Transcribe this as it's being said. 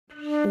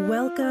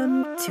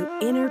Welcome to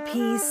Inner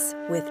Peace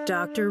with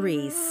Dr.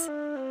 Reese,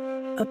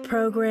 a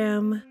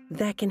program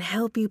that can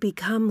help you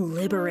become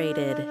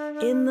liberated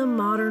in the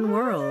modern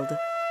world.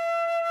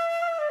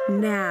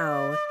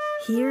 Now,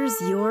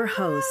 here's your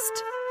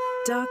host,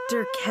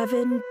 Dr.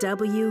 Kevin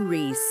W.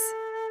 Reese.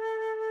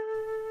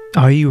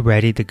 Are you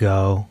ready to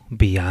go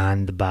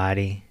beyond the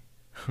body?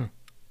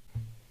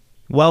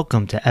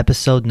 Welcome to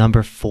episode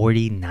number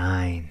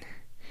 49.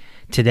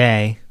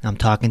 Today, I'm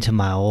talking to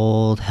my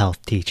old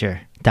health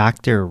teacher,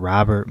 Dr.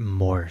 Robert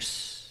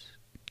Morse.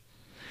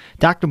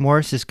 Dr.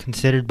 Morse is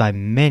considered by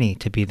many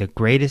to be the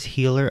greatest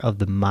healer of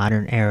the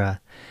modern era.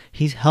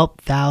 He's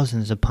helped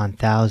thousands upon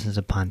thousands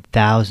upon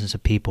thousands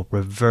of people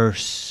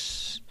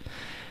reverse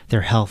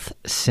their health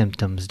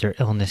symptoms, their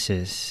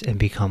illnesses, and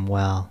become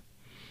well.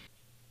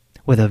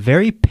 With a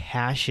very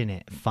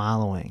passionate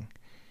following,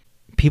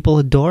 people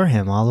adore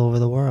him all over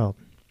the world.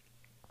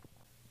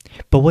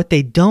 But what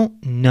they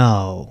don't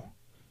know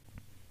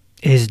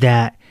is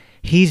that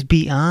he's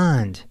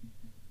beyond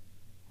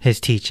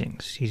his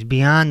teachings. He's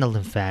beyond the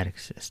lymphatic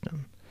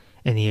system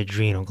and the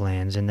adrenal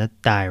glands and the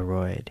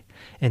thyroid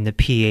and the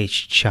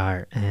pH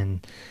chart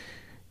and,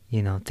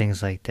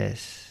 things like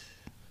this.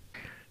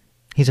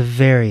 He's a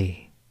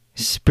very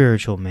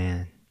spiritual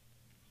man.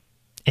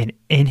 And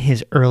in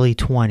his early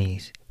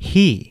 20s,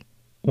 he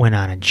went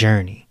on a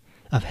journey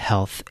of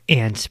health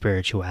and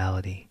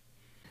spirituality.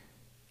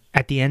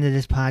 At the end of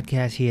this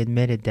podcast, he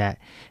admitted that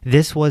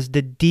this was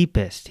the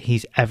deepest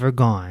he's ever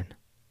gone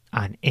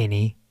on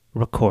any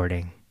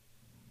recording.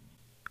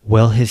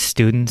 Will his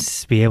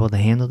students be able to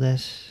handle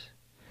this?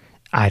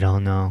 I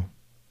don't know.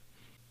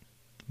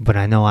 But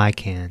I know I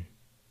can,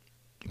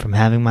 from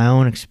having my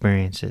own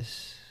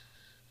experiences.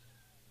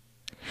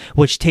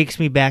 Which takes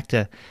me back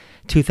to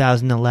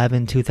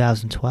 2011,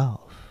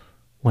 2012,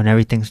 when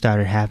everything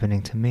started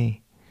happening to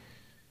me.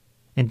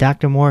 And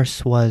Dr.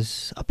 Morse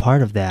was a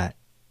part of that.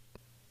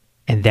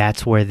 And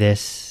that's where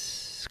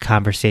this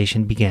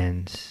conversation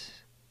begins.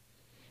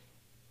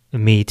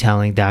 Me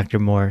telling Dr.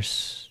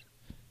 Morse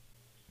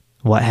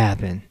what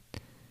happened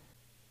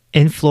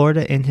in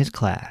Florida in his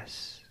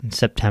class in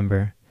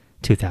September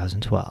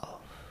 2012.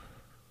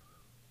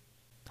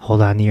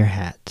 Hold on to your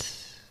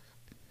hats.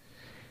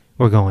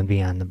 We're going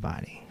beyond the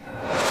body.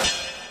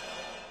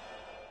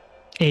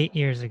 8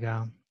 years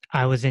ago,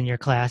 I was in your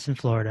class in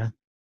Florida.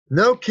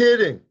 No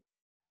kidding.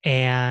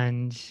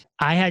 And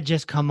I had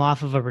just come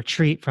off of a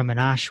retreat from an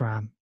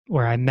ashram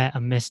where I met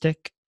a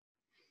mystic.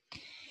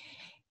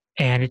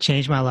 And it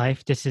changed my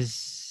life. This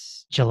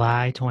is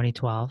July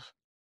 2012.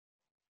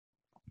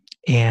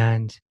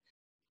 And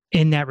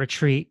in that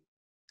retreat,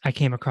 I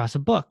came across a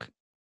book.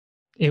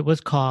 It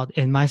was called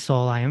In My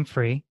Soul, I Am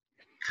Free.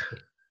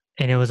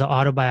 And it was an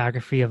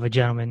autobiography of a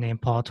gentleman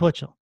named Paul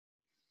Twitchell.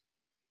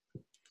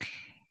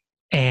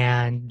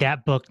 And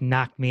that book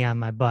knocked me on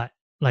my butt,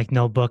 like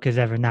no book has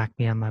ever knocked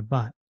me on my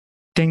butt.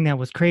 Thing that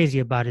was crazy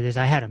about it is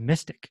I had a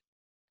mystic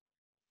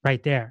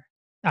right there.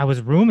 I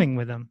was rooming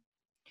with him.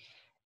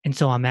 And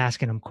so I'm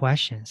asking him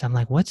questions. I'm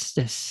like, what's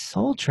this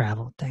soul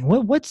travel thing?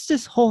 What's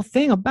this whole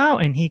thing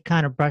about? And he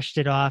kind of brushed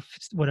it off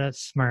with a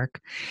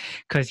smirk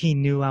because he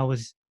knew I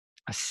was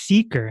a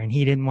seeker and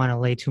he didn't want to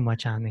lay too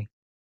much on me.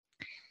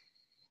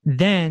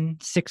 Then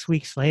 6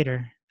 weeks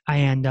later, I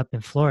end up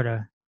in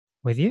Florida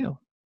with you.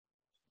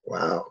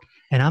 Wow.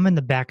 And I'm in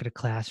the back of the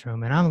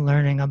classroom and I'm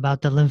learning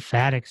about the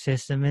lymphatic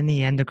system and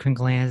the endocrine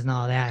glands and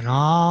all that. And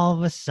all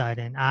of a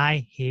sudden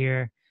I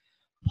hear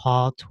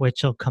Paul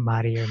Twitchell come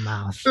out of your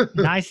mouth.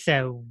 And I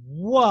said,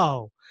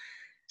 whoa,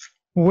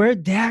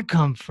 where'd that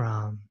come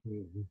from?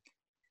 Mm-hmm.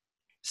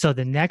 So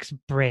the next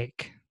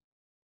break,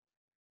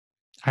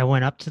 I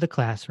went up to the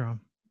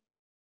classroom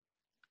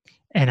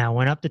and I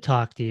went up to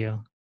talk to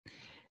you.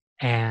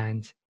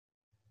 And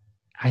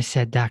I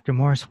said, Dr.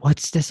 Morse,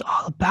 what's this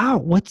all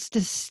about? What's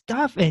this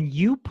stuff? And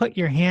you put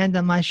your hand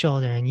on my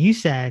shoulder and you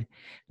said,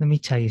 let me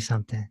tell you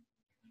something.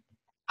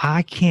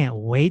 I can't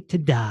wait to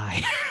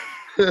die.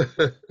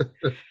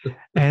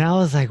 And I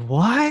was like,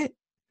 what?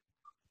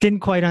 Didn't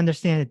quite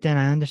understand it then.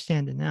 I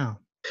understand it now.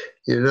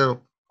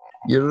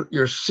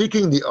 You're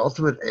seeking the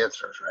ultimate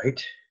answers,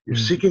 right? You're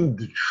seeking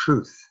the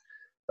truth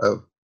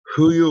of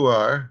who you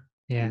are,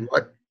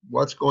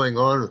 what's going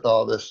on with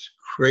all this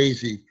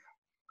crazy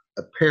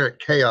apparent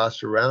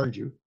chaos around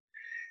you.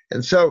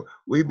 And so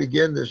we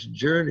begin this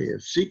journey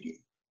of seeking.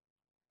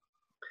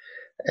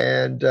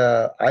 And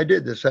I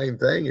did the same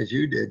thing as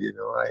you did.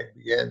 I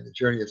began the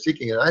journey of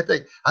seeking. And I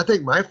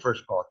think my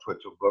first Paul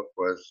Twitchell book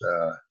was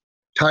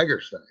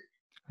Tiger Study.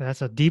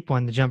 That's a deep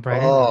one to jump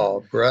right in.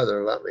 Oh,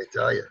 brother, let me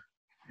tell you.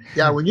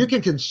 Yeah, when you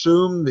can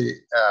consume the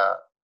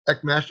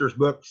Eckmaster's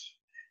books,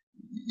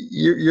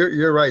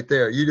 you're right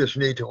there. You just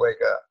need to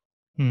wake up.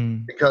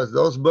 Because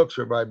those books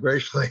are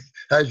vibrationally,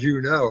 as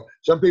you know.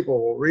 Some people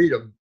will read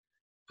them,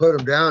 put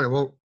them down, and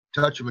won't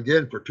touch them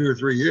again for 2 or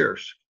 3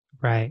 years.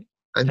 Right.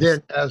 And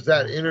then as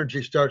that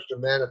energy starts to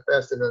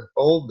manifest and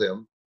unfold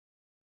them,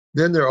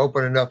 then they're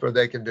open enough where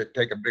they can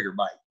take a bigger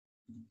bite.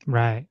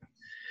 Right.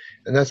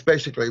 And that's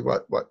basically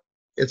what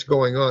it's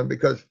going on,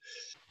 because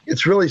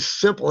it's really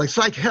simple. It's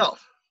like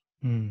health.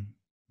 Mm.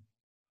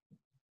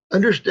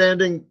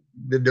 Understanding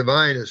the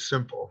divine is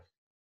simple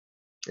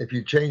if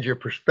you change your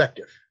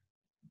perspective.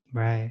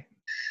 Right.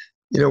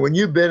 When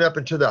you've been up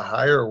into the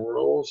higher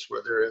worlds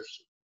where there is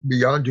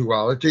beyond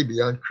duality,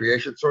 beyond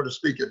creation, so to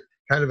speak,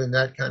 kind of in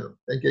that kind of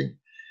thinking,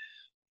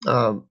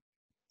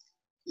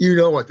 you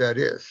know what that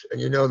is.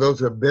 And those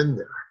who have been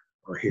there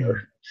or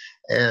here.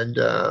 And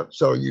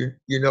so you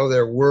know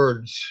their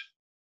words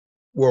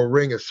will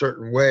ring a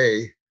certain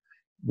way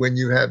when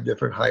you have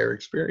different higher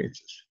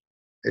experiences.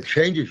 It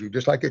changes you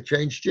just like it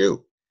changed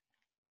you.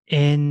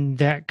 In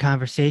that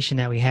conversation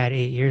that we had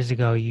 8 years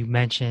ago, you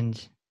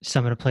mentioned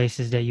some of the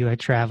places that you had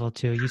traveled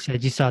to. You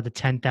said you saw the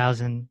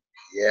 10,000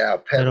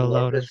 little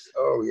lotus.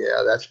 Oh,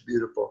 yeah, that's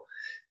beautiful.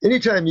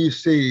 Anytime you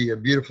see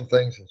beautiful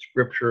things in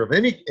scripture of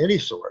any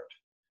sort,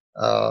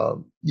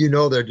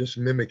 they're just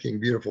mimicking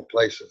beautiful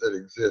places that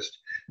exist,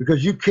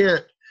 because you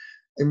can't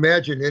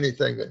imagine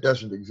anything that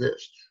doesn't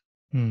exist.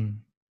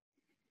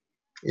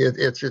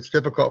 It's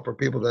difficult for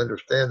people to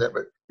understand that,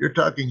 but you're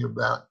talking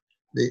about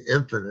the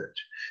infinite.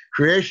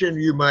 Creation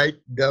you might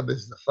dub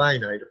as the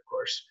finite, of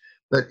course,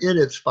 but in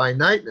its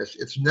finiteness,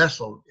 it's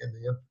nestled in the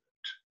infinite.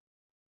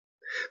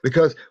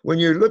 Because when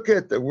you look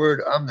at the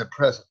word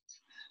omnipresent,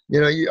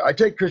 I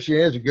take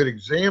Christianity as a good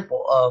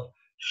example of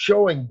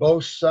showing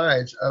both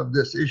sides of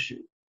this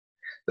issue.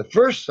 The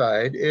first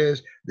side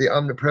is the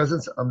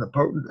omnipresence,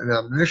 omnipotent, and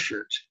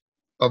omniscient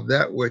of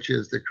that which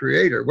is the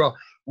creator. Well,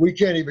 we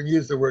can't even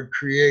use the word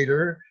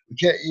creator. We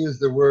can't use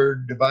the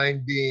word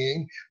divine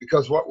being,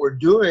 because what we're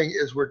doing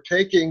is we're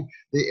taking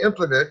the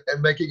infinite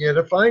and making it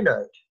a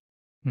finite.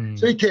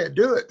 So you can't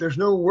do it. There's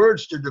no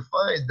words to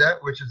define that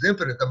which is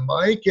infinite. The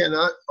mind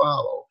cannot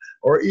follow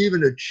or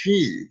even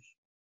achieve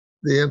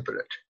the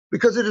infinite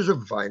because it is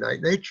of finite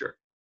nature.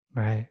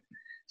 Right.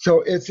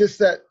 So it's just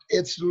that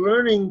it's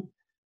learning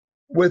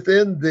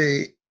within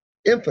the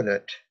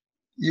infinite,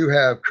 you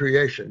have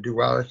creation,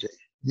 duality,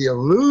 the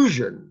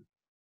illusion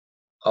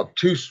of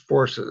two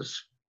forces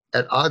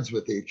at odds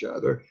with each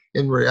other.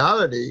 In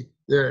reality,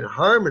 they're in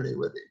harmony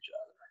with each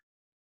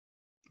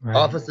other. Right.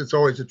 Opposites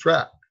always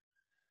attract.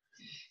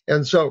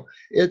 And so,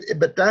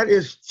 but that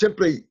is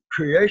simply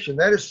creation.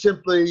 That is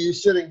simply you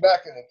sitting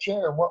back in a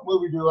chair and what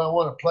movie do I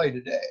want to play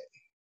today?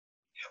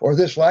 Or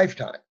this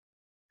lifetime?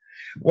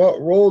 What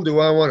role do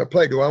I want to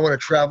play? Do I want to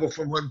travel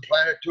from one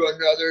planet to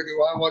another?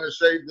 Do I want to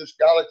save this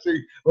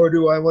galaxy? Or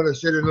do I want to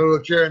sit in a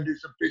little chair and do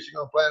some fishing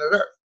on planet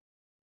Earth?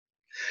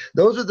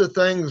 Those are the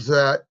things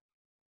that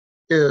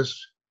is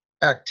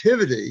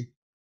activity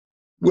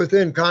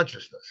within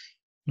consciousness.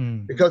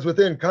 Because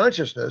within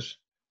consciousness,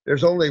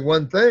 there's only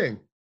one thing.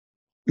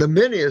 The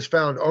many is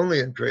found only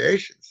in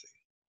creation.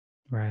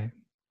 Right.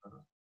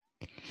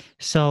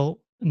 So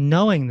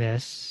knowing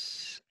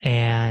this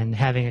and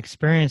having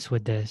experience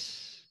with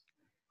this,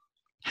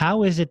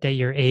 how is it that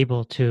you're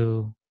able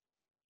to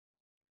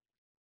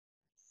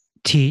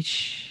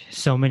teach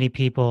so many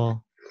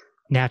people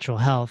natural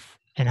health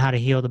and how to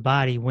heal the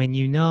body when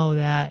you know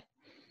that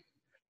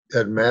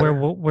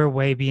we're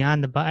way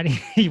beyond the body?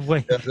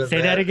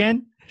 Say that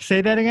again?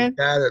 Say that again?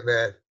 Got it,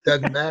 man.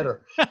 Doesn't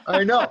matter.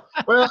 I know.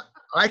 Well,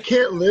 I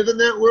can't live in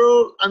that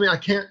world. I mean, I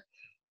can't,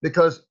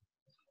 because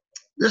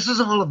this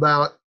is all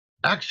about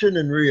action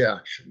and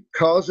reaction,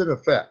 cause and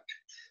effect.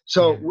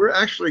 So we're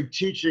actually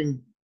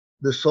teaching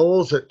the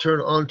souls that turn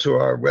onto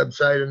our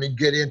website and they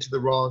get into the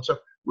wrong stuff.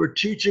 We're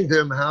teaching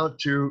them how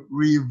to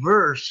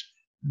reverse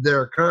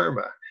their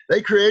karma.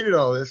 They created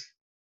all this.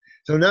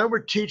 So now we're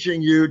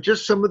teaching you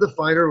just some of the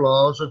finer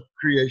laws of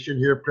creation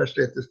here,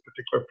 especially at this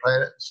particular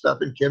planet,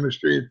 stuff in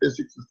chemistry and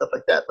physics and stuff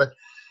like that. But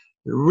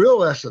the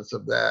real essence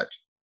of that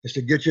is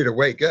to get you to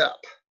wake up.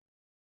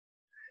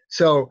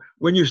 So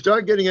when you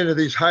start getting into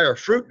these higher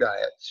fruit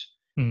diets,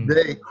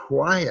 they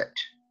quiet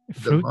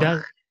the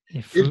mind.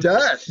 It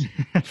does.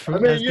 I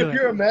mean, if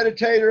you're a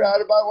meditator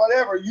out about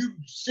whatever, you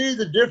see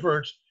the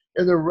difference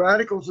in the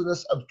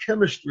radicalness of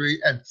chemistry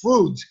and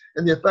foods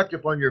and the effect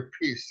upon your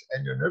peace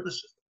and your nervous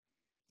system.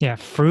 Yeah,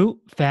 fruit,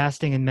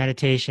 fasting, and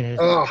meditation.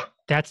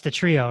 That's the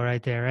trio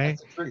right there, right?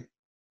 That's the trio.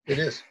 It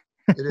is.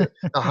 It is.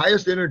 The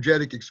highest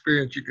energetic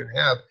experience you can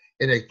have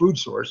in a food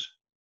source.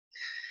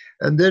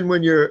 And then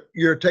when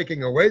you're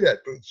taking away that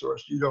food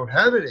source, you don't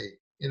have any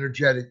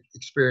energetic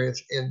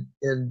experience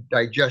in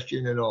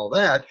digestion and all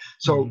that.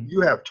 So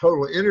you have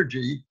total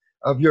energy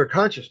of your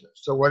consciousness.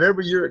 So whatever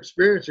you're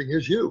experiencing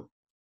is you,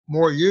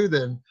 more you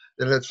than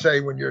let's say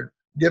when you're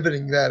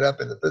giving that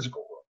up in the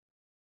physical world.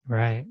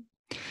 Right.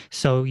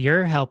 So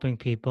you're helping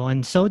people,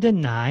 and so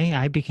didn't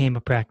I. I became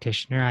a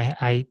practitioner.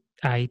 I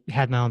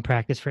had my own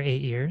practice for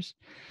 8 years.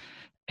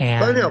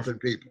 And fun helping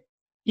people.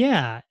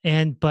 Yeah,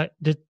 but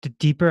the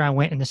deeper I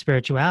went into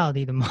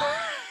spirituality,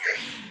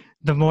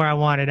 the more I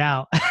wanted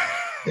out.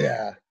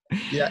 Yeah,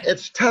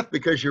 it's tough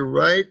because you're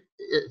right.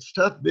 It's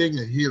tough being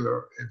a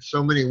healer in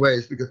so many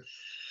ways because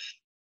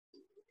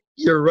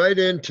you're right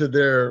into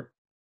their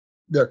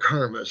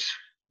karmas.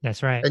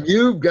 That's right. And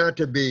you've got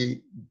to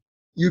be.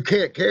 You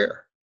can't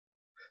care.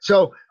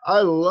 So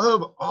I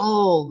love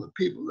all the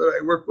people that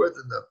I work with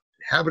and the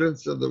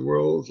inhabitants of the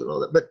worlds and all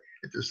that, but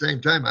at the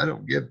same time, I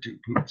don't give two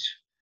poots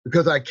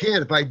because I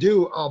can't. If I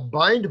do, I'll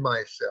bind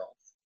myself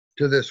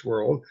to this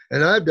world,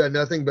 and I've done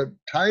nothing but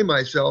tie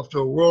myself to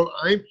a world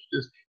I'm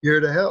just here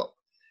to help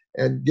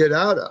and get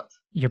out of.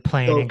 You're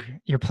playing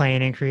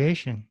in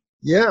creation.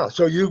 Yeah.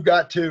 So you've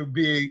got to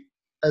be,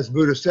 as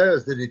Buddha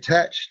says, the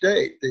detached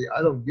state, the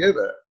I don't give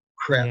a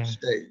crap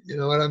state. You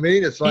know what I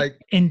mean? It's like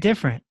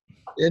indifferent.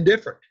 Yeah. And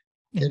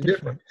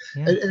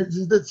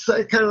it's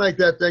kind of like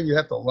that thing. You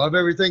have to love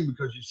everything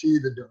because you see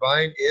the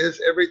divine is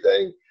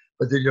everything,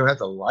 but then you don't have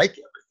to like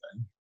everything.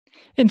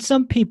 And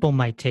some people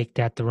might take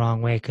that the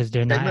wrong way because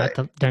they're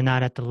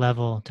not at the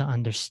level to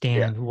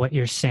understand what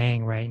you're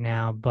saying right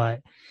now.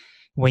 But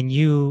when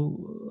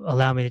you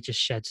allow me to just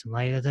shed some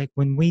light, it's like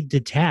when we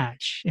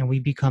detach and we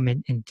become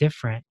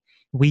indifferent,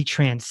 we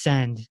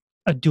transcend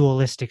a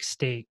dualistic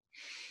state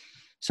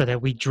so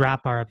that we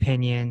drop our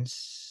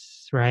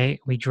opinions, right?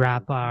 We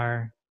drop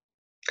our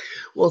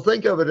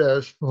think of it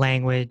as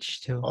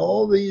language to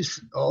all these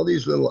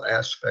little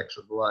aspects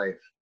of life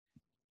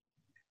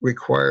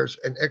requires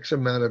an X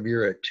amount of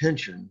your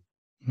attention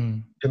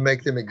to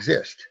make them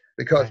exist,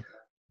 because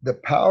the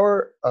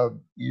power of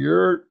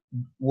your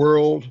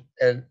world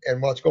and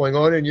what's going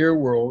on in your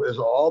world is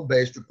all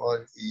based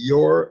upon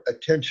your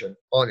attention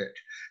on it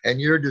and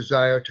your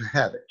desire to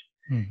have it.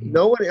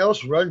 No one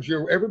else runs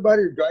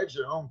everybody drives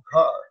their own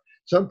car.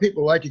 Some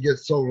people like to get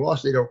so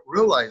lost they don't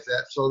realize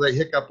that, so they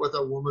hiccup with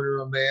a woman or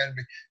a man,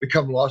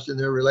 become lost in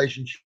their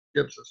relationships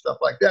and stuff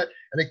like that,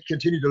 and they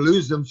continue to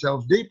lose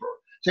themselves deeper.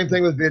 Same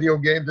thing with video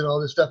games and all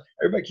this stuff.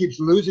 Everybody keeps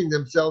losing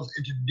themselves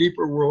into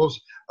deeper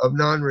worlds of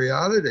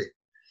non-reality.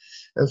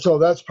 And so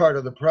that's part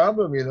of the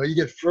problem. You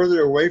get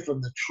further away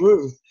from the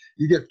truth,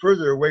 you get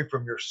further away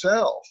from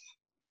yourself.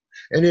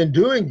 And in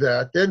doing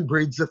that, then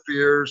breeds the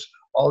fears,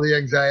 all the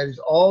anxieties,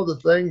 all the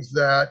things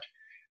that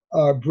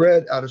are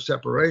bred out of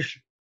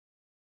separation.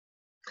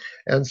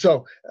 And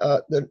so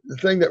the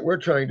thing that we're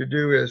trying to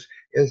do is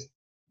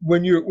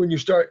when you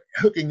start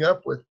hooking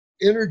up with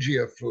energy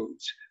of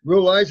foods,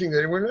 realizing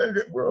that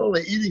we're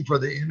only eating for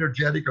the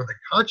energetic or the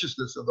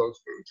consciousness of those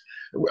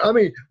foods. I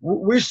mean,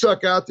 we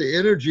suck out the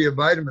energy of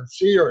vitamin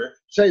C or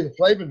say the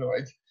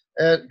flavonoids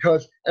and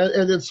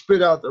then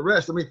spit out the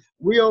rest. I mean,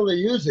 we only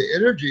use the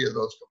energy of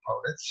those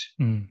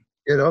components,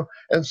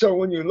 And so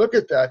when you look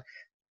at that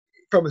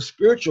from a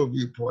spiritual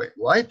viewpoint,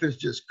 life is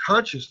just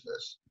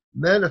consciousness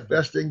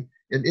manifesting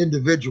in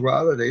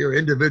individuality or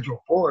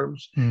individual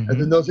forms, and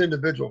then those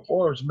individual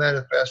forms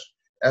manifest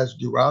as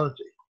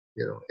duality.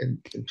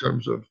 In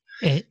terms of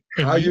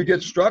how you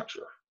get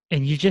structure.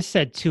 And you just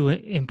said two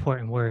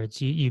important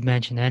words. You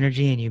mentioned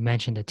energy and you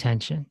mentioned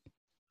attention.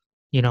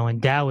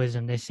 In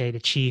Taoism, they say the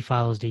qi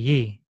follows the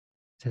yi.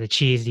 So the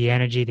qi is the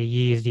energy, the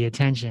yi is the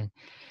attention.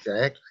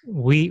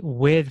 Exactly.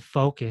 With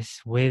focus,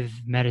 with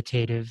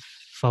meditative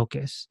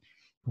focus,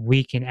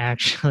 we can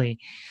actually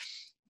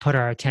put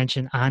our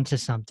attention onto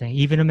something,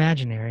 even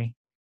imaginary,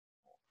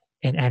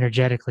 and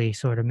energetically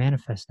sort of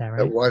manifest that,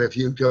 right? And what if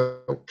you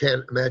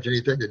can't imagine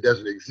anything that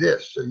doesn't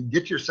exist? So you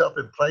get yourself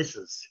in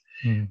places.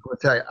 I'll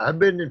tell you, I've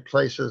been in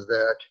places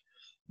that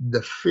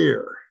the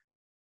fear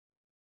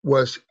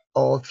was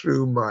all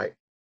through my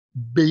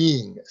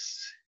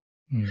beingness.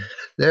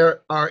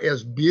 There are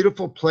as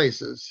beautiful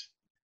places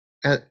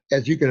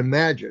as you can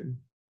imagine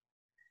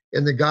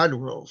in the God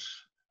worlds,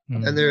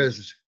 and there is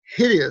as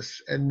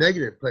hideous and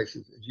negative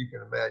places as you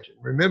can imagine.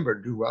 Remember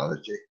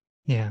duality.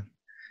 Yeah.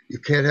 You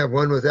can't have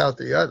one without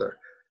the other.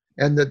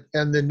 And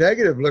the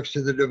negative looks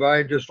to the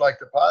divine just like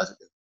the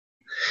positive.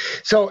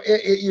 So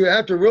you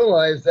have to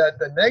realize that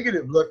the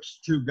negative looks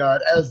to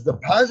God as the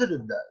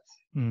positive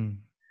does.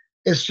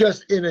 It's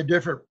just in a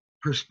different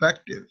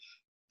perspective.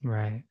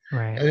 Right.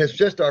 And it's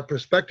just our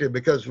perspective,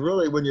 because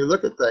really when you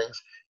look at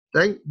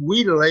things,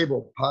 we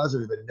label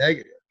positive and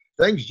negative.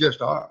 Things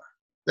just are.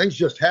 Things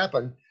just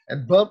happen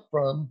and bump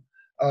from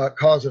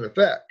cause and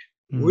effect.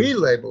 We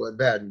label it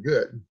bad and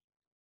good.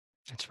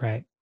 That's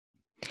right.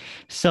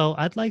 So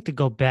I'd like to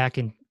go back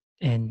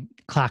in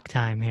clock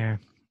time here,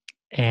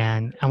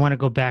 and I want to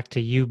go back to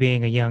you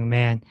being a young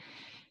man.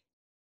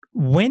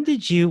 When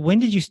did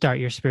you start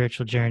your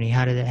spiritual journey?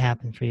 How did it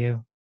happen for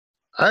you?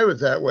 I was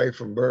that way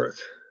from birth.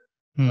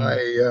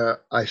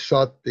 I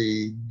sought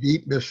the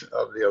deepness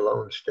of the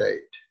alone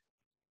state.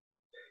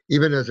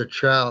 Even as a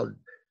child,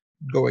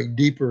 going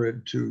deeper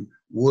into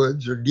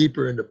woods or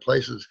deeper into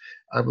places,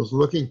 I was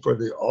looking for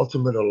the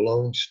ultimate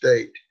alone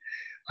state.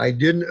 I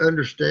didn't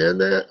understand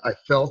that. I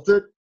felt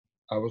it.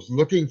 I was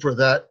looking for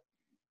that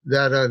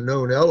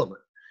unknown element.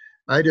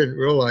 I didn't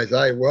realize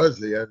I was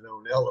the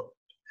unknown element.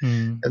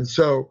 And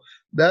so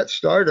that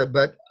started,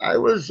 but I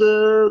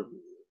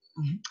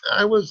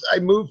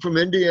moved from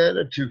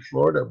Indiana to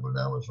Florida when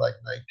I was like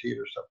 19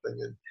 or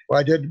something. And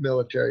I did the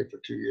military for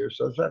 2 years,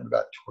 so I was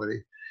about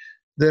 20.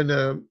 Then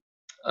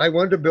I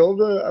wanted to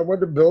build a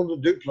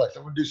duplex. I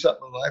wanted to do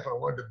something in life. I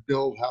wanted to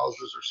build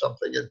houses or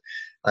something. And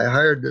I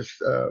hired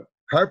this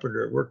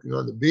carpenter working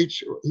on the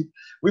beach.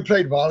 We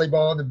played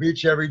volleyball on the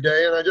beach every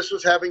day, and I just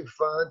was having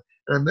fun.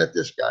 And I met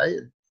this guy,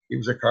 and he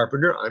was a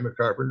carpenter. I'm a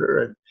carpenter,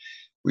 and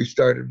we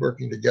started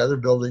working together,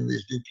 building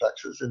these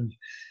duplexes. And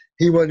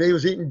he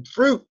was eating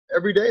fruit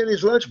every day in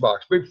his lunchbox,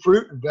 big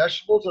fruit and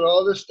vegetables and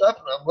all this stuff.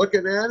 And I'm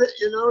looking at it,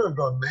 and I'm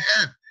going,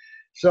 man.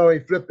 So he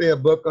flipped me a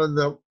book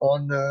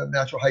on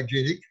natural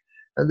hygienic.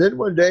 And then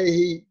one day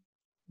he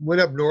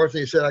went up north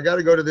and he said, I got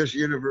to go to this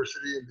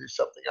university and do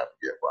something. I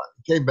forget what.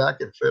 He came back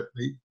and flipped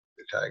me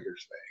the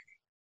Tiger's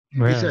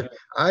thing. Really? He said,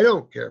 I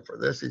don't care for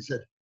this. He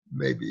said,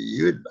 maybe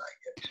you'd like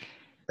it.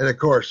 And of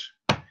course,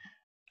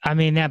 I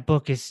mean, that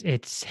book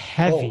it's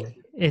heavy. Oh,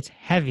 it's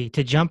heavy.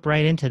 To jump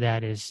right into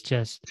that is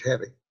just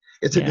heavy.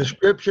 It's a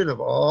description of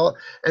all.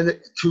 And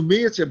to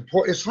me, it's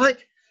important. It's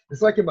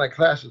like in my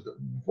classes.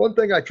 One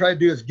thing I try to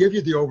do is give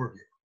you the overview.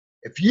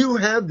 If you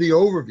have the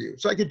overview,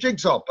 it's like a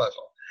jigsaw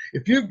puzzle.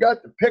 If you've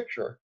got the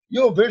picture,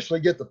 you'll eventually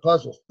get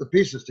the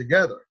pieces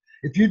together.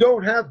 If you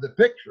don't have the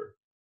picture,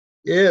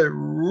 it's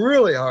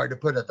really hard to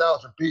put a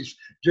 1,000-piece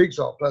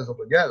jigsaw puzzle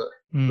together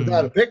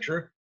without a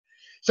picture.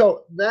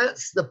 So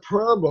that's the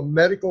problem.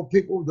 Medical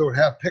people don't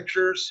have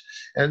pictures,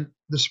 and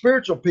the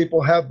spiritual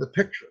people have the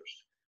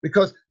pictures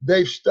because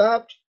they've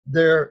stopped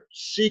their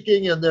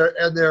seeking and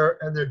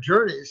their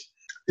journeys.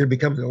 They're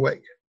becoming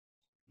awake.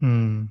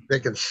 They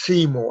can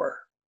see more.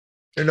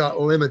 They're not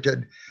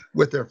limited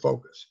with their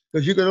focus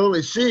because you can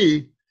only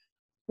see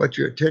what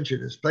your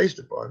attention is placed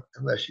upon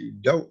unless you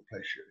don't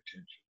place your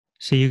attention.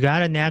 So you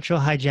got a natural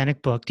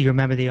hygienic book. Do you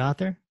remember the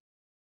author?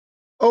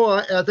 Oh,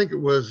 I think it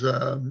was.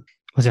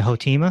 Was it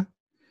Hotima?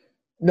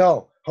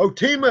 No,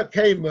 Hotima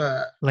came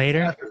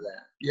later after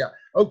that. Yeah,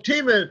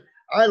 Hotima.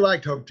 I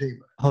liked Hotima.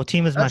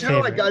 Hotima's my favorite. That's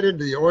how I got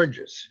into the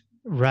oranges.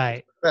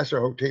 Right.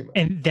 Professor Hotima.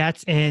 And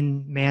that's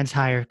in Man's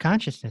Higher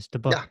Consciousness, the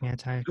book. Yeah.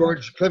 Man's Higher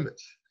George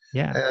Clements.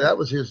 Yeah. That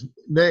was his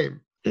name.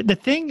 The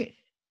thing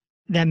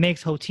that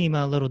makes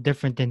Hotima a little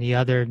different than the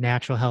other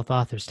natural health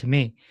authors to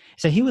me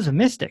is that he was a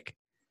mystic.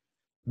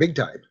 Big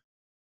time.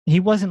 He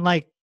wasn't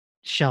like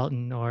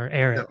Shelton or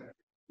Eric.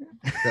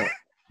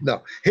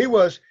 No. He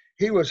was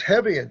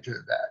heavy into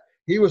that.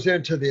 He was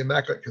into the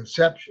Immaculate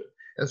Conception.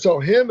 And so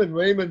him and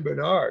Raymond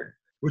Bernard,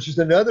 which is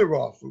another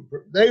raw food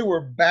group, they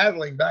were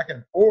battling back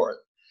and forth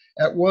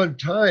at one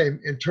time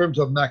in terms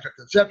of Immaculate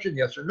Conception,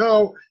 yes or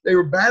no. They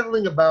were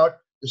battling about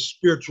the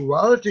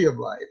spirituality of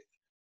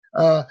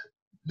life.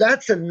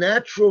 That's a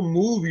natural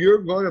move you're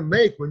going to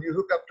make when you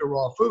hook up to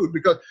raw food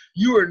because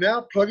you are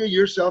now plugging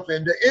yourself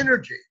into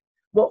energy.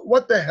 Well,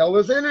 what the hell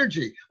is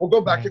energy? We'll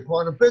go back to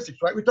quantum physics,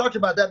 right? We talked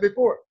about that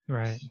before.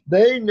 Right.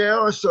 They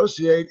now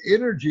associate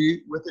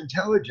energy with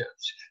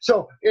intelligence.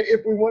 So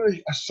if we want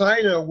to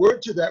assign a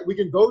word to that, we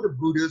can go to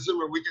Buddhism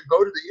or we can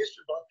go to the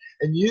Eastern thought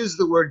and use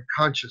the word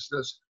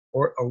consciousness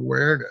or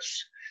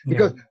awareness.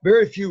 Because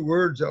very few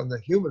words on the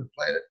human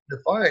planet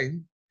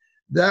define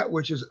that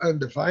which is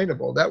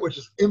undefinable, that which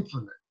is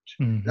infinite,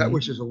 that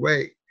which is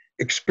awake.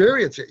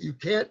 Experience it. You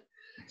can't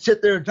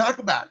sit there and talk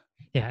about it.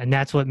 Yeah, and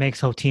that's what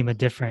makes Hotima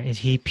different is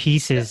he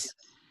pieces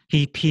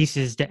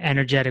the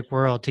energetic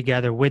world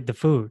together with the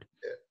food.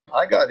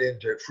 I got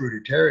into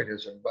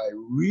fruitarianism by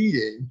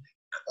reading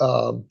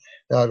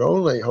not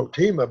only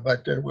Hotima,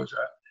 but there was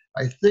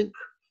I think,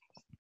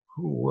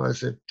 who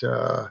was it?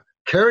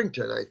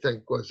 Carrington, I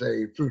think, was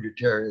a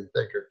fruitarian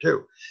thinker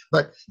too.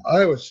 But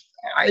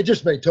it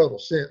just made total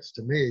sense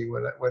to me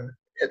when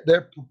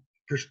their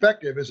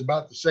perspective is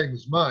about the same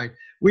as mine.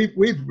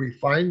 We've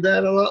refined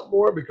that a lot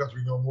more because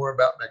we know more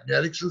about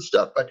magnetics and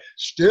stuff, but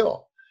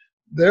still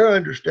their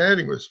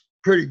understanding was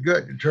pretty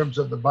good in terms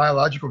of the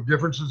biological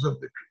differences of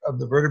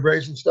the vertebrae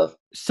and stuff.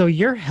 So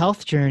your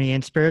health journey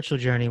and spiritual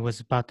journey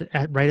was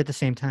right at the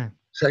same time.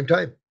 Same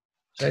time.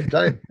 As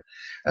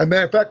a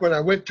matter of fact, when I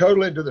went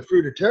totally into the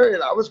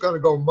fruitarian, I was going to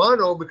go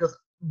mono because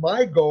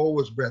my goal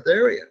was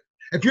breatharian.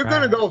 If you're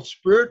going to go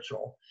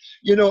spiritual,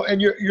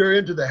 and you're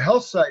into the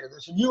health side of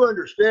this, and you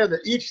understand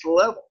that each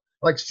level,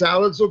 like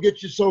salads will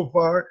get you so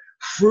far,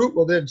 fruit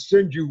will then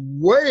send you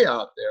way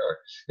out there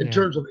in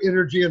terms of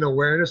energy and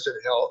awareness and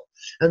health.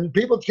 And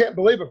people can't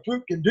believe a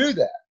fruit can do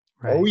that.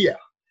 Right. Oh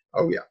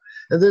yeah.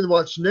 And then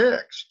what's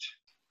next?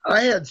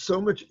 I had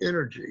so much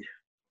energy,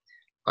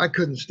 I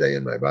couldn't stay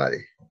in my body.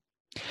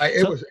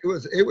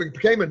 It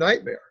became a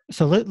nightmare.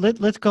 So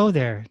let's go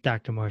there,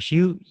 Dr. Morse.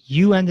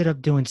 You ended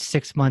up doing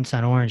 6 months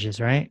on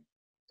oranges, right?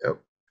 Yep.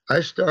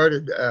 I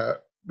started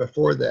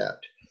before that,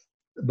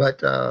 but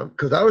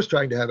because I was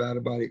trying to have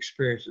out-of-body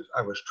experiences,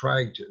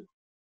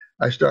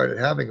 I started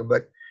having them,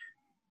 but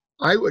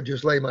I would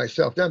just lay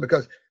myself down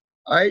because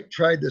I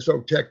tried this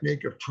old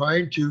technique of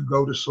trying to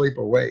go to sleep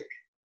awake.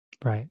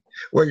 Right.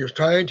 Where you're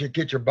trying to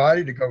get your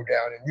body to go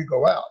down and you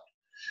go out.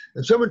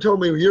 And someone told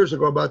me years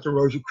ago about the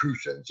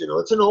Rosicrucians.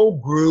 It's an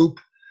old group,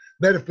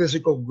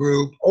 metaphysical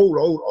group,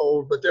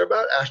 old, but they're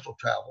about astral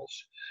travels.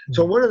 Mm-hmm.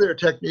 So one of their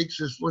techniques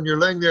is when you're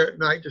laying there at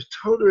night, just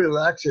totally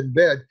relax in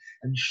bed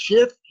and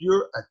shift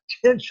your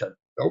attention.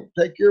 Don't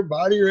take your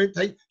body or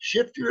anything.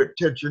 Shift your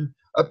attention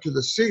up to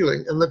the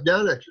ceiling and look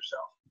down at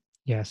yourself.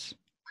 Yes.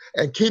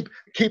 And keep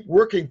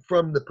working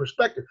from the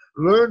perspective.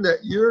 Learn that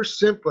you're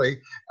simply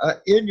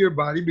in your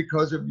body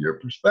because of your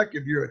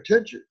perspective, your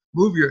attention.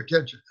 Move your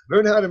attention.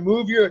 Learn how to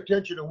move your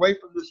attention away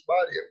from this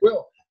body at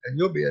will. and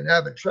you'll be an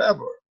avid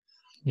traveler.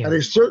 Yeah. At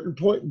a certain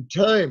point in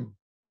time,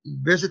 you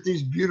visit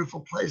these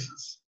beautiful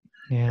places.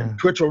 Yeah. And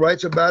Twitchell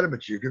writes about it,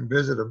 but you can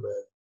visit them.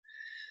 Man.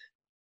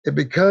 It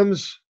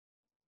becomes,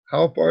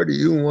 how far do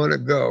you want to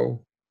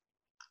go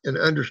in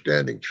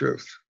understanding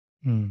truth?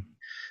 Mm.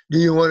 Do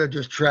you want to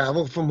just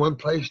travel from one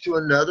place to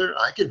another?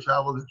 I can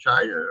travel to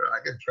China, or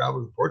I can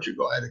travel to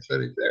Portugal. I had a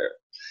clinic there.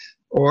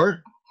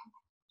 Or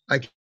I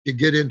could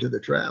get into the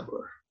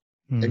traveler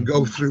and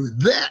go through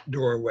that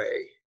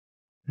doorway.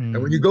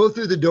 And when you go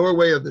through the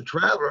doorway of the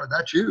traveler,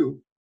 that's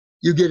you.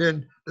 You get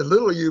in, the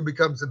little you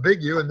becomes the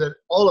big you, and then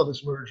all of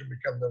us merge and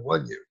become the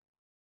one you.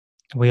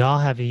 We all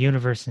have a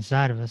universe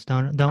inside of us,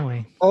 don't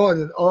we? On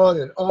and on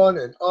and on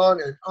and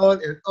on and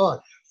on and on.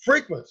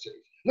 Frequencies.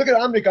 Look at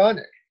Omnic.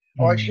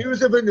 All right, she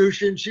was a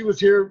Venusian. She was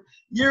here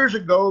years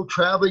ago,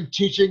 traveling,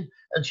 teaching,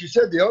 and she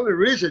said the only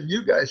reason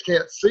you guys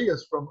can't see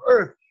us from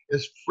Earth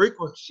is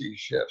frequency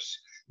shifts.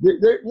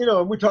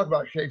 And we talk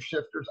about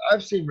shapeshifters.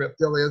 I've seen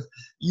reptilians.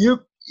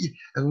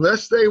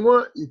 Unless they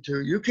want you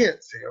to, you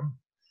can't see them.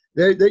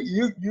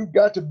 You've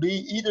got to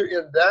be either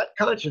in that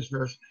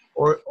consciousness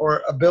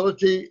or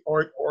ability,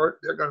 or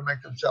they're going to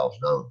make themselves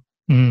known.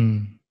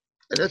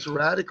 And it's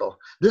radical.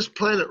 This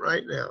planet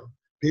right now,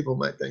 people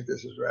might think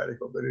this is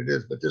radical, but it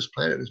is. But this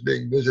planet is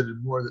being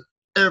visited more than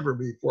ever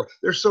before.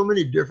 There's so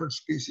many different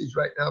species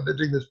right now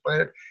visiting this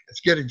planet.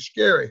 It's getting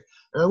scary.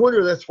 And I wonder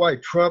if that's why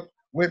Trump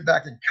went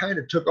back and kind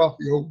of took off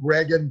the old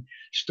Reagan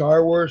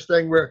Star Wars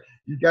thing, where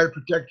you got to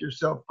protect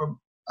yourself from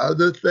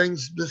other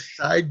things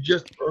besides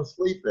just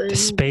earthly things. The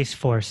Space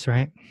Force,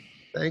 right?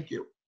 Thank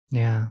you.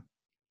 Yeah.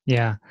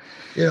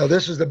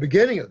 This is the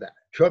beginning of that.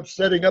 Trump's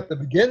setting up the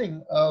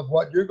beginning of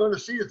what you're going to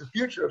see as the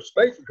future of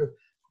space, because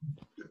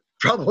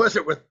trouble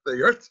isn't with the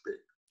Earth speed.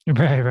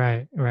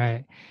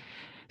 Right.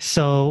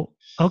 So,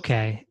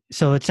 okay.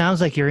 So it sounds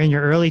like you're in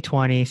your early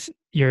 20s.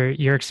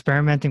 You're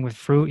experimenting with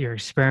fruit. You're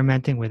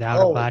experimenting with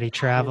out-of-body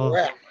travel.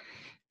 Crap.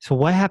 So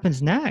what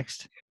happens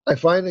next? I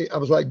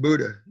was like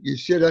Buddha. You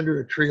sit under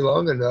a tree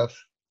long enough.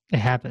 It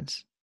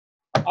happens.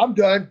 I'm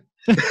done.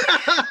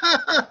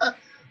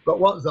 But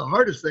what was the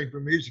hardest thing for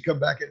me is to come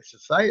back into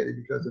society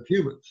because of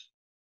humans.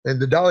 And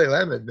the Dalai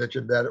Lama had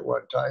mentioned that at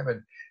one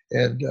time.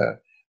 And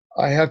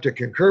I have to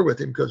concur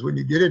with him, because when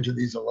you get into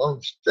these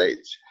alone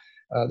states,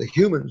 the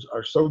humans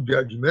are so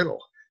judgmental.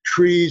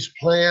 Trees,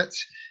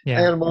 plants,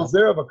 animals,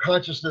 they're of a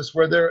consciousness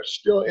where they're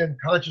still in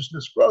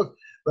consciousness growth.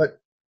 But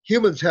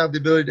humans have the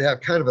ability to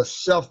have kind of a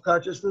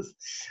self-consciousness,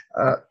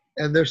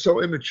 and they're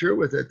so immature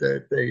with it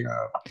that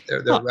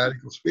they're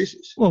radical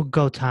species. Well,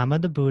 Gautama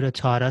the Buddha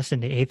taught us in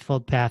the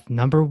Eightfold Path,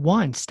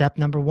 step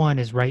number one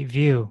is right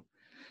view,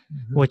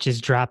 which is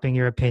dropping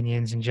your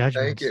opinions and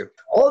judgments. Thank you.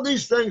 All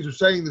these things are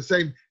saying the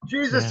same.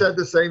 Jesus said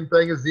the same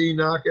thing as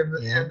Enoch, and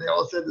they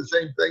all said the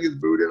same thing as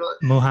Buddha.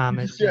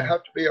 Muhammad. You just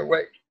have to be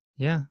awake.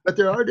 Yeah. But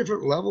there are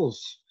different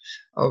levels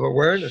of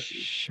awareness.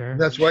 Sure.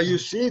 And that's why you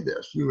see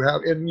this. You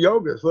have in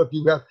yogas, look,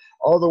 you have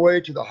all the way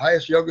to the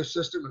highest yoga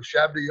system of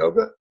Shabda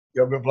Yoga,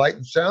 Yoga of Light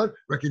and Sound,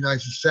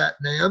 recognizes Sat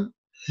Nam.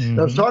 And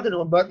I was talking to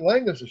him about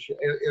language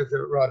as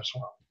a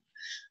Radha-Swami.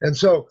 And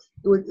so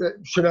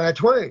Shania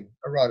Twain,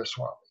 a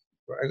Radha-Swami,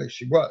 or at least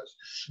she was.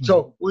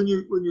 So when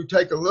you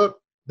take a look,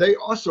 they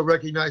also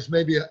recognize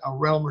maybe a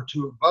realm or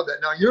two above that.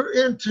 Now you're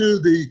into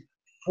the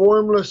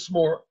formless,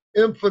 more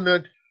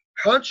infinite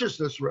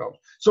consciousness realm.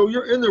 So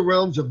you're in the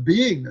realms of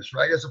beingness,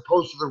 right? As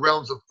opposed to the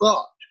realms of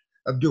thought,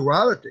 of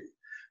duality.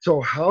 So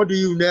how do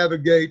you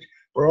navigate,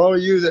 for all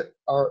of you that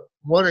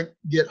want to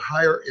get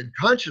higher in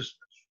consciousness,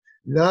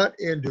 not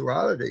in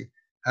duality,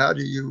 how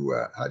do you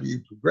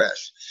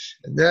progress?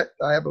 And that,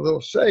 I have a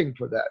little saying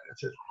for that. It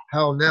says,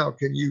 how now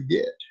can you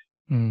get?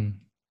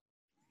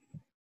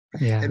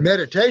 Yeah. In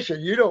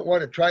meditation, you don't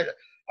want to try to,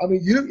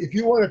 if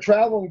you want to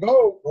travel and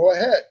go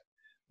ahead.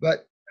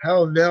 But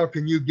how now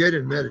can you get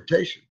in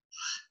meditation?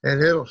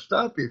 And it'll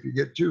stop you if you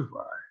get too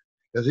far.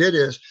 Because it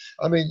is,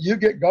 you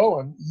get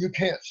going, you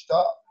can't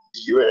stop.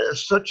 You're at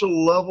such a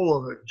level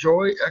of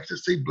joy,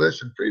 ecstasy,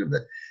 bliss, and freedom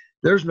that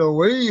there's no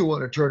way you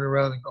want to turn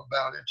around and go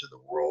out into the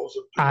worlds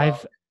of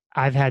duality.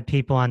 I've had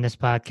people on this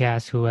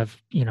podcast who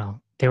have,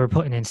 they were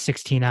putting in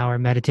 16-hour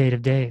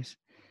meditative days.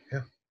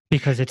 Yeah.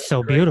 Because it's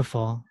so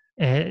beautiful.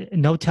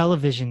 No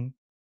television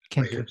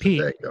can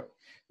compete.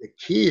 The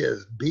key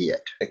is be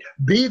it.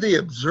 Be the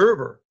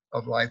observer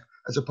of life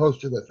as opposed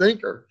to the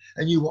thinker,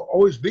 and you will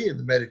always be in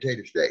the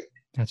meditative state.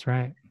 That's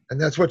right. And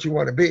that's what you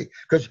want to be,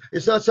 because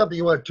it's not something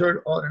you want to turn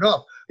on and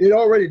off. It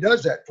already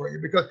does that for you,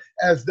 because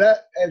as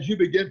you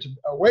begin to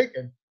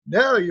awaken,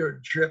 now your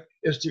trip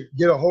is to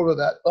get a hold of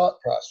that thought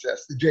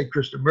process, the J.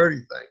 Krishnamurti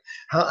thing.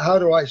 How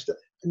do I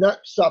not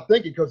stop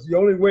thinking? Because the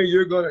only way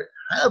you're going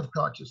to have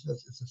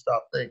consciousness is to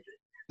stop thinking,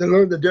 to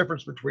learn the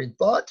difference between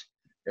thought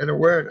and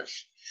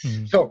awareness.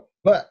 So,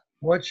 but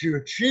once you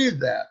achieve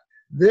that,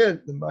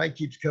 then the mind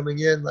keeps coming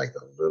in like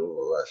the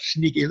little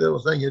sneaky little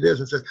thing it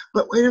is and says,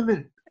 but wait a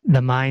minute.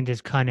 The mind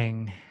is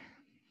cunning.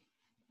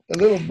 The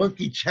little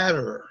monkey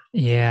chatterer.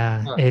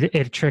 Yeah,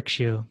 it tricks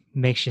you,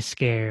 makes you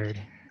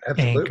scared.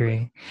 Absolutely.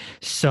 Angry.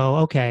 So,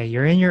 okay,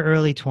 you're in your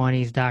early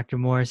 20s, Dr.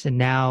 Morse, and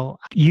now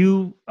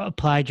you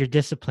applied your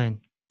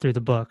discipline through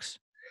the books.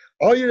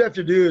 All you'd have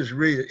to do is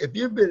read it.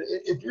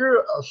 If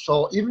you're a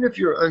soul, even if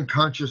you're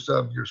unconscious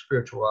of your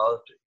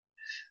spirituality,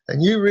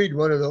 and you read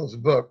one of those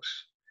books,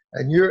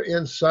 and you're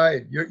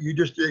inside, you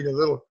just need a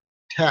little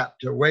tap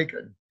to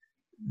awaken.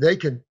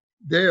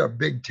 They're a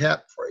big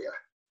tap for you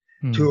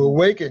to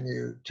awaken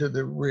you to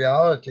the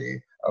reality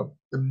of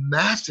the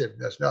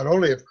massiveness, not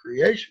only of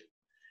creation,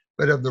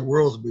 but of the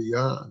worlds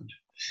beyond.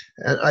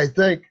 And I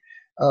think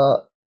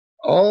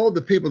all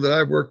the people that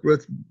I've worked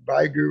with,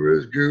 by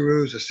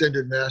gurus,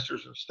 ascended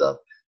masters and stuff,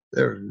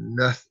 there's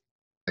nothing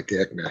like the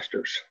Ek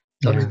Masters.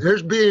 Yeah. I mean,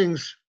 there's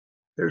beings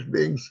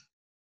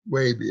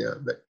way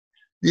beyond that.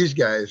 These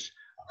guys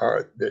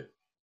are the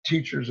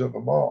teachers of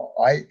them all.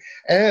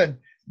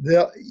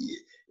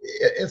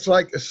 It's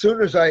like as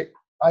soon as I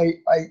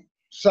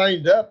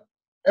signed up,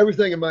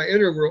 everything in my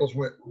inner worlds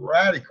went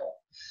radical.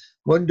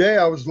 One day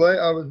I was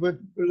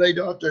laid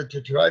off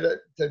to try to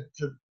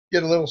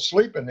get a little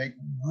sleep, and they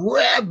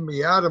grabbed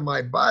me out of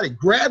my body,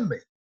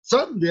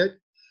 something did,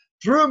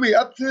 threw me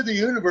up through the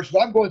universe.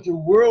 I'm going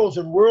through worlds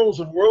and worlds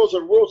and worlds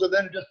and worlds, and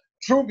then it just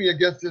threw me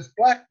against this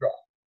backdrop.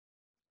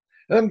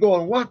 And I'm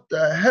going, what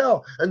the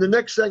hell? And the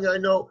next thing I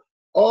know,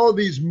 all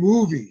these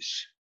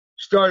movies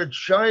started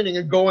shining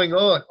and going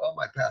on, all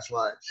my past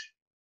lives.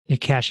 The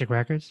Akashic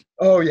records?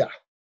 Oh, yeah.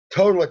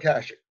 Total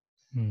Akashic.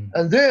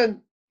 And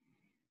then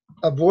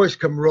a voice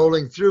come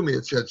rolling through me.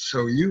 It said,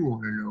 so you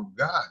want to know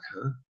God,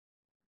 huh?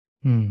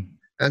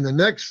 And the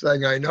next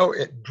thing I know,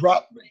 it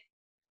dropped me.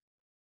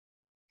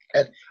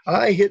 And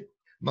I hit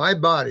my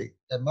body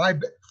and my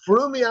bed,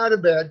 flew me out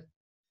of bed.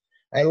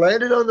 I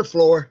landed on the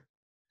floor,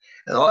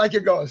 and all I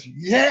could go is,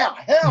 yeah,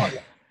 hell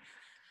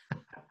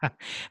yeah.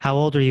 How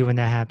old were you when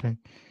that happened?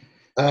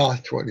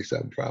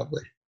 27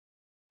 probably.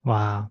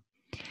 Wow.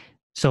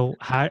 So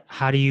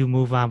how do you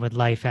move on with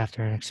life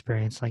after an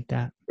experience like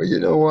that? Well, you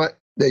know what?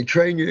 They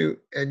train you,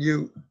 and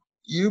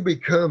you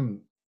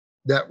become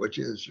that which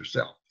is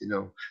yourself. You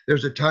know,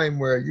 there's a time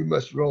where you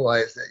must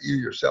realize that you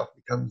yourself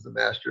becomes the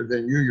master.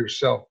 Then you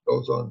yourself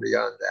goes on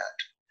beyond that.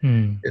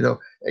 You know,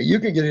 and you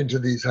can get into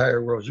these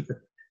higher worlds. You can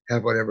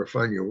have whatever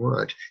fun you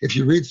want. If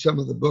you read some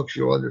of the books,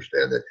 you'll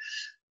understand that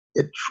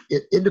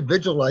it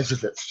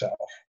individualizes itself.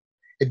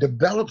 It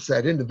develops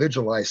that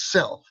individualized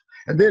self.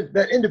 And then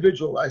that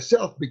individualized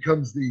self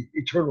becomes the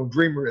eternal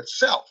dreamer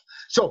itself.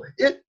 So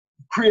it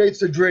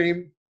creates a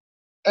dream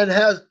and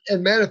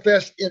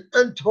manifests in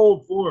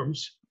untold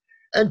forms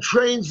and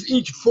trains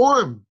each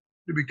form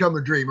to become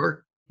a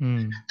dreamer.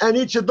 And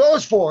each of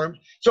those forms,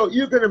 so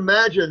you can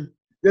imagine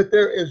that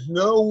there is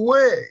no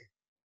way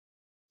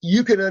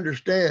you can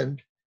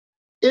understand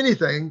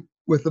anything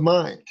with the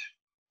mind.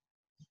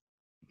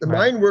 The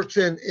mind works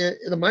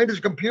the mind is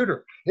a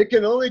computer. It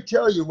can only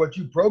tell you what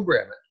you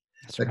program it.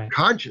 That's the right.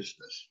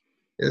 Consciousness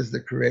is the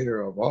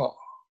creator of all.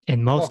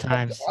 And most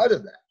times, out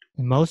of that.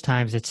 Most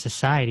times it's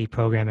society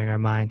programming our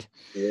mind.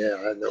 Yeah,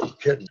 I know,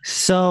 kidding.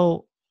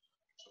 So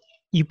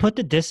you put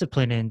the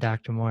discipline in,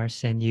 Dr.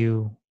 Morse, and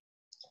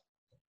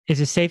is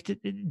it safe to,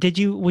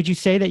 would you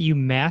say that you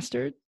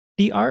mastered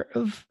the art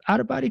of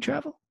out-of-body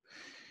travel?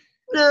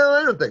 No,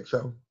 I don't think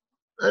so.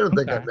 I don't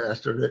think I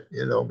mastered it,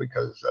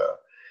 because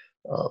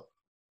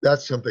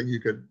that's something you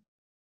could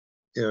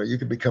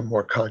become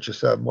more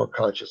conscious of,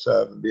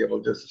 and be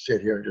able just to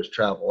sit here and just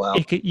travel out.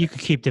 You could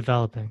keep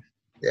developing.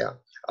 Yeah.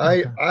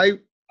 I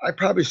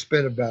probably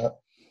spent about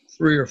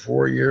 3 or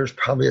 4 years,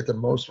 probably at the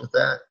most, with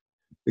that,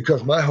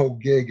 because my whole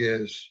gig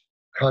is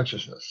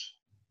consciousness,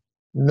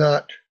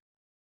 not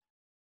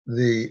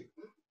the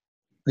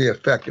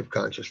effect of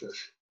consciousness.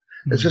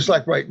 It's just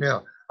like right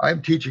now,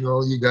 I'm teaching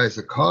all you guys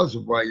the cause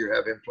of why you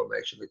have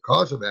inflammation, the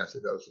cause of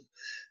acidosis,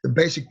 the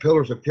basic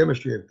pillars of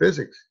chemistry and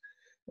physics.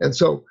 And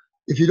so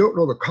if you don't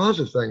know the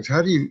cause of things,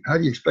 how do you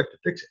expect to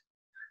fix it?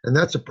 And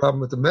that's a problem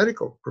with the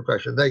medical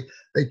profession.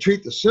 They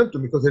treat the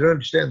symptom because they don't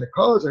understand the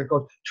cause. And of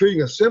course,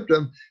 treating a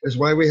symptom is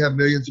why we have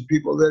millions of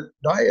people that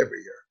die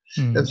every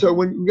year. And so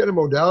when you get a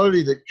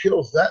modality that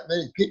kills that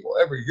many people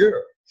every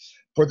year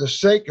for the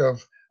sake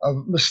of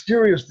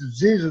mysterious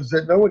diseases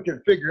that no one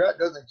can figure out,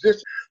 doesn't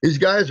exist, these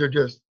guys are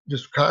just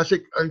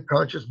classic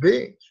unconscious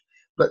beings,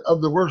 but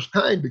of the worst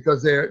kind,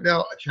 because they're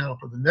now a channel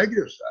for the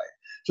negative side.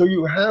 So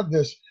you have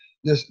this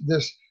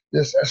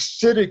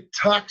acidic,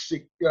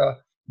 toxic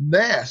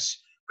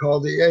mass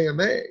called the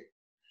AMA.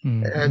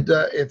 And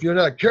if you're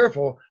not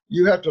careful,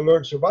 you have to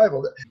learn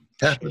survival.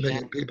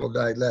 500,000 people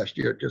died last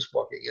year just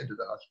walking into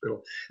the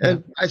hospital.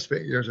 And I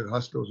spent years in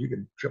hospitals. You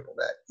can triple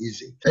that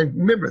easy. And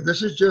remember,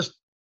 this is just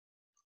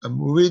a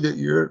movie that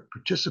you're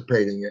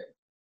participating in.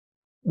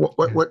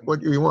 What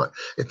do you want?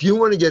 If you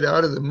want to get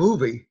out of the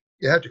movie,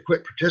 you have to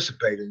quit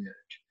participating in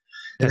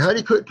it. And how do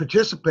you quit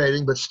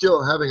participating but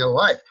still having a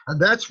life?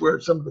 And that's where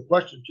some of the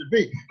questions should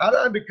be. How do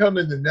I become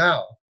in the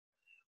now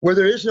where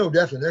there is no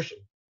definition?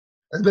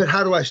 And then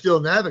how do I still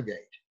navigate?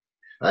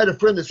 I had a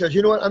friend that says,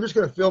 you know what, I'm just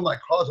going to fill my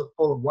closet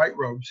full of white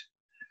robes.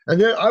 And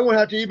then I won't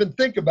have to even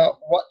think about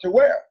what to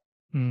wear.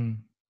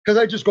 Because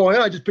I just go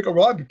in, I just pick a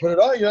rod, you put it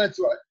on, that's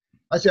what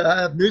I said,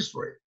 I have news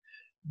for you.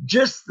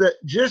 Just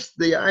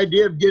the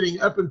idea of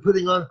getting up and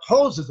putting on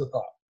clothes is a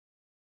thought.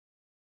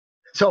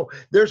 So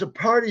there's a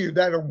part of you,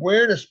 that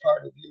awareness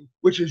part of you,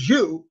 which is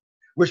you,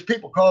 which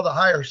people call the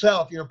higher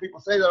self. People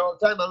say that all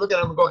the time. I look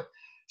at them and going,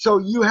 so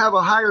you have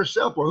a higher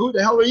self. Well, who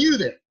the hell are you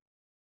then?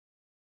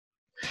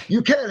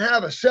 You can't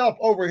have a self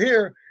over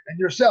here and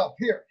yourself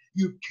here.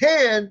 You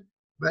can,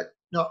 but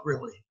not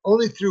really.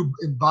 Only through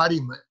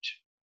embodiment.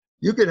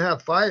 You can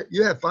have five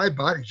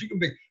bodies. You can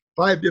be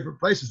 5 different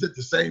places at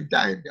the same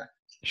time, guys.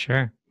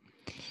 Sure.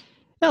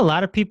 A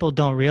lot of people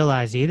don't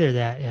realize either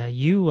that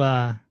you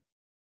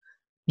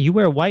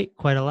wear white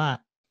quite a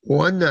lot.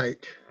 One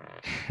night,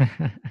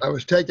 I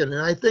was taken,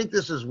 and I think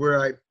this is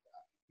where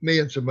me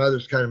and some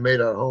others kind of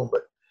made our home,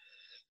 but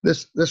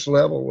this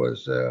level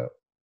was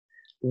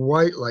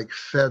white like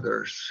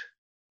feathers.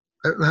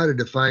 I don't know how to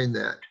define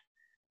that.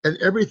 And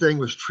everything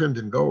was trimmed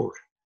in gold.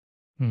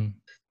 And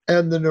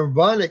the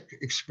nirvanic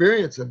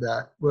experience of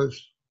that was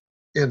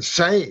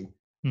insane.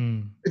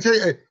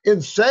 It's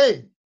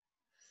insane.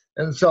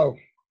 And so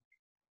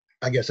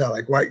I guess I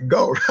like white and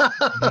gold.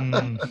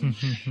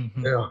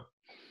 Yeah.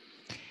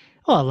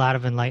 Well, a lot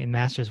of enlightened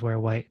masters wear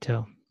white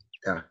too.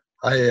 Yeah.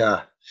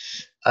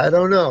 I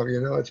don't know,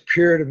 it's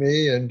pure to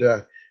me. And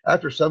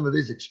after some of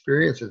these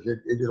experiences,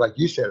 it like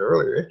you said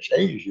earlier, it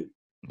changes you.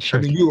 Sure.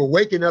 I mean, you were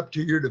waking up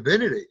to your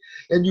divinity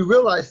and you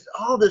realize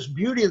all this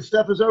beauty and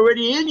stuff is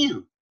already in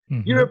you.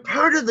 You're a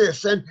part of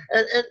this, and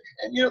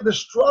the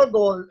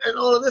struggle and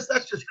all of this,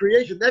 that's just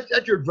creation.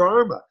 That's your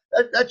dharma.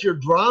 That's your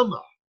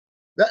drama.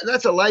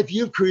 That's a life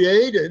you've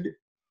created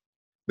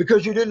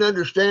because you didn't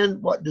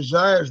understand what the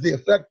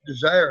effect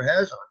desire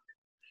has on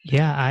you.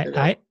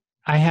 Yeah,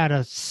 I had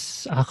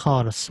I'll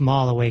call it a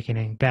small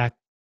awakening back,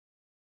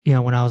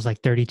 when I was like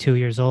 32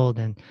 years old,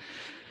 and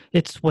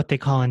it's what they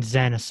call in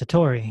Zen a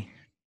satori.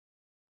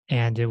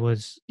 And it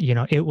was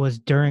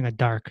during a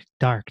dark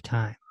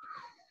time.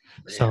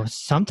 Man. So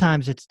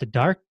sometimes it's the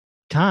dark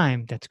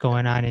time that's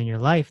going on in your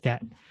life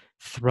that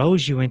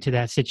throws you into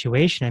that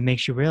situation and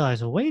makes you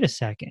realize, well, wait a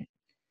second,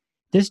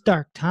 this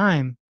dark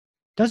time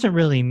doesn't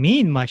really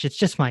mean much. It's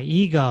just my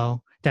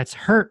ego that's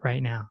hurt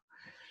right now.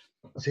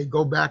 See,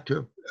 go back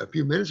to a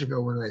few minutes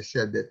ago when I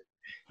said that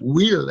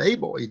we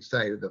label each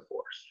side of the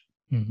force,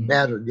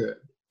 bad or good,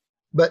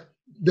 but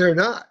they're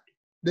not.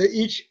 They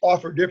each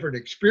offer different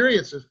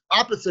experiences,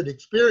 opposite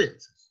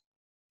experiences.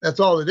 That's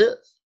all it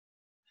is.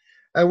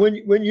 And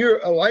when you're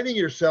aligning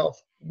yourself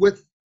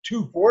with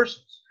 2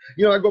 forces,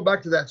 I go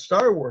back to that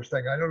Star Wars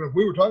thing. I don't know if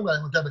we were talking about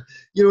it one time, but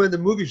in the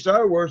movie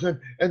Star Wars, and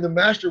the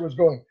master was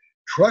going,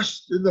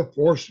 trust in the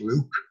force,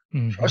 Luke.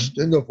 Trust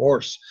in the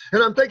force.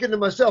 And I'm thinking to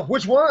myself,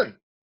 which one?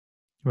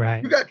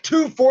 Right. You got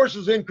 2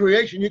 forces in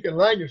creation you can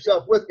line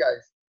yourself with,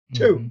 guys.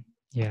 2.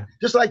 Yeah.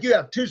 Just like you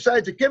have 2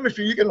 sides of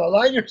chemistry, you can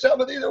align yourself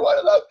with either one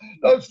of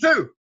those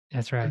 2.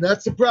 That's right. And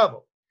that's the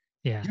problem.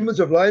 Yeah. Humans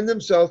have aligned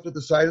themselves with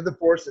the side of the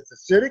force that's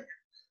acidic.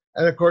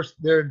 And of course,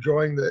 they're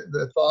enjoying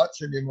the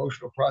thoughts and the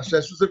emotional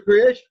processes of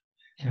creation,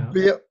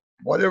 be it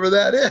whatever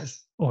that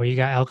is. Or you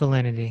got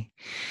alkalinity.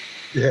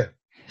 Yeah.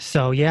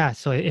 So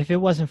if it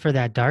wasn't for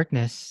that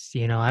darkness,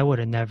 I would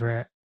have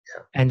never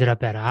ended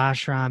up at an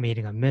ashram,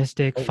 meeting a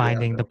mystic,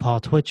 finding the Paul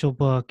Twitchell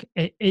book.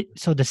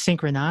 So the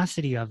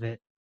synchronicity of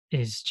it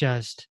is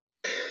just,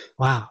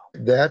 wow.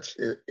 That's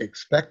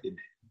expected.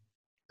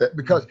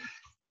 Because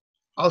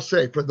I'll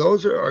say, for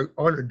those who are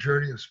on a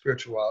journey of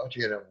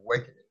spirituality and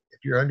awakening,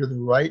 if you're under the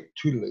right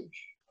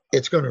tutelage,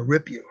 it's going to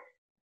rip you.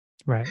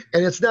 Right.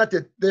 And it's not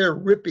that they're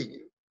ripping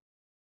you.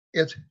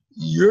 It's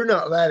you're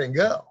not letting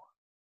go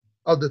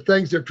of the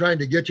things they're trying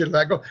to get you to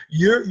let go.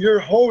 You're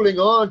holding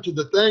on to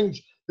the things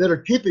that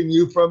are keeping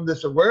you from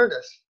this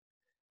awareness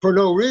for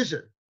no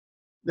reason.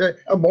 The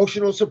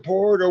emotional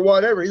support or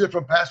whatever, either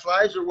from past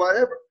lives or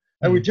whatever.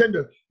 And we tend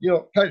to,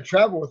 kind of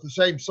travel with the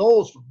same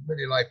souls for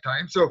many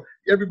lifetimes. So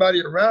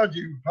everybody around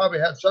you probably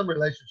had some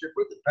relationship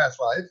with in past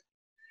lives.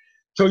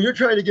 So you're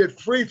trying to get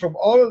free from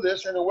all of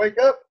this and to wake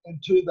up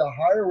into the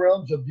higher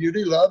realms of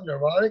beauty, love,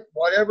 nirvanic,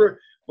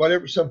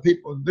 whatever some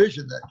people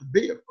envision that to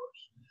be, of course.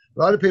 A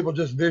lot of people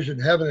just vision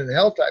heaven and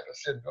hell type of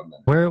syndrome.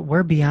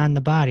 We're beyond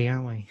the body,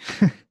 aren't we?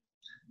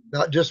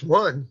 Not just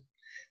one.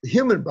 The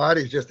human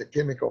body is just a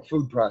chemical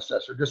food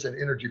processor, just an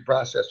energy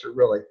processor,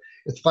 really.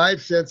 It's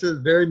 5 senses,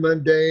 very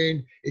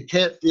mundane. It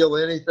can't feel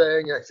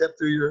anything except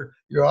through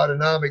your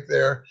autonomic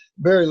there,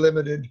 very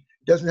limited.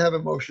 Doesn't have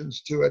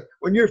emotions to it.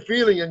 When you're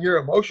feeling and you're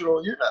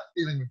emotional, you're not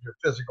feeling with your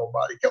physical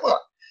body. Come on.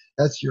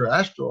 That's your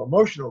astral,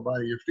 emotional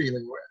body you're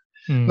feeling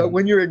with. But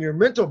when you're in your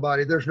mental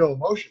body, there's no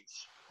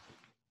emotions.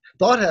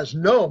 Thought has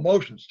no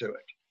emotions to it.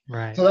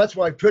 Right. So that's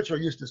why Twitchell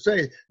used to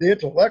say the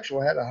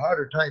intellectual had a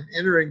harder time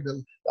entering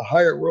the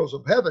higher worlds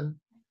of heaven,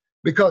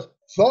 because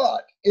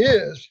thought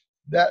is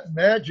that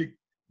magic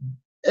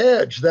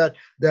edge, that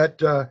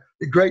the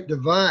great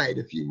divide,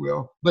 if you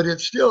will, but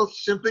it's still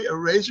simply a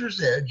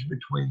razor's edge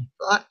between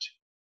thought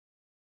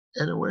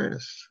and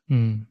awareness.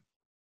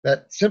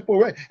 That simple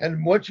way.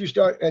 And once you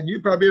start, and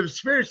you probably have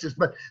experienced this,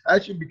 but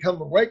as you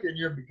become awakened,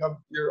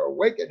 you're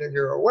awakened and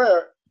you're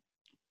aware,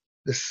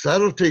 the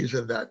subtleties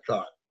of that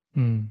thought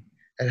mm.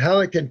 and how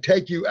it can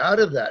take you out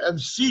of that and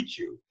seat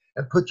you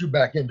and put you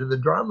back into the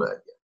drama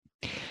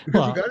again.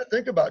 Because you got to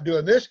think about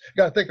doing this, you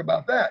got to think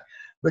about that,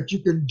 but you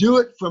can do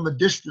it from a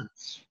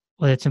distance.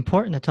 Well, it's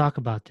important to talk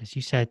about this.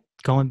 You said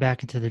going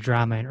back into the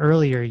drama, and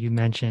earlier you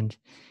mentioned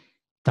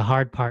the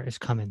hard part is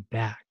coming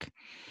back.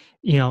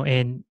 You know,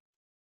 in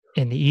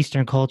the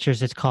Eastern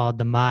cultures, it's called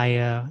the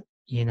Maya,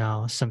 you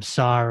know,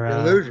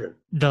 samsara, Illusion.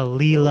 the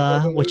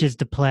Leela, which is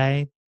the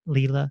play,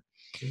 Leela.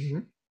 Mm-hmm.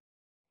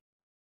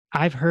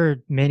 I've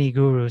heard many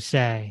gurus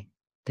say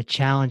the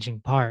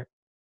challenging part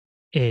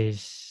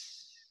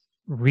is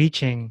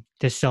reaching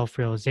this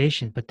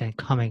self-realization, but then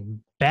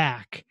coming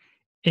back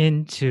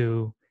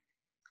into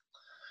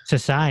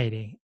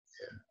society.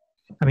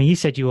 Yeah. I mean, you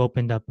said you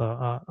opened up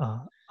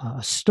a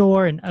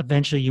store, and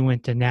eventually you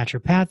went to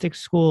naturopathic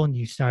school and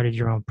you started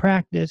your own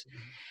practice.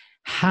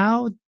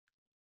 How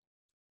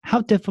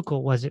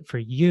difficult was it for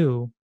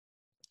you?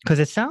 Because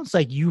it sounds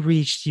like you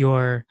reached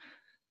your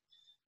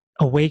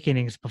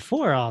awakenings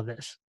before all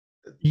this.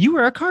 You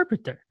were a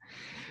carpenter.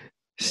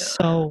 Yeah.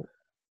 So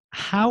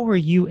how were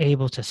you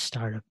able to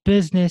start a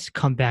business,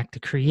 come back to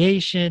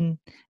creation?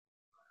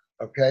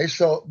 Okay,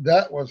 so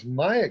that was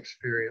my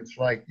experience,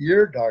 like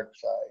your dark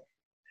side.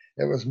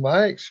 It was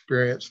my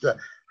experience that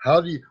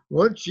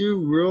once you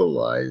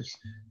realize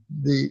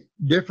the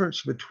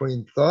difference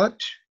between thought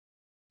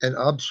and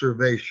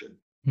observation,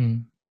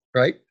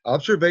 right?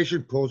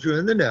 Observation pulls you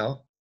in the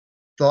now,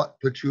 thought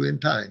puts you in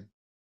time.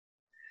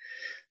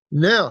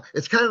 Now,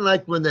 it's kind of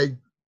like when they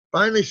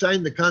finally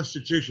signed the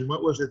Constitution.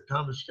 What was it?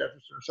 Thomas Jefferson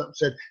or something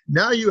said,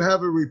 now you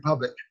have a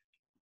republic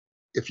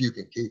if you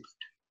can keep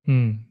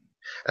it.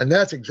 And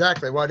that's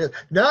exactly what it is.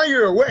 Now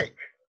you're awake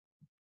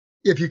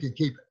if you can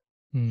keep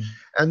it.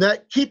 And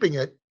that keeping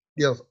it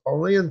deals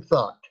only in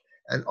thought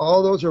and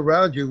all those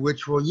around you,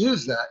 which will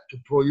use that to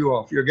pull you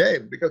off your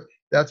game, because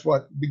that's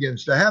what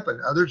begins to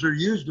happen. Others are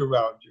used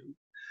around you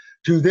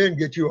to then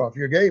get you off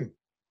your game.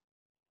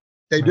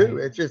 They do.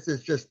 It's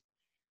just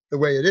the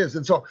way it is.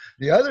 And so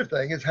the other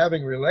thing is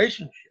having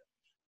relationships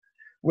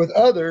with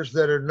others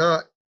that are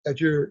not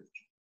at your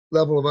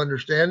level of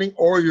understanding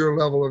or your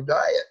level of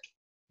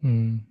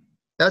diet.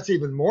 That's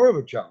even more of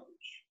a challenge.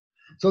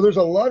 So there's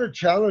a lot of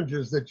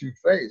challenges that you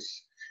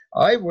face.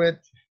 I went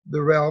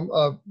the realm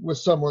of with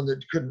someone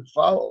that couldn't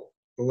follow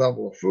the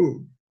level of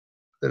food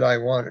that I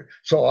wanted.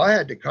 So I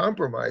had to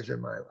compromise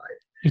in my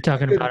life. You're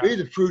talking about be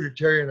the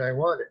fruitarian I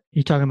wanted.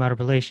 You're talking about a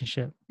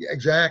relationship. Yeah,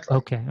 exactly.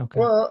 Okay.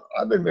 Well,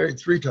 I've been married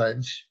 3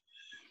 times,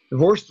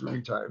 divorced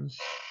 3 times.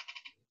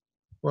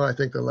 Well, I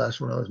think the last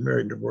one I was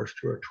married and divorced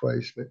 2 or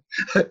twice,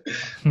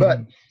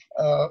 but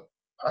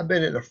I've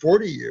been in a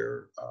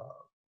 40-year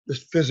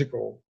this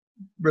physical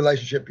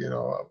relationship, you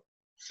know,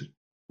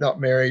 not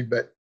married,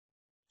 but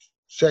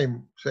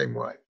same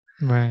wife.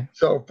 Right.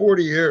 So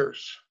 40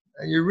 years,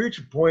 and you reach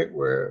a point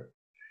where,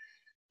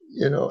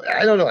 you know,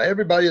 I don't know,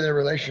 everybody in their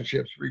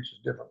relationships reaches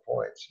different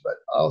points, but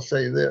I'll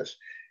say this: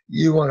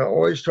 you want to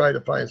always try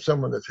to find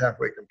someone that's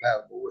halfway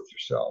compatible with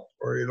yourself,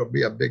 or it'll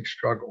be a big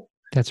struggle.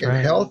 That's right.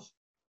 In health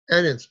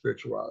and in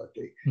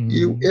spirituality.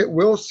 It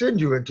will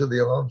send you into the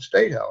alone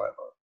state, however.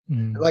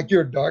 Like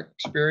your dark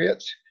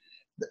experience,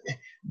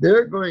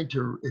 they're going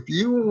to, if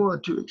you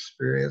want to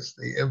experience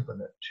the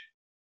infinite,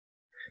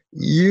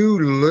 you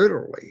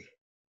literally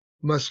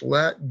must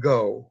let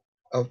go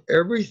of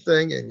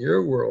everything in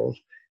your world,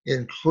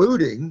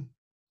 including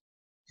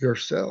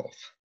yourself.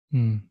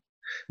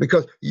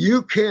 Because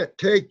you can't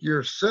take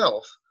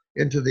yourself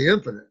into the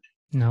infinite.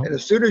 No. And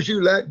as soon as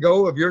you let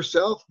go of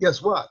yourself,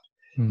 guess what?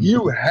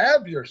 You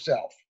have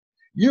yourself.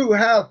 You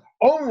have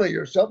only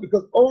yourself,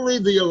 because only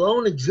the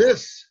alone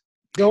exists.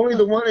 Only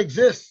the one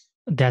exists.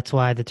 That's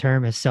why the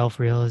term is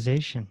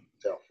self-realization.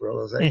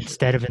 Self-realization.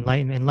 Instead of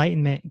enlightenment.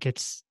 Enlightenment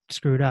gets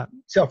screwed up.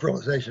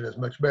 Self-realization is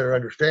much better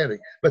understanding.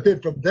 But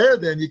then from there,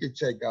 then you can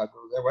say God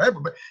knows that,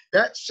 whatever. But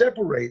that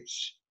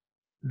separates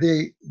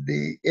the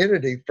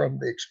entity from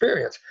the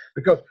experience.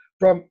 Because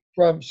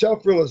from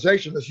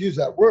self-realization, let's use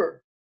that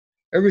word,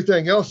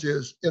 everything else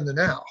is in the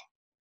now.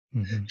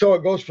 So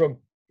it goes from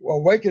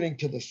awakening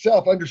to the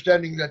self,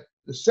 understanding that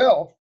the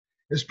self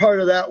is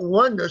part of that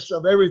oneness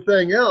of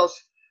everything else.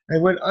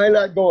 And when I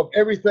let go of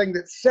everything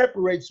that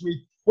separates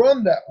me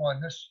from that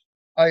oneness,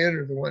 I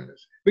enter the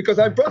oneness, because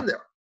I'm from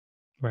there.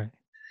 Right.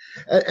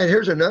 And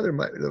here's another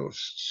little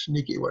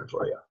sneaky one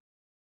for you.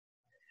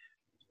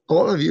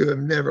 All of you have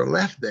never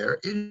left there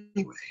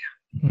anyway.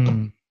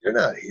 You're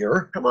not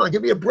here. Come on,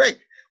 give me a break.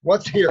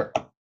 What's here?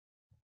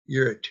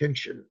 Your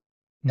attention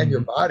and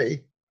your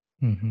body.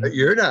 But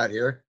you're not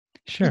here.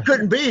 Sure. You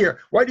couldn't be here.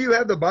 Why do you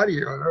have the body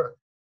here on earth?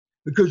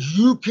 Because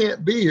you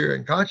can't be here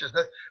in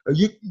consciousness.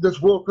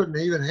 This world couldn't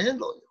even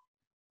handle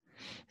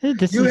you.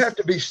 You have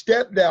to be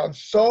stepped down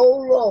so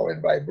low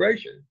in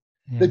vibration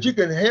that you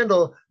can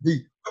handle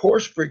the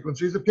coarse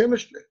frequencies of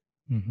chemistry.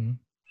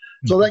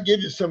 So that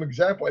gives you some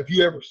example. If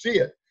you ever see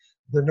it,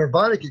 the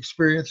nirvanic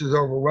experience is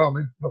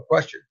overwhelming, no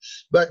question.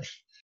 But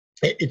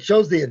it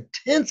shows the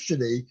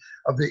intensity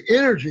of the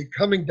energy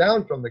coming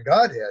down from the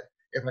Godhead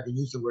if I can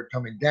use the word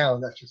coming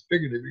down, that's just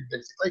figuratively,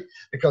 basically,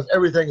 because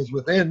everything is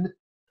within.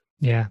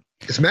 Yeah.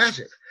 It's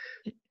massive.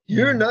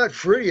 You're not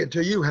free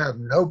until you have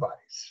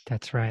nobodies.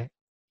 That's right.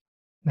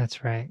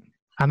 That's right.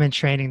 I'm in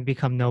training to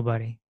become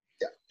nobody.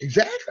 Yeah,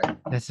 exactly.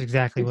 That's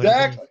exactly what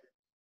it is.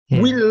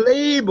 Yeah. We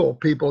label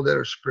people that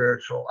are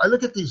spiritual. I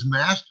look at these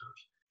masters,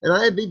 and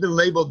I have even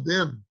labeled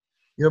them,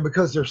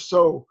 because they're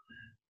so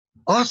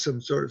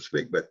awesome, so to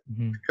speak. But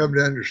come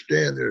to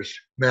understand, there's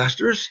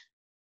masters,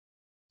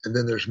 and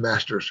then there's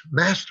masters.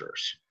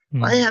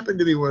 I happen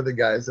to be one of the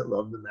guys that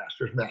love the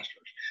masters.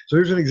 So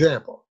here's an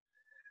example.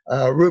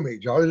 Rumi,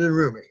 Jonathan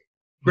Rumi,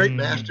 great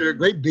master,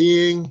 great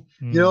being.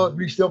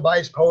 He still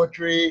buys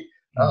poetry.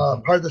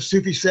 Part of the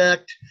Sufi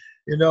sect.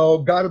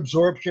 God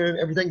absorption.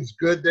 Everything's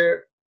good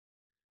there.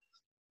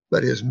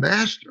 But his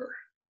master,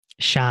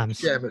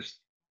 Shams.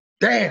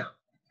 Damn.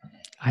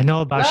 I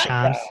know about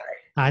Shams.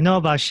 I know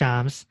about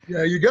Shams.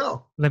 There you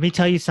go. Let me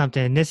tell you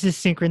something. This is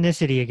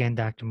synchronicity again,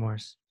 Dr.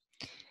 Morse.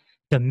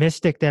 The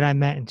mystic that I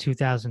met in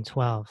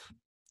 2012,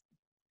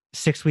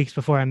 6 weeks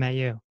before I met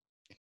you,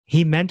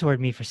 he mentored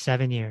me for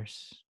 7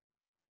 years.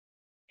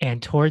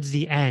 And towards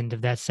the end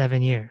of that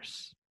 7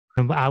 years,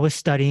 I was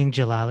studying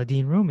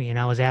Jalaluddin Rumi, and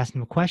I was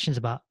asking him questions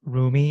about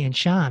Rumi and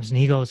Shams. And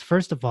he goes,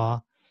 first of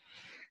all,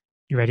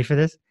 you ready for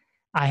this?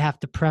 I have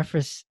to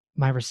preface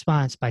my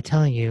response by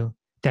telling you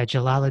that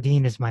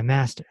Jalaluddin is my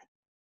master.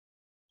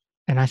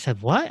 And I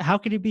said, what? How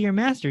could he be your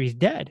master? He's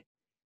dead.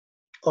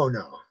 Oh,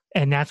 no.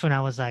 And that's when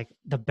I was like,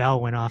 the bell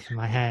went off in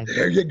my head.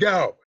 There you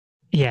go.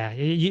 Yeah.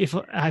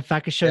 If I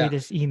could show you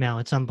this email,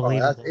 it's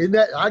unbelievable.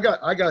 I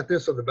got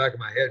this on the back of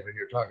my head when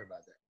you're talking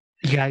about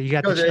that. You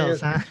got the chills,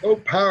 huh? So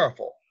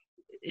powerful.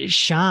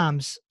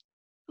 Shams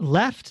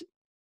left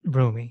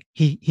Rumi.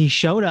 He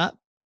showed up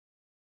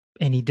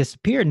and he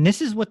disappeared. And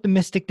this is what the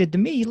mystic did to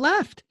me. He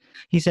left.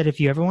 He said, if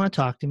you ever want to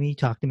talk to me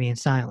in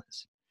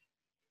silence.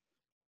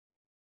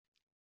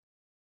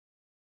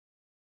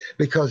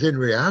 Because in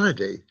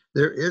reality,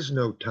 there is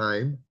no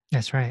time.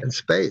 That's right. And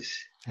space.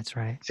 That's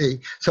right. See,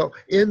 so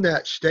in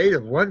that state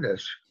of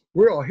oneness,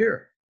 we're all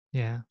here.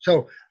 Yeah.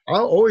 So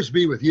I'll always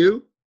be with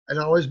you, and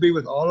I'll always be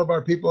with all of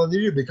our people in the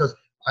universe because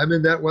I'm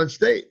in that one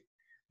state.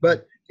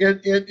 But in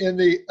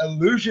the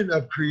illusion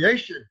of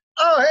creation,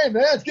 oh, hey,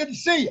 man, it's good to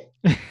see you.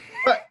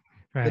 But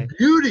right. the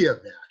beauty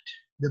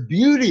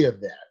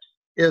of that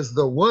is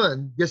the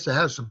one gets to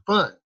have some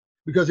fun.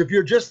 Because if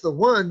you're just the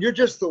one, you're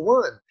just the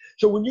one.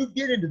 So when you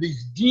get into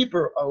these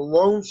deeper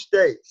alone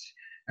states,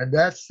 and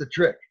that's the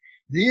trick,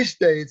 these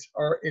states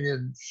are an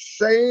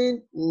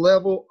insane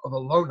level of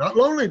alone, not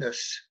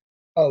loneliness,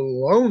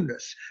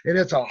 aloneness. And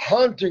it's a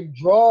haunting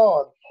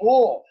draw and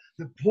pull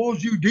that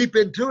pulls you deep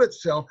into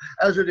itself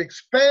as it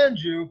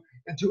expands you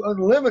into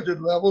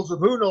unlimited levels of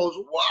who knows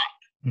what.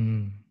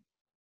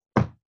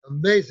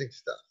 Amazing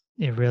stuff.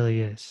 It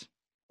really is.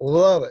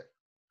 Love it.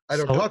 I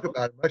don't talk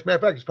about it much. Matter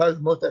of fact, it's probably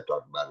the most I've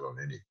talked about it on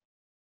anything.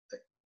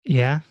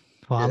 Yeah.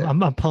 Well, yeah.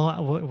 I'm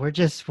pulling. We're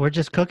just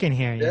cooking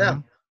here. You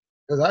know?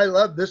 Because I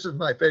love, this is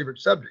my favorite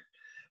subject,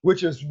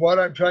 which is what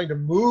I'm trying to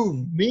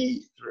move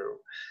me through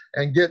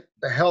and get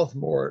the health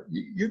more.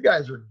 You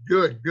guys are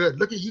good.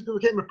 Look at you,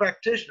 became a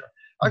practitioner.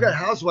 I got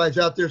housewives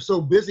out there so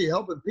busy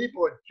helping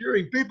people and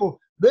curing people,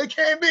 they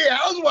can't be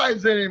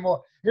housewives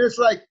anymore. And it's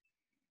like,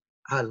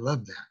 I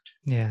love that.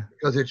 Yeah.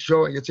 Because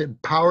it's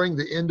empowering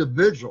the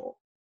individual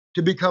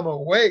to become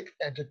awake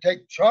and to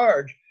take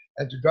charge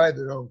and to drive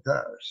their own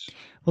cars.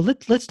 Well,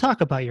 let's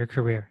talk about your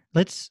career.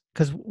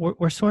 Because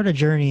we're sort of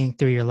journeying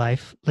through your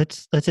life.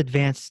 Let's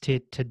advance to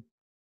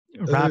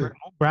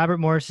Robert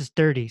Morris's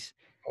 30s.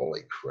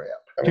 Holy crap!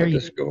 I went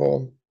to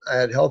school. I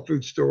had health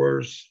food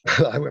stores.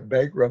 I went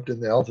bankrupt in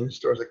the health food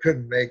stores. I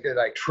couldn't make it.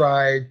 I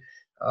tried.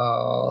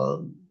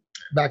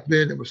 Back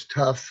then, it was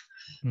tough.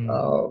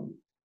 And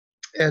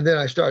then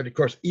I started, of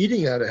course,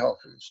 eating out of health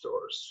food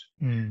stores.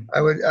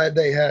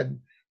 They had,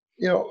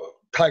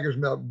 Tiger's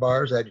Milk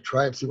bars. I had to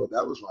try and see what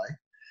that was like.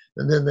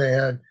 And then they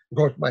had, of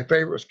course, my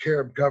favorite was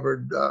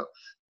carob-covered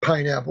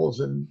pineapples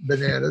and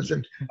bananas.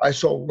 And I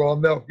sold raw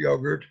milk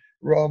yogurt,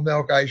 raw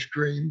milk ice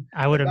cream.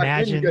 I would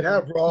imagine you could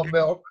have raw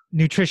milk.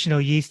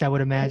 Nutritional yeast, I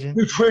would imagine.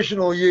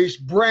 Nutritional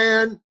yeast,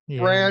 brand,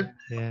 and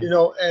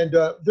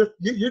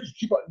you just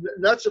keep on,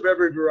 nuts of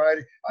every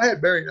variety. I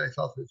had very nice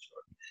health food store.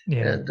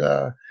 Yeah. And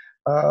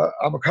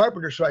I'm a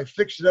carpenter, so I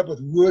fixed it up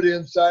with wood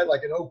inside,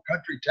 like an old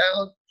country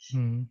town.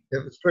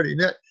 It was pretty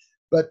neat.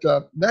 But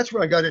that's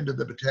when I got into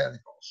the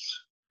botanicals,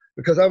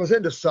 because I was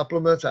into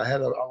supplements. I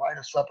had a line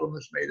of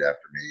supplements made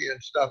after me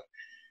and stuff,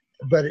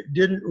 but it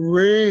didn't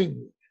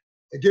ring.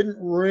 It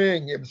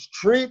was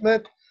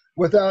treatment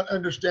without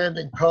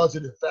understanding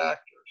causative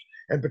factors.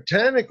 And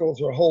botanicals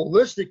are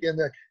holistic in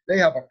that they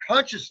have a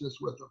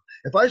consciousness with them.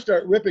 If I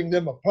start ripping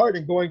them apart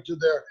and going to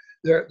their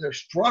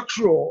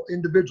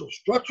individual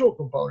structural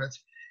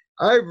components,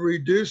 I've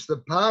reduced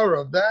the power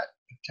of that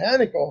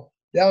botanical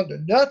down to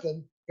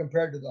nothing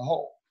compared to the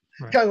whole.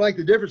 Right. Kind of like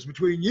the difference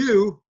between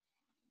you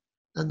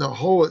and the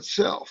whole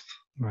itself.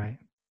 Right.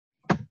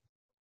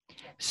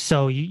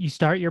 So you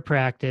start your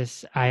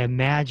practice. I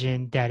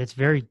imagine that it's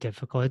very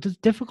difficult. It's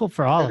difficult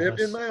for all I of lived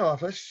in us. my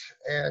office,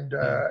 and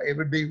Yeah. it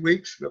would be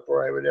weeks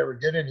before I would ever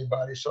get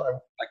anybody. So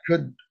I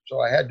couldn't. So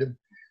I had to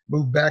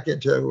move back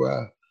into,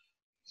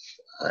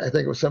 I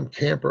think it was some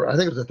camper. I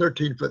think it was a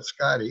 13-foot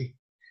Scotty.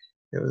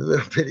 It was a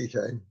little bitty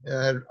thing.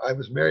 And I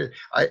was married.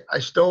 I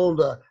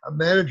stole a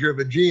manager of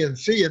a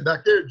GNC, and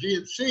back there,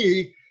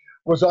 GNC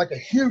was like a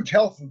huge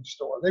health food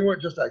store. They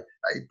weren't just a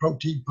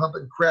protein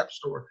pumping crap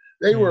store.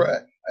 They were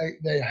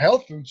a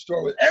health food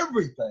store with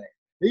everything.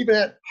 They even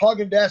had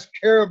Haagen-Dazs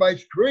carob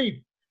ice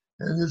cream.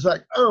 And it's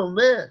like, oh,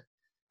 man.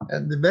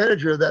 And the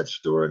manager of that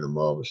store in the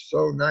mall was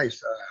so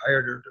nice. I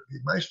hired her to be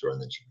my store,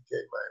 and then she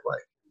became my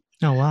wife.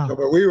 Oh, wow. So,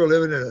 but we were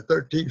living in a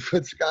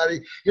 13-foot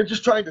Scotty. You're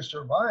just trying to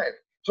survive.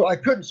 So I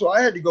couldn't. So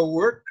I had to go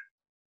work.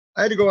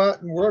 I had to go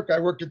out and work. I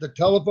worked at the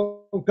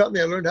telephone company.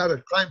 I learned how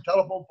to climb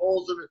telephone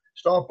poles and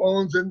install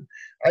phones, and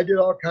I did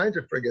all kinds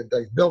of friggin'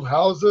 things. Built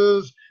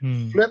houses,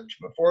 flipped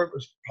before it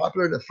was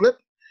popular to flip,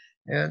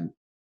 and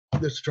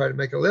just to try to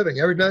make a living.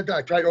 Every night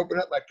I tried to open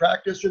up my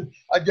practice, and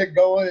I'd get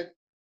going, and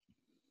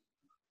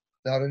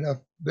not enough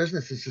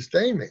business to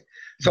sustain me.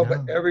 So,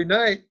 but every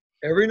night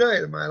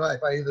of my life,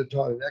 I either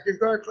taught an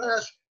Eckankar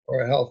class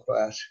or a health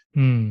class,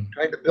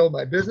 trying to build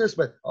my business,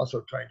 but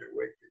also trying to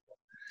wake people.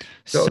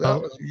 So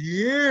that was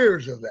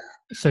years of that.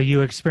 So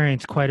you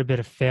experienced quite a bit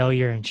of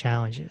failure and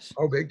challenges.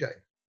 Oh, big time.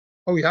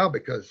 Oh, yeah,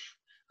 because,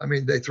 I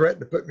mean, they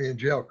threatened to put me in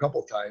jail a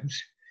couple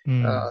times.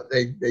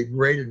 They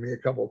raided me a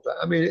couple times.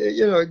 I mean,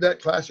 you know,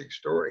 that classic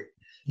story.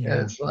 Yeah.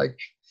 And it's like,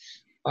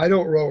 I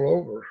don't roll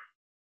over.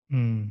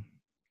 You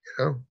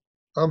know,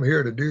 I'm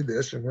here to do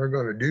this, and we're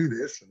going to do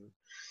this. And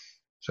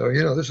so,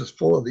 you know, this is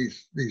full of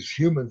these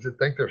humans that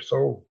think they're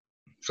so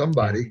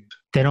somebody. Yeah.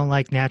 They don't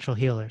like natural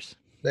healers.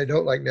 They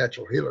don't like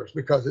natural healers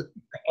because it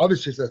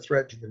obviously is a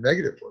threat to the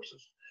negative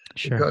forces.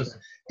 Sure. Because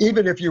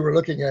even if you were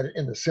looking at it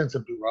in the sense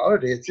of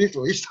duality, it's at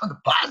least on the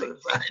positive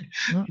side.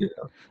 Well, you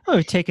know? Well,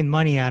 we're taking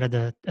money out of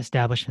the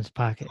establishment's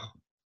pocket.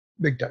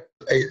 Big time.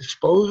 It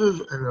exposes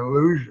an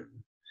illusion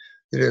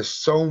that is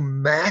so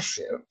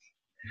massive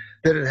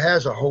that it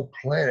has a whole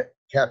planet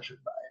captured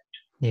by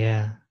it.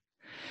 Yeah.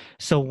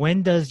 So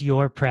when does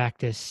your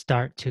practice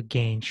start to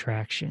gain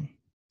traction?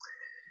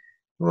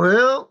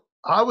 Well,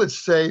 I would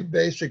say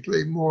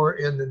basically more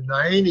in the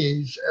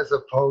 90s as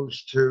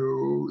opposed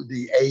to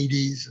the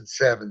 80s and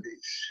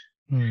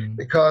 70s.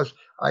 Because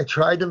I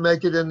tried to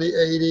make it in the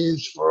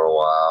 80s for a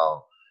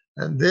while,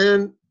 and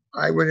then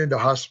I went into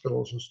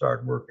hospitals and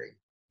started working.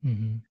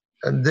 And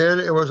then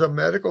it was a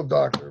medical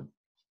doctor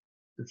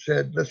that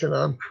said, listen,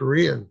 I'm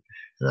Korean,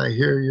 and I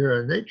hear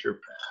you're a naturopath.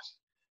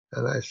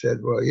 And I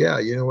said, well, yeah,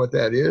 you know what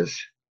that is?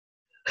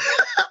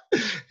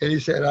 And he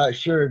said, I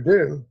sure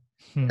do.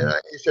 And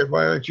he said,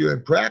 why aren't you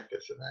in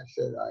practice? And I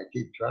said, I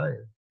keep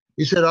trying.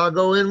 He said, I'll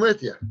go in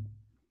with you.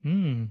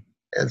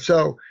 And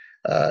so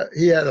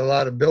he had a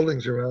lot of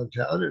buildings around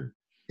town, and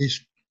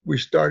we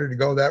started to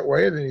go that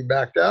way, and then he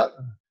backed out,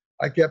 and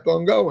I kept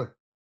on going.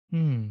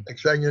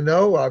 Next thing you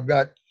know, I'm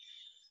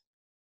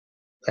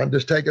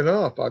just taking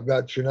off. I've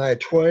got Shania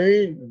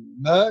Twain,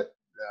 Nut,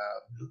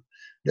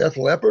 Def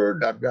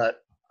Leppard.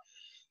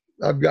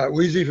 I've got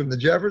Wheezy from the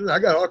Jeffersons. I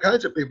got all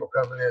kinds of people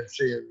coming in and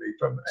seeing me.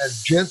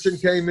 As Jensen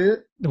came in,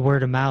 the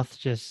word of mouth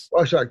just.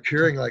 I started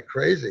curing like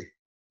crazy.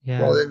 Yeah.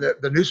 Well, then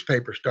the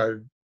newspaper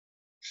started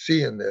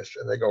seeing this,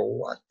 and they go,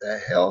 "What the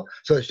hell?"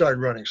 So they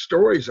started running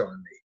stories on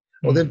me.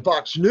 Well, then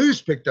Fox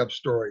News picked up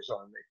stories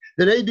on me.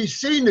 Then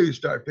ABC News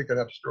started picking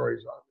up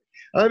stories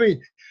on me. I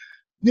mean,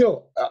 you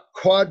know,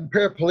 quad and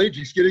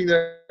paraplegics getting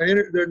their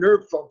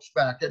nerve folks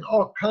back, and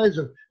all kinds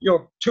of, you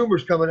know,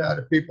 tumors coming out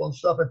of people and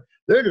stuff, and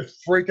they're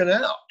just freaking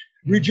out.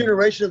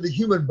 Regeneration of the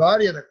human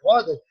body in a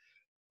quad that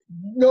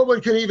no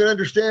one can even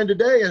understand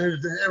today, and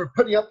they were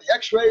putting up the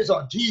X-rays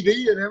on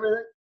TV and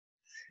everything,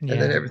 and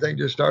then everything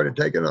just started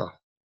taking off.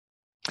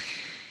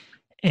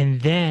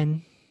 And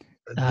then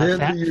to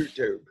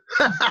YouTube.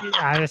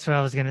 That's what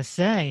I was gonna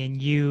say.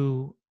 And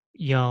you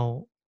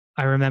know,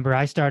 I remember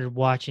I started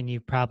watching you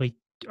probably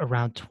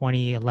around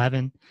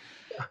 2011,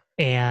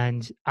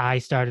 and I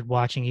started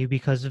watching you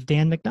because of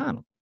Dan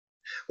McDonald.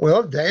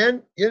 Well,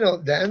 Dan, you know,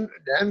 Dan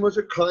was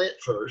a client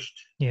first.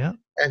 Yeah.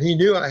 And he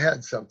knew I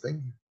had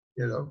something,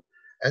 you know,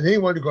 and then he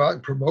wanted to go out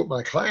and promote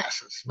my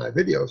classes, my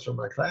videos from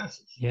my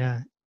classes. Yeah.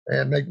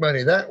 And make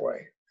money that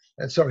way.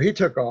 And so he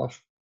took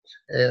off,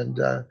 and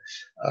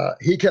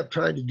he kept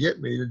trying to get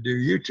me to do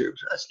YouTube.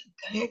 So I said,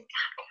 Dan,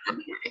 I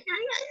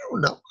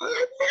don't know.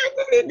 I'm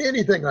not into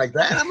anything like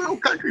that. I'm an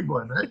old country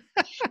boy, man.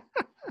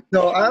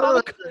 No,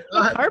 I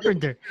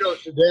carpenter.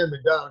 To Dan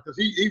McDonald, because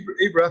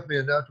he roughed me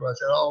enough to I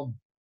said,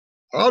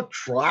 I'll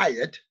try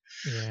it.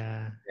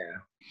 Yeah.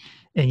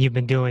 And you've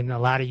been doing a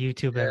lot of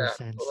YouTube ever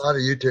since. A lot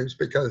of YouTubes,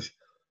 because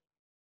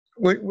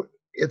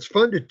it's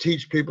fun to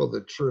teach people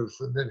the truth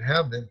and then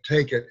have them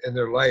take it and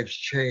their lives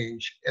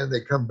change, and they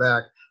come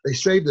back. They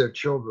save their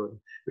children,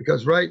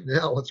 because right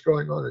now what's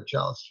going on in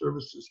child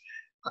services,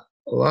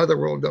 a lot of the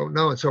world don't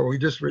know. And so we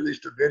just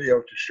released a video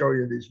to show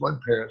you these one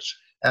parents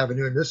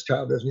avenue, and this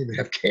child doesn't even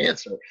have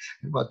cancer,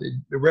 but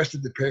the rest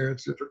of the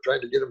parents that are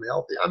trying to get them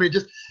healthy. I mean,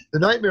 just the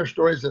nightmare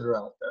stories that are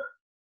out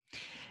there.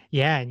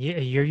 Yeah, and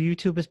your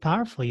YouTube is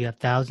powerful. You have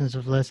thousands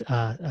of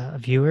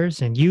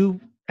viewers, and you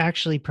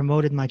actually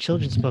promoted my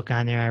children's book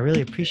on there. I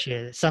really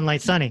appreciate it.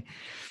 Sunlight Sunny.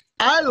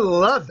 I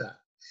love that.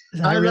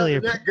 I really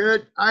that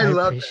good. I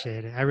love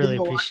appreciate it. I really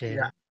appreciate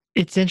yeah. it.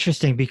 It's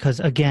interesting because,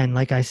 again,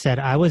 like I said,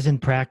 I was in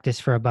practice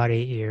for about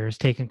 8 years,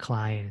 taking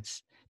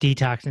clients,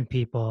 detoxing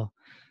people.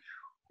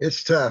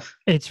 It's tough.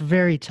 It's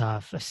very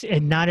tough,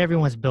 and not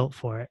everyone's built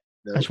for it.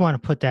 No. I just want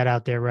to put that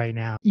out there right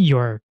now.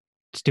 Your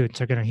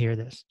students are going to hear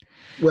this.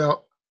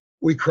 Well,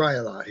 we cry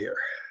a lot here.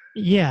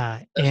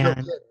 Yeah, That's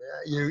and no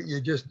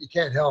kidding, you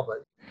can't help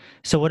it.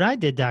 So what I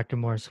did, Dr.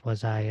 Morse,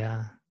 was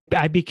I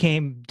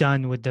became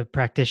done with the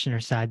practitioner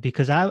side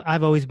because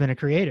I've always been a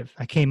creative.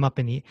 I came up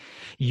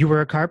you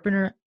were a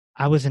carpenter,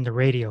 I was in the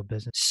radio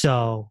business.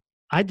 So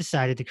I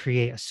decided to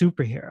create a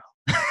superhero.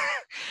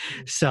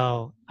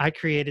 So I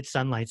created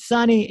Sunlight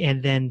Sunny,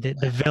 and then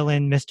the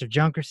villain, Mr.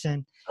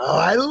 Junkerson. Oh,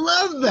 I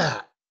love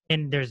that.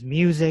 And there's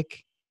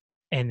music,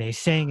 and they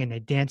sing and they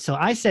dance. So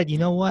I said, you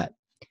know what?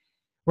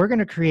 We're going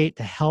to create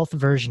the health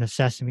version of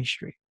Sesame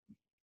Street.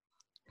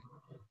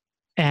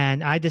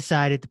 And I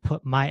decided to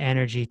put my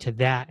energy to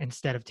that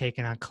instead of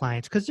taking on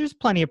clients, because there's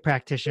plenty of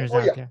practitioners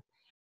out there.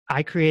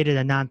 I created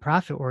a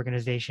nonprofit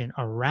organization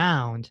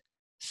around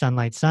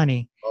Sunlight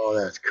Sunny. Oh,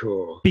 that's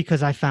cool.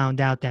 Because I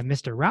found out that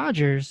Mr.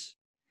 Rogers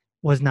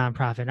was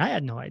nonprofit. I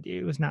had no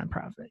idea it was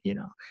nonprofit,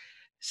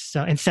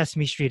 So, and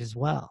Sesame Street as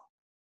well.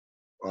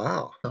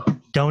 Wow.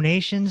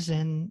 Donations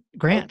and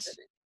grants.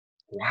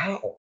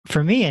 Wow.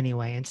 For me,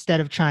 anyway,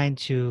 instead of trying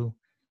to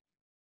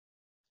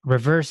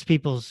reverse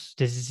people's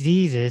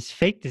diseases,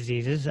 fake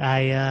diseases,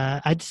 I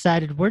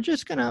decided we're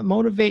just going to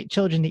motivate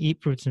children to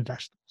eat fruits and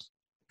vegetables.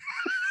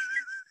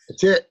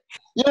 That's it.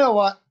 You know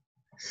what?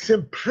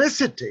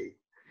 Simplicity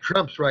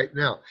trumps right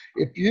now.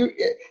 If you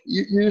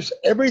use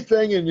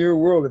everything in your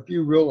world, if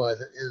you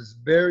realize it, is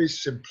very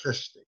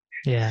simplistic.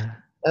 Yeah.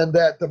 And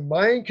that the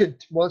mind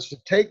wants to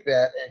take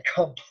that and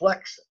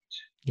complex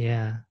it.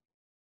 Yeah.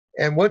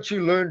 And once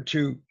you learn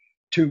to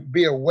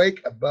be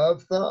awake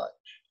above thought,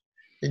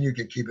 then you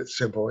can keep it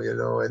simple,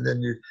 and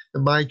then the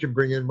mind can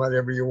bring in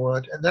whatever you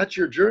want. And that's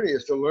your journey,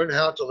 is to learn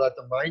how to let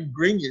the mind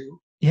bring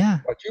you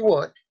what you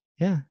want.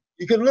 Yeah.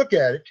 You can look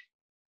at it,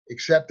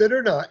 accept it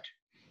or not,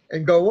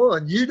 and go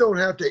on. You don't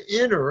have to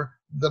enter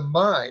the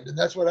mind. And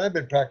that's what I've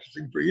been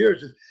practicing for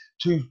years, is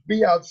to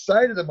be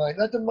outside of the mind.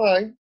 Let the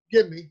mind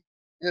give me,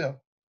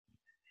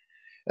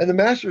 And the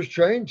masters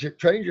trained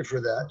you for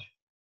that.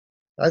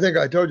 I think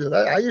I told you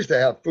that. I used to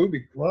have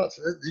Fubi Quants.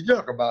 You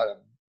talk about them.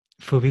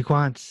 Fubi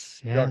Quants,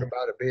 yeah. Talk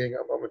about it being,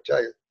 I'm going to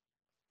tell you,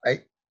 I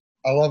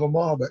love them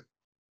all, but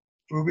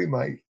Fubi,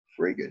 my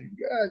freaking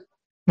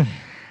God.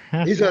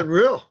 He's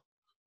unreal.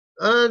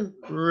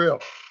 Unreal.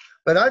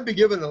 But I'd be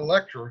giving a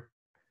lecture,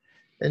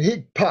 and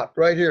he'd pop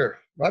right here,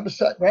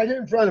 right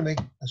here in front of me,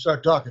 and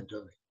start talking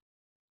to me.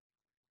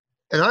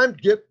 And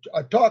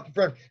I talk in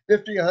front of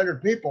 50,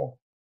 100 people,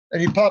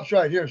 and he pops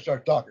right here and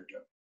starts talking to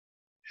me.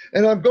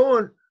 And I'm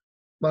going,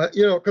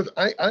 because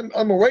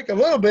I'm awake a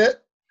little bit,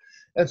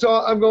 and so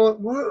I'm going,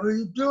 what are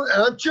you doing?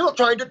 And I'm still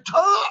trying to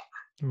talk.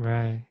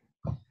 Right.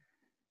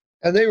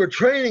 And they were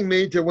training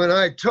me to, when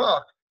I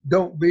talk,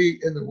 don't be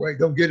in the way,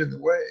 don't get in the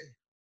way.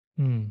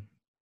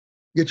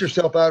 Get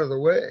yourself out of the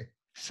way.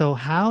 So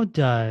how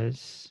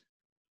does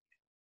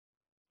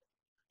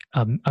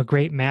a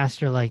great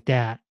master like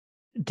that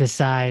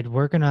decide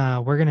we're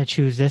gonna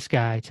choose this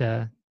guy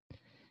to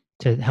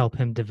help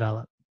him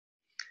develop?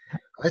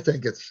 I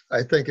think it's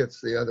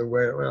the other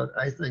way around.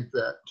 I think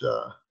that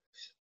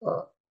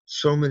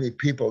so many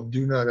people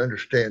do not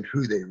understand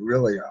who they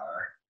really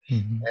are,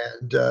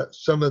 and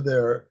some of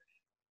the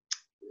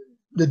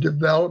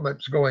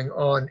developments going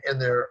on in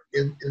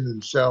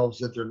themselves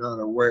that they're not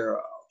aware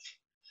of,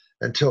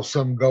 until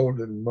some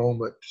golden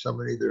moment,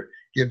 someone either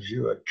gives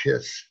you a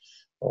kiss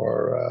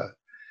or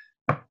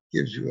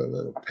gives you a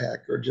little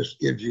peck or just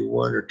gives you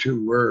one or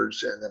two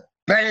words, and then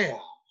bam!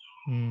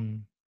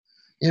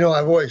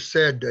 I've always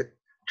said that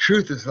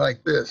truth is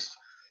like this.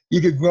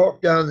 You could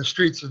walk down the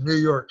streets of New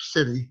York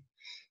City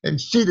and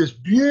see this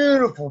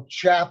beautiful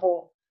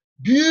chapel,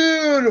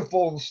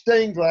 beautiful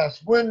stained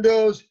glass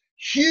windows,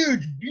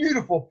 huge,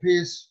 beautiful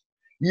piece.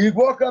 You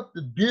walk up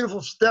the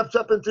beautiful steps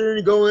up into there and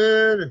you go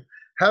in and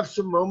have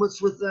some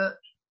moments with that.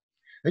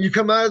 And you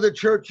come out of the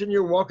church and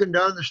you're walking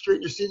down the street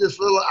and you see this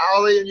little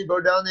alley, and you go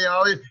down the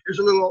alley and there's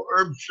a little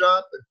herb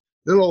shop, and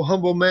a little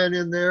humble man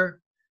in there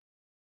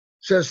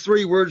says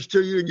 3 words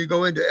to you and you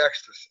go into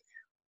ecstasy.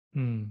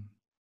 And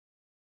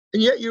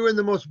yet you're in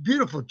the most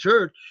beautiful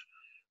church,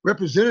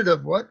 representative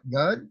of what?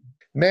 God?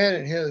 Man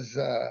and his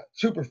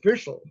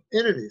superficial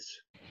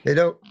entities. They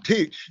don't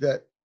teach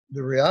that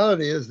the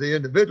reality is the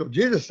individual.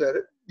 Jesus said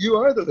it. You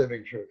are the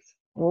living truth.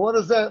 Well, what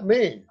does that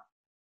mean?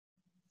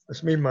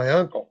 This means my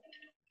uncle.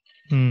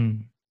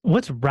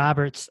 What's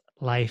Robert's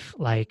life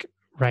like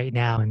right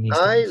now in these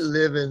I days?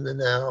 live in the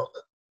now.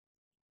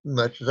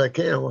 much as I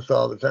can, almost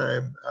all the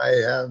time. I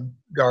have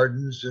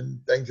gardens and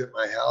things at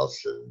my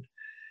house, and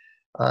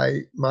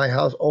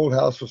old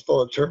house was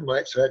full of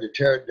termites, so I had to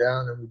tear it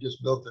down, and we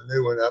just built a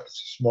new one up.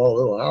 It's a small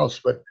little house,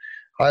 but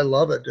I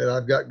love it, and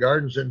I've got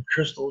gardens and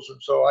crystals,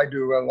 and so I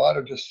do a lot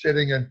of just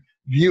sitting and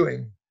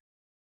viewing,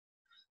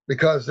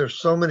 because there's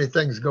so many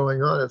things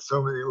going on at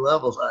so many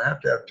levels. I have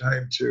to have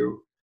time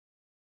to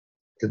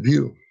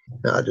view.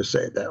 I'll just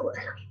say it that way.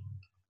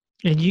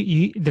 And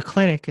the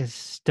clinic is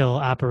still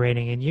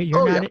operating, and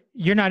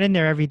you're not in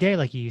there every day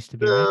like you used to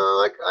be.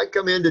 No, right? I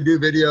come in to do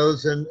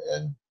videos and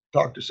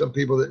talk to some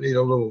people that need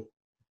a little,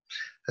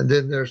 and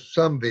then there's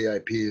some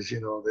VIPs,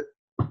 that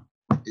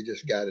you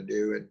just got to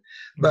do.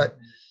 But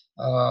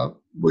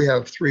we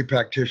have 3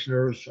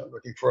 practitioners. I'm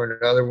looking for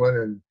another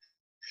one,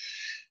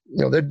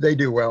 and they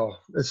do well.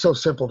 It's so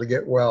simple to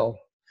get well.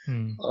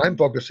 I'm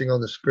focusing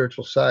on the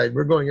spiritual side.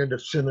 We're going into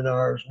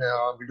seminars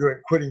now. We're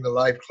doing quitting the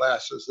life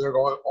classes. They're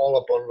going all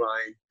up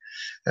online,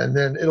 and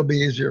then it'll be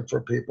easier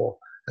for people.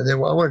 And then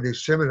I want to do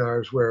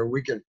seminars where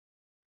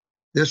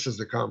this is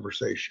the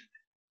conversation.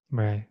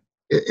 Right.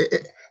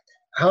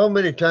 How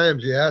many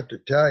times you have to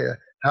tell you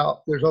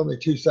how there's only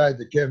 2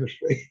 sides of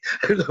chemistry.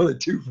 There's only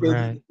 2 physics.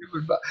 Right.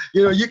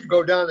 You can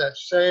go down that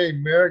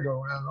same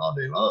merry-go-round all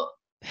day long.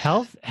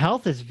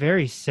 Health is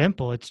very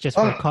simple. It's just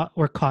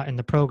we're caught in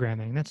the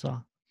programming. That's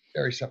all.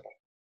 Very simple.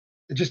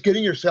 It's just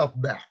getting yourself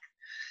back.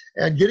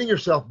 And getting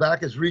yourself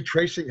back is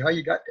retracing how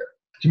you got there.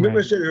 Do you remember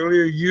I said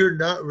earlier, you're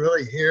not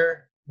really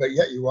here, but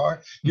yet you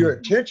are? Your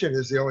attention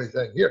is the only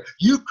thing here.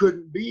 You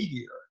couldn't be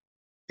here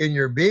in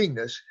your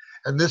beingness,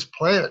 and this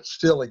planet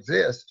still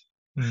exists.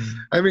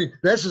 I mean,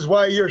 this is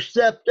why you're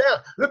stepped down.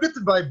 Look at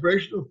the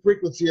vibrational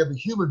frequency of a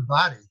human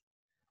body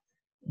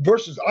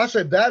versus, I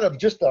said that of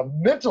just a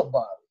mental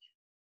body.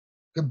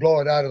 Could blow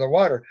it out of the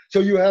water. So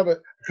you have a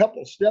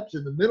couple of steps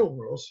in the middle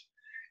worlds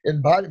in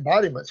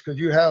embodiments, because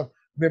you have,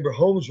 remember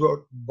Holmes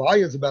wrote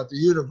volumes about the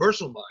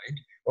universal mind.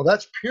 Well,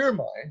 that's pure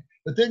mind.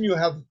 But then you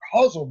have the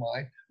causal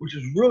mind, which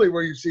is really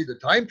where you see the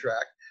time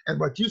track and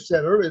what you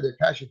said earlier, the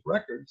Akashic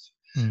records.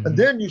 And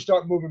then you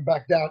start moving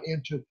back down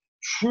into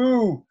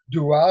true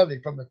duality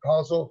from the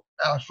causal,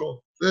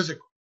 astral,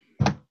 physical.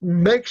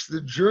 Makes the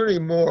journey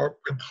more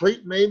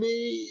complete,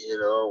 maybe,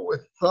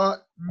 with thought,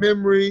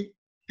 memory,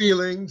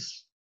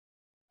 feelings.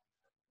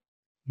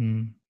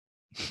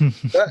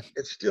 But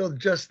it's still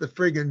just the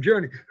friggin'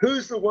 journey.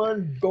 Who's the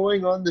one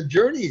going on the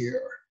journey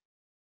here?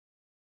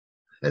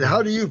 And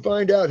how do you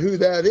find out who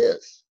that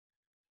is?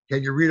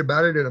 Can you read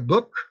about it in a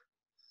book?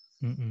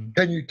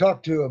 Can you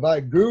talk to a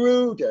Vai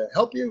guru to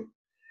help you?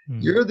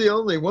 You're the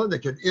only one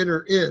that can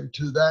enter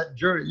into that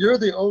journey. You're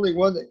the only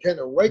one that can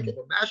awaken.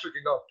 The master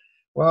can go,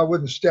 well, I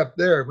wouldn't step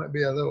there. It might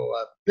be a little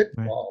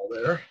pitfall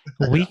there.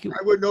 I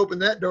wouldn't open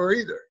that door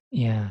either.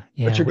 Yeah.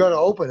 But you're going to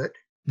open it.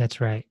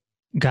 That's right.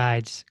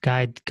 Guidance.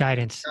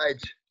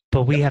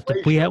 But we have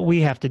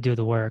to do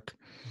the work.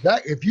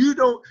 That if you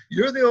don't,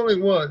 you're the only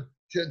one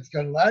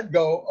can let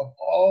go of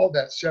all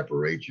that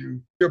separates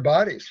you, your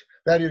bodies.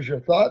 That is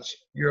your thoughts,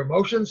 your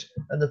emotions,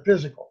 and the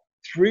physical.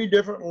 3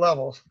 different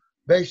levels,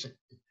 basically,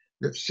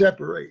 that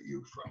separate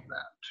you from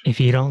that. If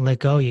you don't let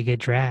go, you get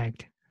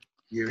dragged.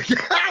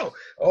 I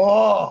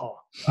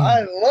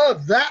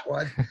love that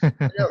one.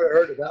 I never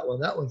heard of that one.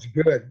 That one's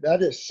good.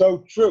 That is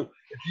so true.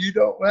 If you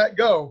don't let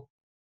go,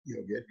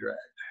 you'll get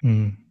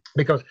dragged.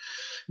 Because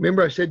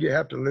remember I said you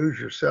have to lose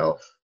yourself?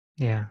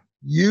 Yeah.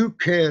 You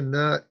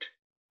cannot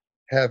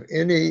have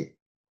any,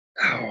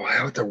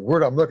 what's the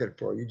word I'm looking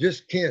for? You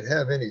just can't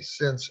have any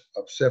sense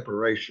of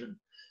separation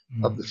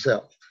of the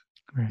self.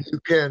 Right. You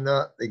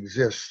cannot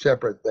exist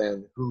separate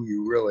than who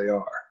you really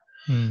are.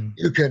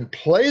 You can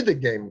play the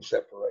game of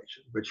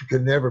separation, but you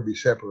can never be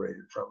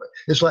separated from it.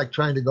 It's like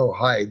trying to go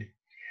hide.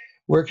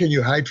 Where can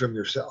you hide from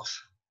yourself?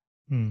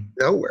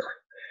 Nowhere.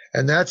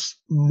 And that's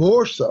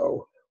more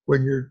so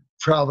when you're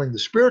traveling the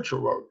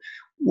spiritual road.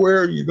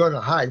 Where are you going to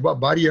hide? What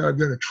body are you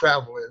going to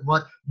travel in?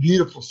 What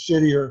beautiful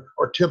city or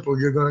temple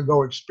you're going to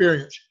go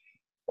experience?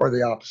 Or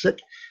the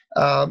opposite.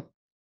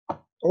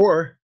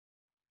 Or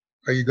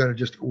are you going to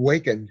just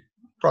awaken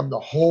from the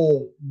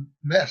whole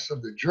mess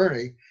of the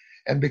journey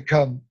and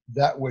become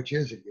that which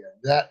is again,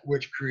 that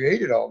which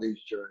created all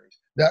these journeys,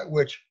 that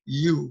which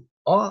you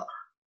are?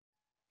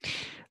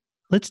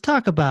 Let's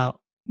talk about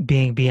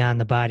being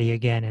beyond the body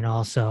again, and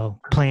also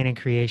plan and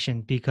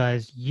creation,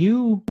 because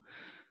you're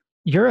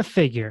a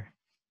figure,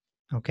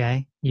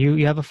 okay?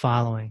 You have a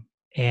following,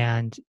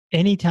 and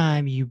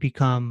anytime you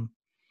become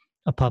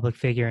a public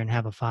figure and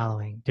have a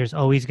following, there's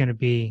always going to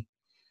be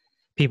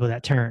people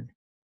that turn.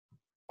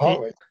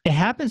 Always. It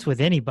happens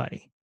with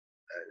anybody.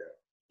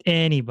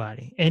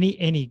 Anybody,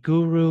 any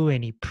guru,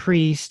 any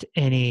priest,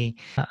 any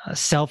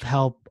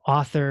self-help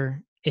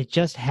author. It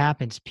just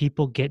happens.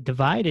 People get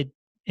divided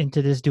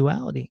into this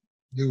duality.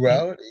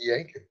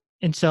 Yanking.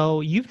 And so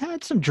you've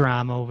had some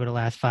drama over the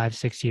last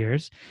 5-6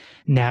 years,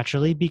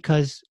 naturally,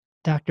 because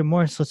Dr.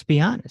 Morse, let's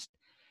be honest,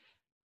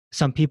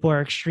 some people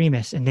are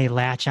extremists and they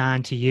latch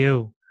on to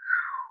you.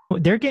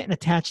 They're getting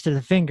attached to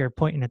the finger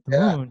pointing at the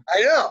moon.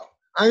 I know.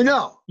 I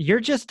know. You're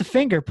just the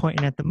finger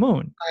pointing at the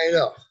moon. I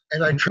know.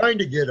 And I'm trying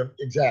to get them.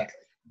 Exactly.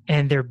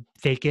 And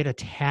they get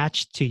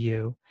attached to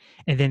you.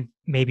 And then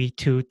maybe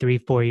 2, 3,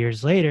 4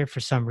 years later, for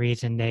some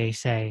reason, they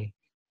say,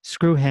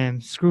 screw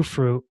him, screw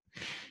fruit,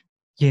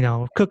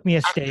 cook me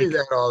a steak. I do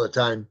that all the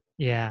time.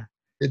 Yeah.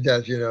 It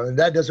does, and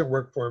that doesn't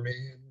work for me.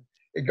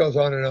 It goes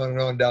on and on and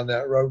on down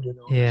that road,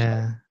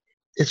 Yeah.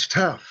 It's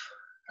tough.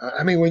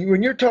 I mean,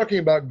 when you're talking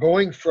about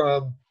going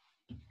from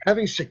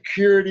having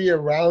security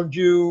around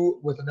you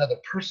with another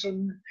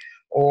person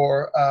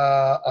or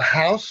a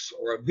house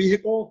or a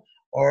vehicle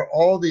or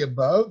all the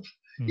above,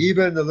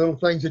 even the little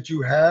things that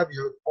you have,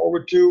 you look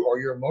forward to, or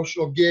your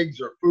emotional gigs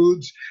or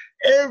foods,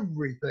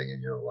 everything in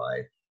your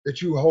life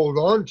that you hold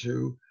on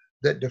to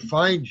that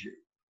defines you,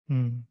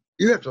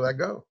 you have to let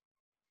go.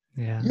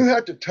 Yeah. You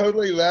have to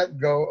totally let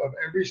go of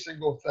every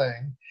single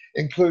thing,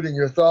 including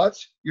your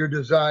thoughts, your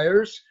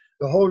desires,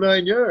 the whole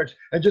 9 yards,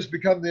 and just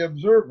become the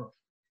observer.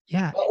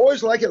 Yeah. I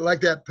always like it like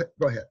that.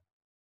 Go ahead.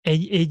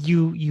 And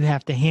you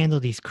have to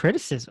handle these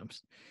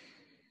criticisms.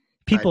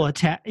 People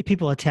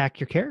attack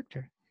your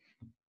character.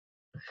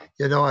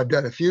 I've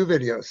done a few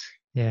videos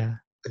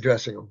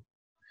addressing them.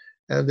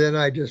 And then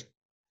I just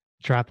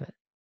drop it.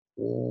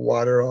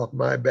 Water off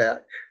my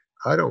back.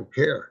 I don't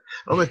care.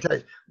 I'm going to tell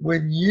you,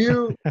 when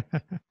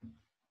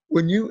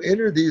you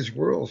enter these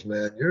worlds,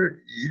 man,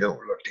 you don't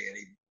look to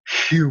any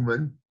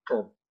human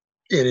for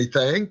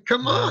anything.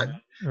 Come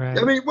on. Right.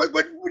 I mean, what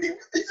do you,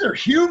 these are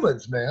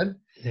humans, man.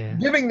 Yeah.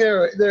 Giving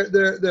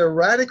their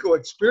radical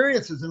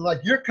experiences, and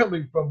like you're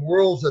coming from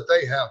worlds that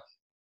they have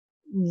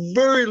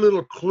very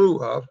little clue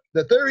of,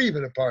 that they're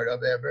even a part of.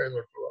 They have very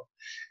little clue of.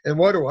 And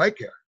what do I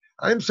care?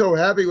 I'm so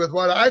happy with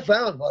what I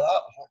found, what I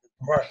was looking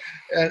for,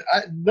 and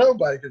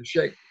nobody can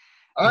shake me.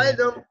 I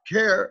don't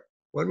care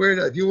when we're in.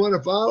 If you want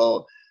to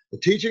follow the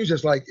teachings,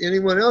 just like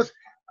anyone else,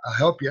 I'll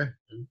help you.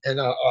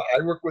 And I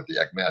work with the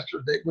Eck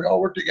Masters. We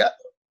all work together.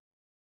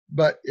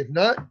 But if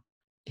not, what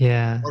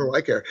do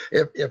I care?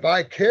 If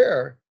I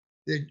care,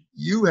 then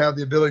you have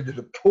the ability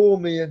to pull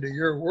me into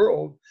your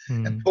world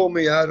and pull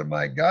me out of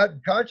my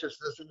God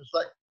consciousness. And it's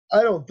like,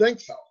 I don't think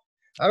so.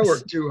 I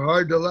work too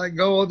hard to let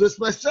go of this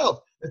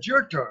myself. It's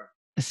your turn.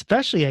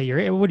 Especially at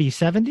your, what are you,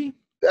 70?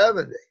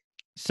 70.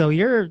 So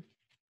you're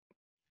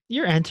in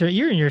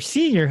your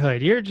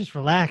seniorhood. You're just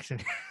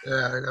relaxing.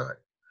 Yeah, I know it.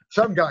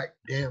 Some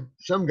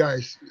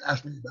guys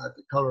asked me about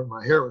the color of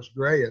my hair was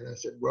gray. And I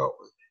said, well,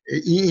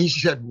 he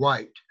said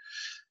white.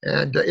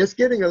 And it's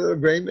getting a little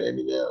gray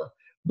maybe now,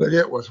 but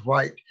it was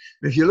white.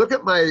 And if you look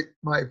at my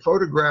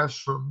photographs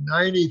from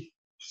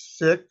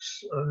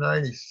 96 or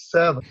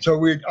 97,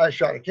 so I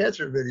shot a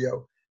cancer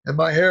video and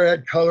my hair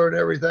had color and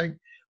everything.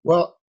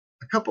 Well,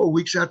 a couple of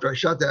weeks after I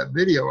shot that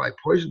video, I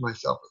poisoned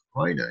myself with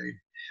quinine.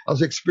 I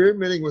was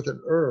experimenting with an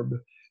herb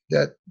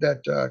that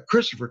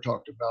Christopher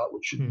talked about,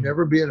 which should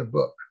never be in a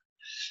book.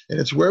 And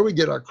it's where we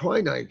get our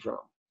quinine from.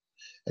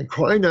 And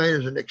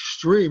quinine is an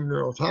extreme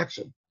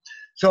neurotoxin.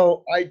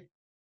 So I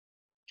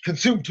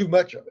consumed too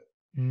much of it.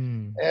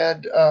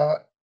 And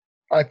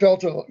I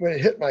felt when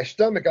it hit my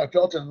stomach, I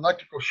felt an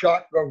electrical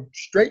shock go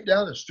straight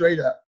down and straight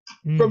up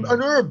from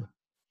an herb.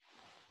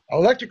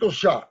 Electrical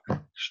shock,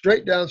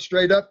 straight down,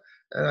 straight up.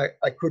 And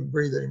I couldn't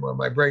breathe anymore.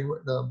 My brain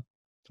went numb.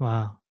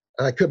 Wow.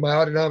 And I shut my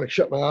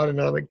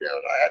autonomic down.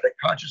 I had to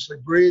consciously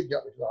breathe,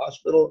 got me to the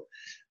hospital.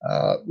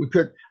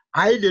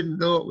 I didn't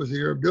know it was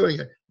the herb doing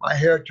it. My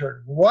hair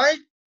turned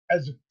white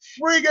as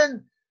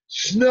friggin'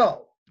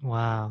 snow.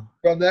 Wow.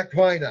 From that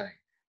quinine.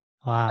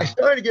 Wow. I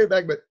started to get it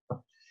back, but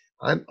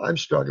I'm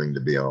struggling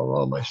to be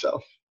all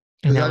myself.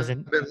 And I've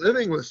been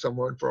living with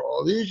someone for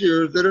all these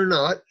years that are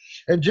not,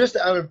 and just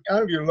out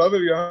of your love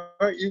of your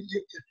heart,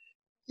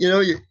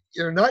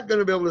 you're not going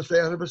to be able to say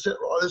 100%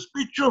 raw. Let's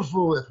be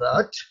truthful with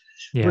that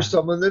for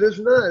someone that is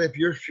not. If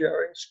you're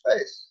sharing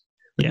space,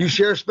 when you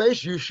share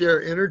space, you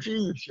share energy,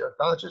 you share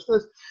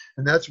consciousness,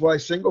 and that's why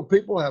single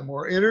people have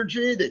more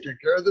energy. They take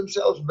care of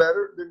themselves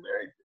better than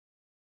married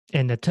people.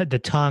 And the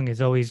tongue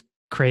is always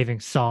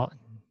craving salt.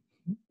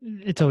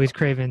 It's always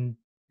craving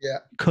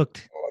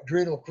cooked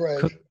adrenal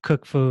crave.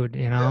 Cooked food,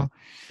 Yeah.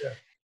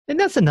 And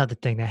that's another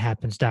thing that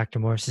happens, Dr.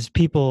 Morse, is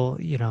people,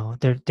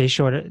 they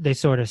sort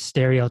of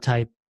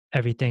stereotype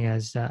everything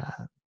as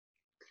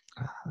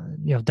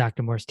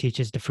Dr. Morse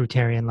teaches the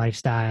fruitarian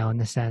lifestyle and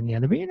this, that, and the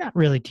other, but you're not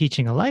really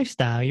teaching a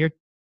lifestyle. You're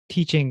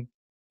teaching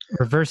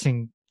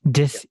reversing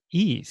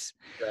dis-ease.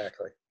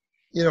 Exactly.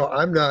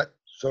 I'm not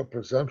so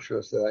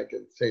presumptuous that I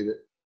can say that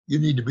you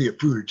need to be a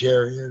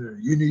fruitarian or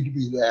you need to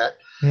be that.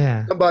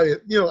 Yeah. Somebody,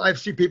 I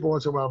see people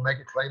once in a while make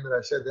a claim that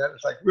I said that.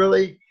 It's like,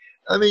 really?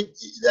 I mean,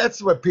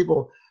 that's what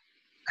people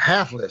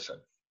half listen.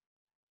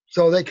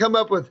 So they come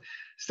up with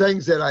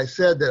things that I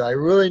said that I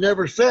really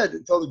never said.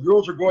 And so the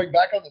girls are going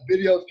back on the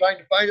videos trying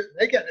to find it. And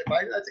they can't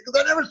find it. I said,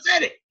 because I never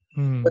said it.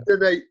 But then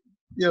they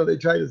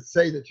try to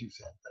say that you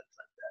said things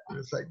like that. And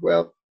it's like,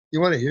 well,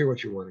 you want to hear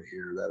what you want to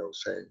hear, that old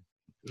saying.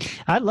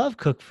 I love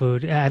cooked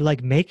food. I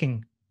like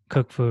making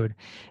cooked food.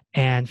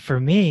 And for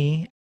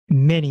me,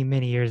 many,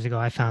 many years ago,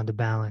 I found a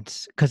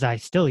balance because I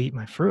still eat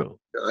my fruit.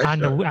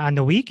 On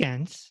the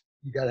weekends.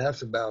 You got to have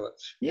some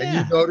balance. Yeah.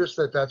 And you notice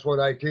that that's what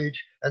I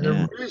teach. And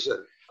the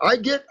reason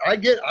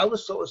I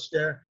was so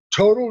scared,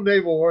 total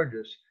navel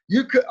oranges.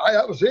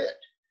 That was it.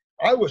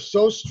 I was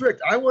so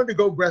strict. I wanted to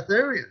go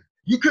breatharian.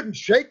 You couldn't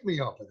shake me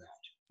off of that.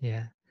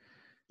 Yeah.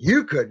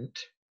 You couldn't,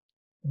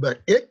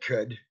 but it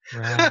could.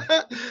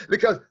 Right.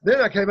 Because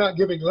then I came out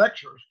giving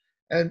lectures,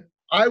 and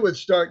I would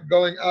start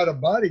going out of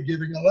body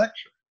giving a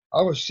lecture.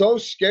 I was so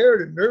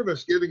scared and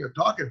nervous giving a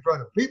talk in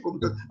front of people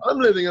because I'm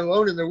living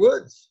alone in the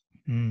woods.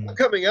 I'm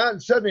coming out,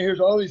 and suddenly here's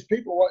all these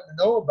people wanting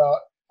to know about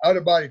out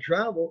of body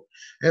travel,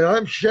 and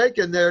I'm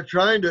shaking there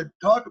trying to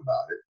talk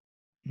about it.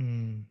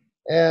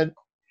 And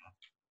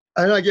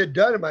I get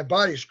done, and my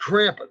body's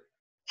cramping.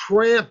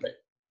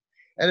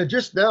 And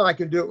just now I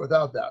can do it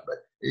without that, but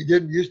it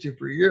didn't used to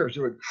for years.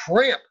 It would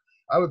cramp.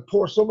 I would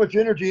pour so much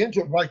energy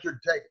into it, like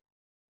you'd take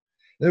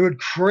it. It would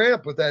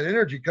cramp with that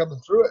energy coming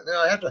through it. Then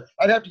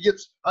I'd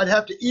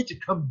have to eat to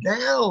come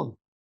down.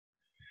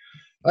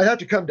 I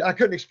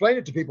couldn't explain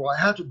it to people. I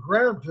have to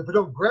ground, because if I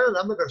don't ground,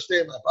 I'm not going to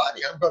stay in my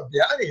body. I'm going to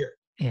be out of here.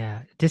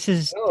 Yeah. This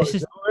is. I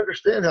don't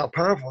understand how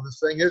powerful this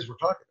thing is we're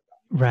talking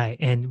about. Right.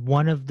 And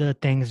one of the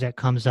things that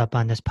comes up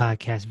on this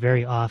podcast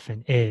very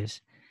often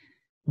is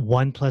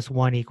 1 +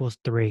 1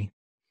 = 3.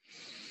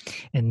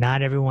 And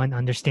not everyone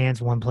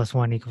understands 1 +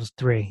 1 =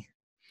 3.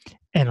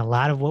 And a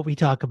lot of what we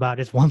talk about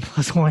is 1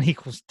 + 1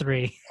 =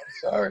 3.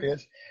 Sorry,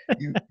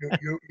 you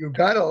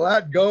got to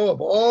let go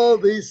of all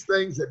these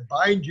things that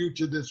bind you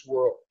to this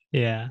world.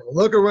 Yeah.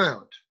 Look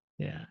around.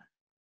 Yeah.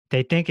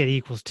 They think it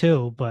equals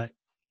 2, but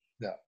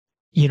no.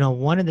 You know,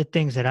 one of the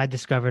things that I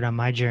discovered on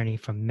my journey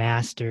from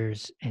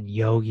masters and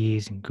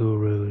yogis and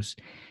gurus,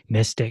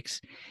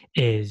 mystics,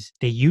 is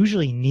they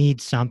usually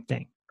need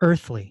something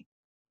earthly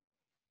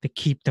to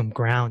keep them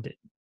grounded,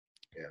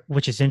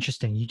 which is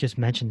interesting. You just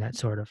mentioned that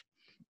sort of.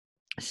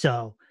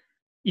 So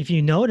if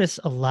you notice,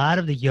 a lot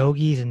of the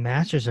yogis and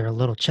masters are a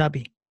little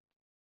chubby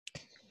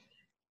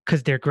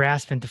because they're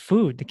grasping to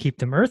food to keep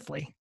them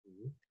earthly.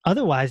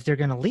 Otherwise, they're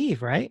going to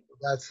leave, right?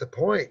 That's the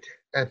point.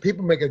 And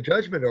people make a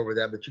judgment over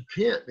that, but you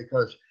can't,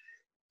 because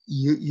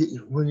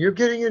you when you're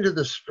getting into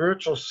the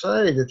spiritual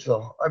side,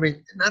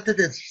 not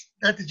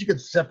that you can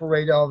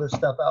separate all this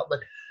stuff out,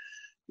 but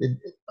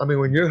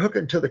when you're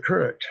hooking to the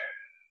current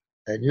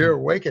and you're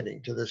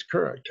awakening to this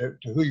current, to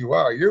who you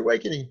are, you're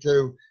awakening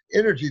to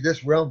energy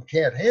this realm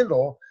can't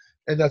handle,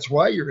 and that's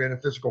why you're in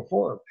a physical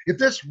form. If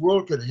this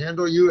world could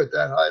handle you at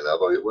that high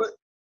level, it would,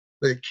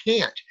 but it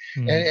can't.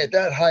 And at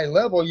that high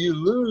level, you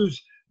lose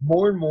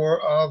more and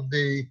more of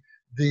the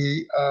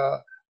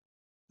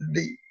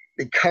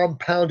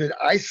compounded,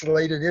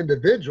 isolated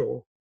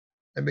individual,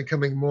 and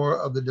becoming more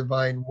of the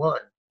divine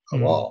one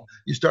of all.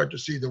 You start to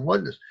see the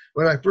oneness.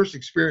 When I first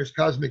experienced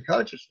cosmic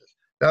consciousness,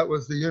 that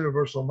was the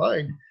universal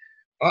mind.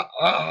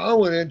 I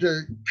went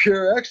into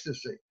pure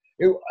ecstasy.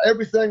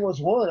 Everything was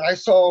one. I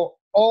saw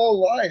all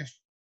life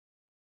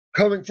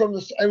coming from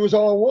this. It was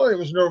all one. It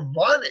was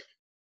nirvanic.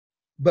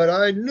 But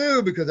I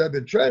knew, because I've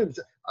been training,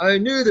 I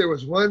knew there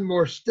was one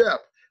more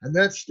step. And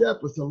that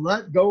step was to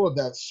let go of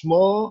that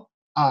small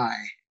I.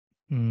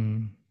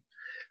 And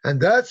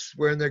that's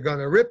when they're going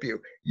to rip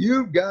you.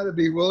 You've got to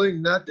be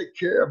willing not to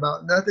care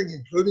about nothing,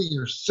 including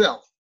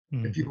yourself,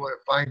 if you want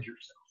to find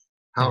yourself.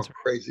 How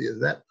crazy is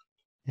that?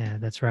 Yeah,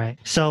 that's right.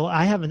 So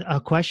I have a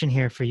question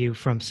here for you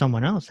from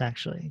someone else,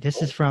 actually.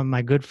 This is from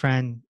my good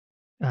friend,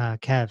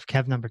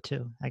 Kev number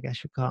 2, I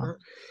guess you call him.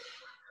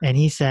 And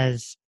he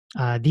says,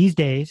 these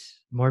days,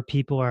 more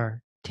people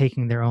are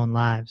taking their own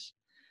lives,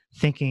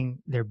 thinking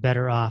they're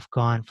better off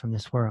gone from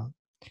this world.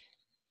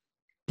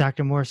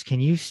 Dr. Morse,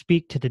 can you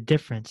speak to the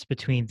difference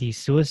between these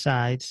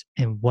suicides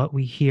and what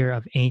we hear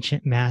of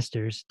ancient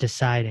masters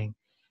deciding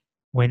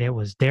when it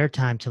was their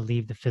time to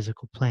leave the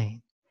physical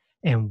plane?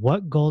 And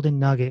what golden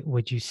nugget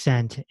would you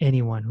send to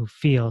anyone who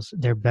feels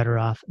they're better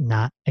off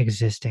not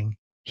existing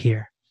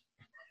here?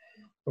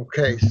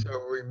 Okay, so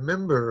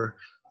remember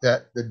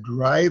that the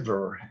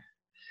driver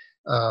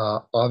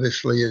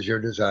obviously is your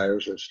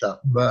desires and stuff,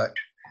 but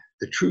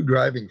the true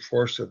driving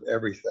force of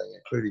everything,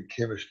 including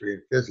chemistry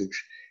and physics,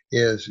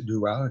 is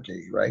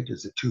duality, right?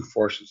 Is the two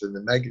forces in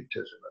the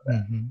magnetism of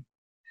that.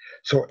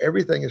 So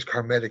everything is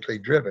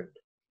karmically driven.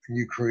 When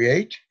you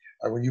create,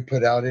 or when you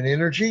put out an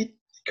energy,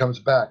 it comes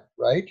back,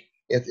 right?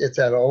 It's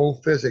that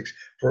old physics.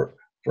 For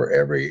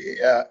every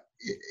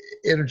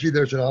energy,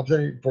 there's an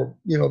opposite. For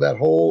that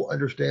whole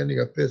understanding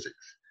of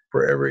physics.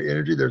 For every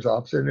energy, there's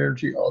opposite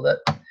energy. All that.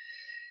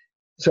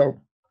 So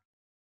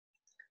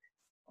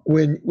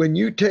when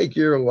you take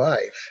your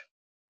life,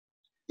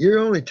 you're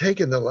only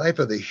taking the life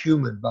of the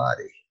human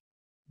body.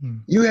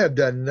 You have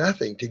done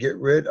nothing to get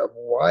rid of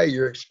why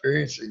you're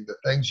experiencing the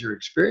things you're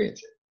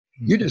experiencing.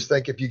 You just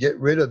think if you get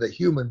rid of the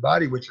human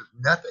body, which is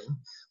nothing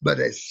but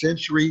a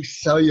sensory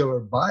cellular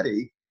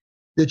body,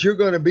 that you're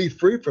going to be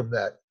free from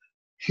that.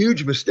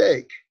 Huge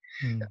mistake.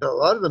 And a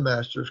lot of the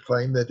masters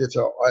claim that it's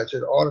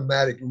an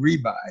automatic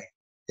rebuy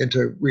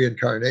into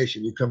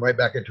reincarnation. You come right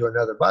back into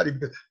another body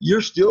because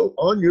you're still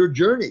on your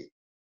journey.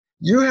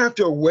 You have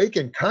to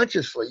awaken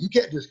consciously. You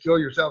can't just kill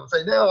yourself and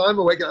say, now I'm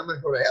awakened, I'm going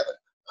to go to heaven.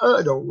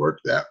 It don't work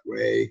that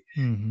way.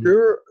 Mm-hmm.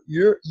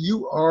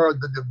 You are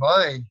the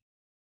divine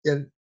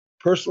in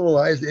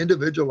personalized,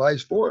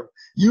 individualized form.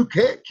 You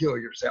can't kill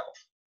yourself.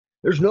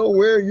 There's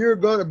nowhere you're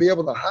going to be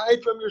able to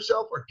hide from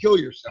yourself or kill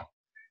yourself.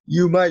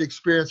 You might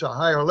experience a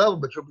higher level,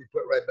 but you'll be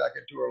put right back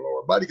into a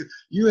lower body because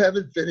you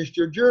haven't finished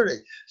your journey.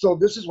 So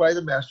this is why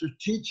the masters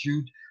teach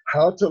you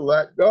how to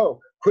let go.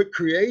 Quit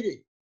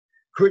creating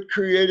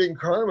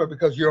karma,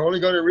 because you're only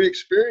going to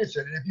re-experience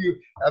it. And if you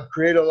have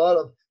created a lot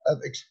of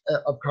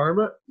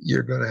karma,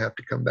 you're going to have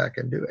to come back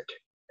and do it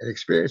and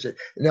experience it.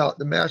 Now,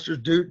 the masters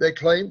they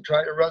claim,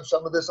 try to run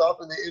some of this off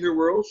in the inner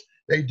worlds.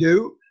 They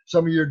do.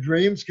 Some of your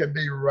dreams can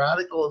be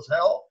radical as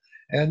hell,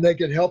 and they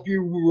can help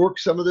you work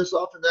some of this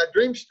off in that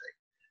dream state.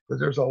 But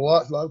there's a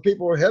lot of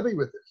people are heavy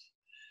with this.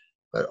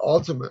 But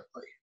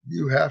ultimately,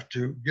 you have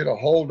to get a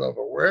hold of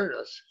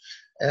awareness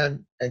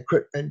and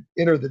quit and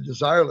enter the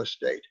desireless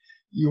state.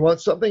 You want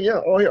something?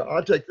 Yeah. Oh, here,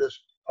 I'll take this.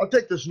 I'll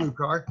take this new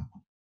car.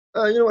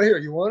 You know what? Here,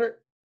 you want it?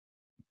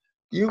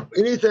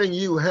 Anything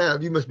you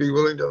have, you must be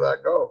willing to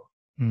let go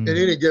at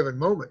any given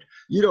moment.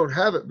 You don't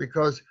have it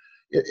because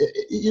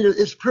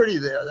it's pretty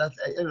there.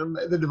 And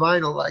the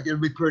divine will like it.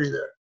 It'll be pretty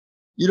there.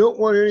 You don't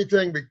want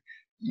anything, but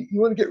you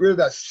want to get rid of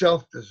that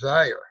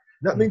self-desire.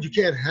 That means you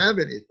can't have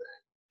anything,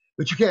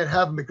 but you can't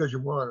have them because you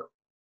want them.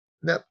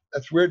 And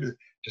that's weird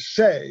to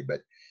say,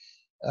 but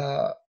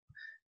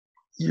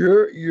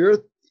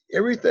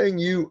everything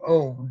you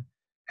own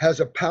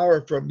has a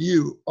power from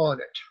you on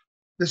it.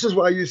 This is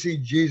why you see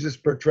Jesus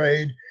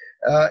portrayed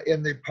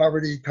in the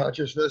poverty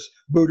consciousness,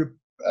 Buddha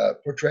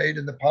portrayed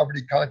in the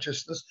poverty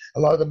consciousness, a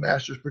lot of the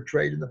masters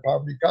portrayed in the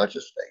poverty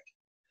conscious state.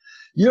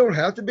 You don't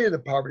have to be in the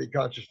poverty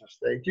consciousness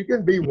state. You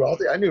can be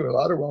wealthy. I knew a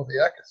lot of wealthy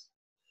actors,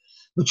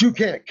 but you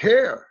can't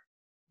care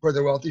for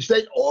the wealthy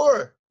state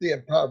or the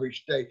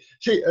impoverished state.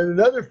 See,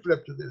 another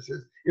flip to this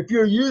is if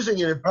you're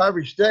using an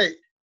impoverished state,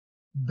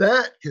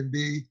 that can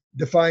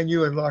define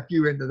you and lock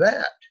you into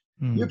that.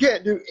 You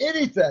can't do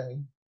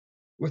anything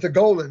with a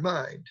goal in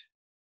mind,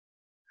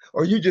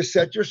 or you just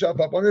set yourself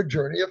up on a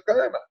journey of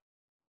karma.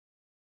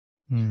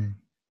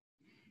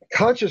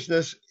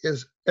 Consciousness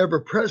is ever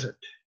present.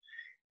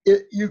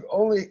 You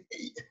only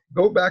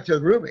go back to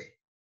Rumi.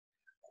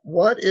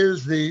 What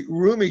is the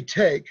Rumi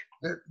take,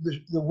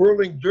 the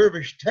whirling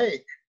dervish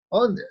take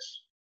on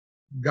this?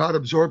 God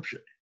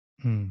absorption.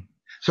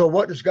 So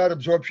what does God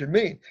absorption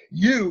mean?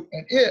 You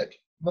and it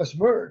must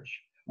merge.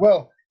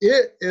 Well,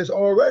 it is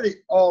already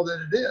all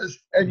that it is,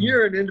 and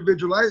you're an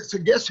individualized. So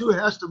guess who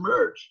has to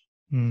merge?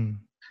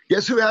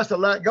 Guess who has to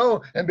let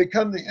go and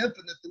become the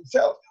infinite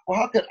themselves? Well,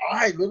 how could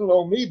I, little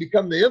old me,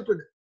 become the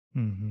infinite?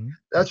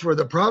 That's where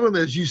the problem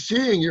is. You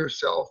seeing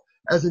yourself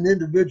as an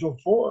individual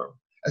form,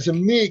 as a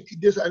meek,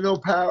 just I know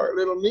power,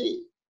 little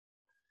me.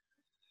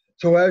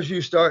 So as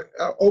you start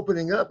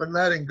opening up and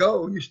letting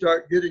go, you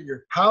start getting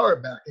your power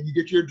back, and you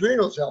get your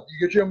adrenals healthy,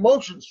 you get your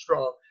emotions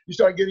strong, you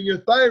start getting your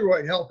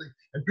thyroid healthy,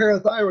 and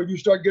parathyroid, you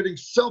start getting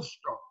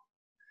self-strong.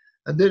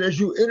 And then as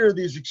you enter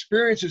these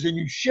experiences and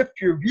you shift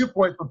your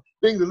viewpoint from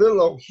being the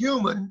little old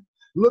human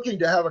looking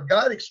to have a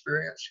God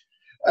experience,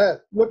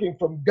 looking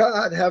from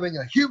God having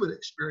a human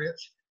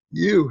experience,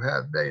 you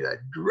have made a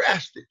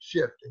drastic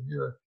shift in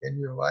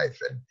your life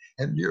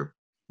and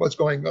what's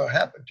going to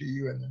happen to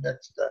you in the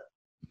next step.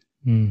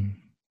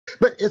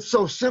 But it's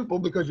so simple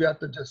because you have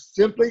to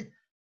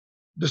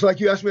just like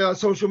you asked me on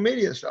social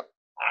media stuff.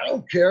 I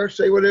don't care.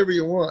 Say whatever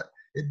you want.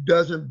 It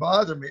doesn't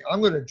bother me.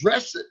 I'm going to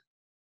address it.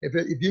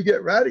 If you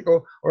get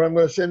radical, or I'm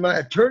going to send my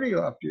attorney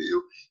off to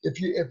you. If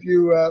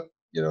you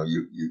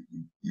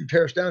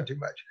tear us down too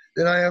much,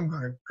 then I am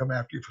going to come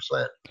after you for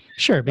slander.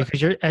 Sure,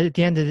 because you're at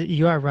the end of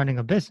you are running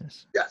a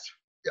business. Yes.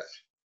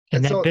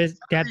 And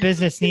that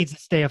business needs to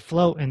stay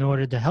afloat in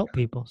order to help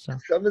people. So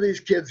some of these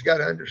kids got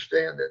to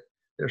understand that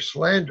they're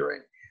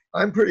slandering.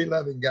 I'm a pretty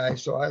loving guy,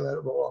 so I let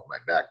it roll off my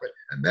back. But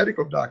a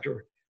medical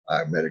doctor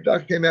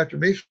came after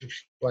me for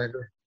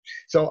slander.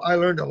 So I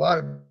learned a lot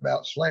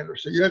about slander.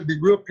 So you have to be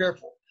real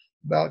careful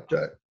about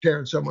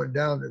tearing someone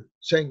down and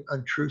saying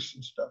untruths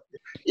and stuff.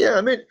 Yeah,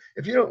 I mean,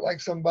 if you don't like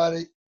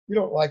somebody, you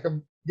don't like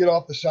them, get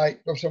off the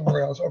site, go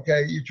somewhere else.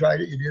 Okay, you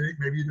tried it, you did it.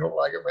 Maybe you don't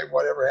like it. Maybe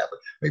whatever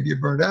happened. Maybe you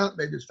burned out.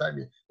 Maybe it's time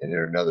you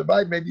enter another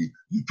bite. Maybe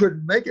you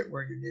couldn't make it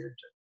where you needed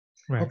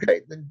to. Right.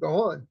 Okay, then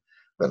go on.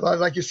 But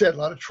like you said, a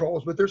lot of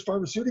trolls, but there's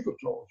pharmaceutical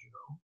trolls,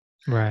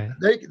 Right.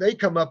 They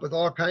come up with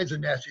all kinds of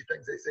nasty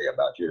things they say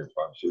about you as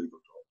pharmaceutical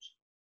trolls.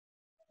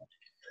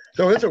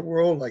 So it's a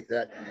world like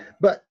that.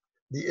 But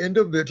the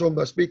individual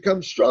must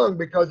become strong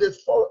because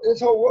this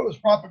whole world is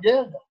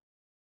propaganda.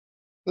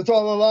 It's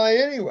all a lie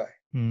anyway.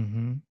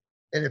 And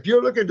if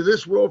you're looking to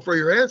this world for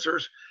your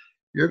answers,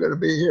 you're going to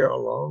be here a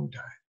long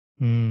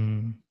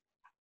time.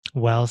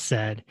 Well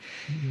said.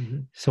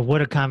 So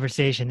what a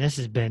conversation this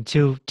has been.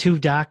 Two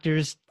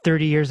doctors,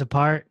 30 years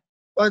apart.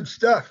 Fun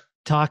stuff.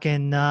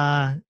 Talking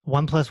 1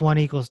 +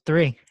 1 =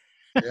 3.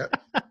 Yeah,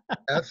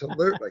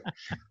 absolutely.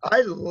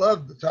 I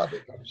love the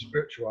topic of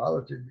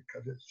spirituality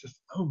because it's just,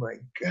 oh my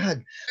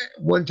God.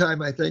 One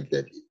time I think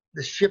that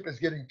the ship is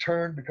getting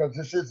turned because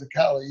this is the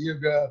Kali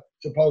Yuga,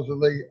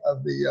 supposedly,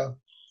 of the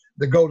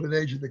the golden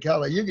age of the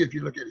Kali Yuga if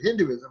you look at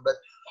Hinduism, but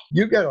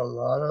you've got a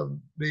lot of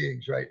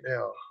beings right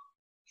now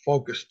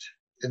focused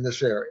in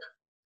this area.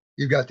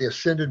 You've got the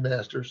Ascended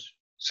Masters,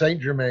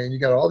 Saint Germain. You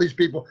got all these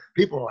people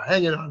are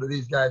hanging on to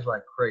these guys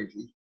like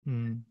crazy.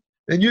 And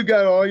you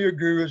got all your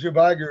gurus, your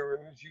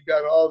Vaigurus, you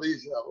got all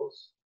these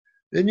levels.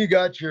 Then you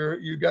got your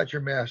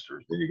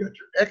masters, then you got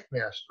your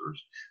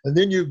ex-masters, and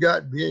then you've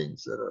got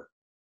beings that are,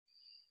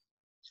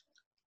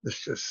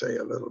 let's just say,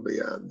 a little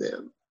beyond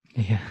them.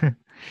 Yeah.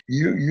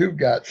 You've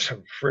got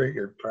some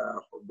friggin'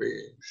 powerful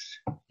beings.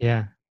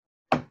 Yeah.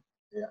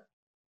 Yeah.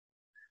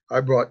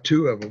 I brought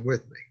 2 of them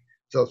with me.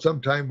 So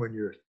sometime when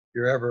you're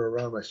ever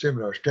around my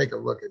seminars, take a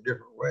look a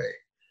different way,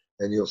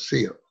 and you'll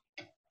see them.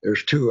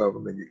 There's 2 of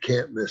them, and you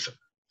can't miss them.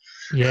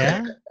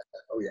 Yeah.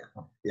 Oh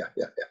yeah.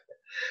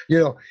 You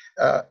know,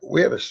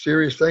 we have a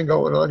serious thing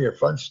going on here,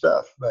 fun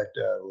stuff, but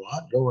a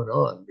lot going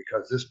on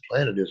because this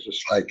planet is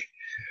just like,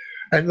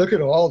 and look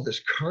at all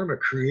this karma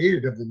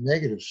created of the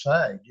negative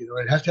side. You know,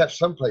 it has to have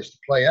some place to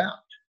play out.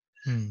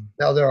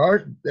 Now there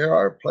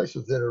are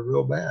places that are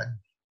real bad.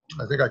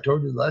 I think I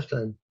told you last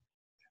time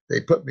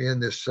they put me in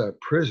this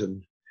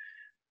prison.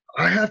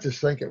 I have to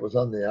think it was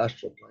on the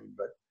astral plane,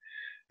 but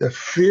the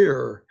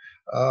fear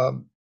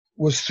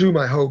was through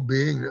my whole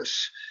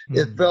beingness.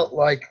 It felt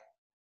like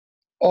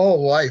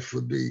all life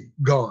would be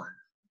gone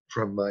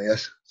from my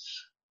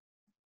essence.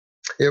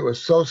 It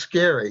was so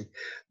scary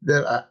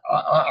that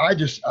I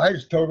just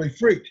totally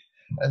freaked.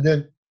 And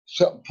then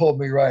something pulled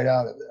me right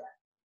out of there.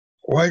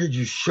 Why did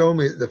you show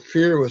me? The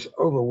fear was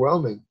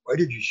overwhelming. Why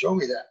did you show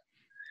me that?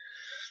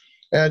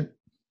 And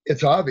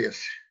it's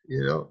obvious,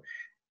 you know,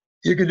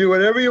 you can do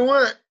whatever you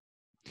want,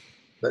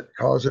 but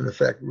cause and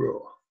effect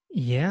rule.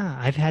 Yeah.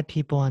 I've had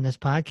people on this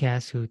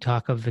podcast who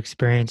talk of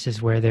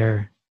experiences where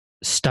they're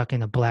stuck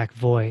in a black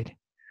void,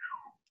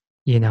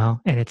 you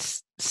know, and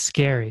it's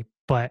scary.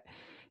 But,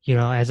 you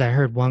know, as I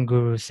heard one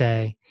guru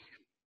say,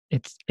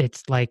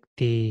 it's like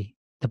the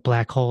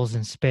black holes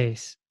in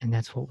space, and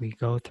that's what we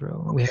go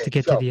through. We have to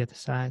get to the other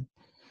side.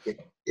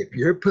 If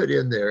you're put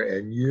in there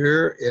and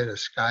you're in a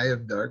sky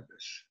of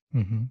darkness,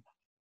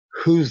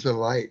 who's the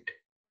light?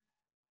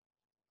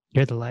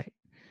 You're the light.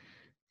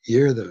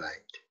 You're the light.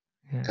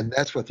 Yeah. And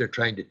that's what they're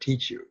trying to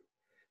teach you.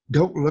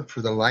 Don't look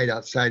for the light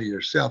outside of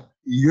yourself.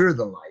 You're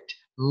the light.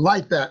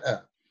 Light that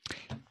up.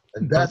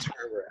 And that's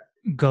where we're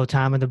at.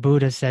 Gautama the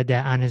Buddha said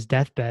that on his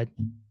deathbed.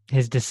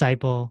 His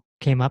disciple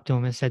came up to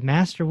him and said,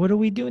 "Master, what do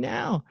we do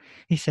now?"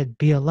 He said,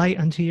 "Be a light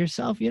unto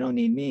yourself. You don't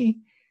need me."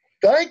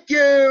 Thank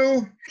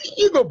you.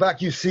 You go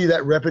back, you see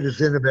that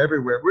representative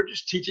everywhere. We're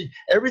just teaching.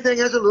 Everything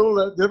has a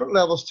little different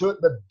levels to it,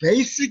 but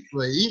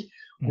basically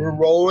we're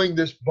rolling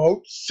this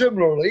boat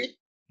similarly,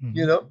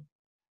 you know.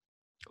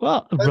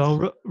 Well,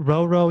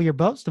 row, row your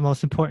boat's the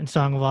most important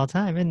song of all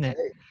time, isn't it?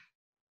 Hey,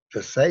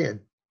 just saying.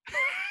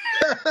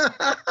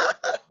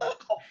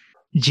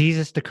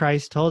 Jesus the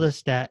Christ told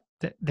us that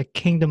the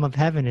kingdom of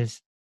heaven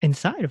is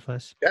inside of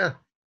us. Yeah,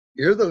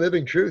 you're the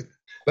living truth.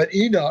 But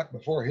Enoch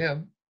before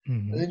him,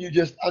 and then you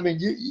just, I mean,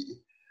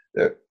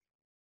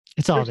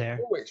 it's all there.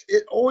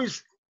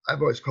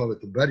 I've always called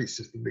it the buddy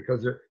system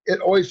because it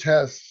always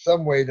has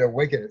some way to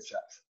awaken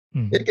itself.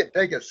 It can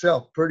take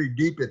itself pretty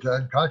deep into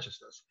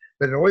unconsciousness,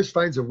 but it always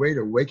finds a way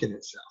to awaken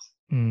itself.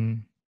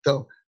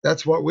 So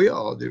that's what we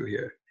all do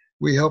here.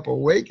 We help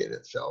awaken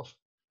itself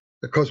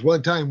because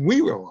one time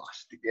we were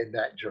lost in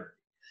that journey.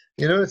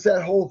 You know, it's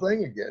that whole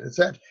thing again. It's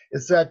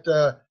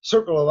that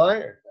circle of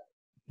iron.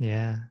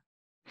 Yeah.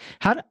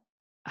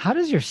 How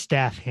does your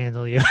staff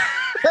handle you?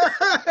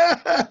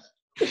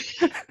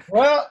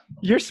 Well,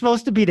 you're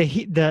supposed to be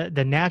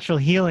the natural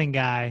healing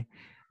guy,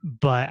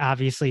 but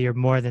obviously you're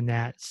more than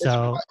that.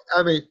 So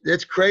I mean,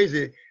 it's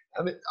crazy.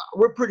 I mean,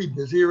 we're pretty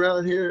busy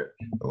around here.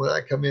 When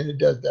I come in, it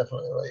does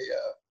definitely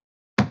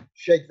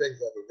shake things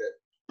up a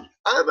bit.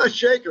 I'm a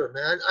shaker,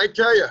 man. I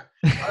tell you,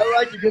 I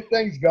like to get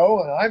things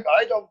going.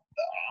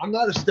 I'm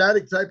not a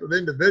static type of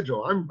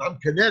individual. I'm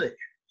kinetic.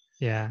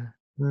 Yeah.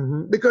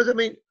 Because I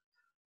mean,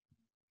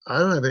 I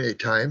don't have any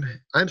time.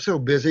 I'm so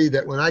busy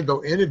that when I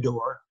go in a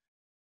door,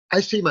 I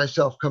see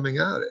myself coming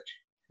out it.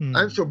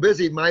 I'm so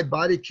busy, my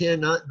body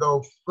cannot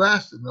go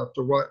fast enough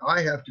to what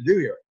I have to do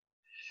here.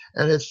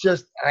 And it's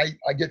just,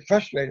 I get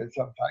frustrated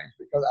sometimes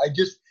because I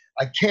just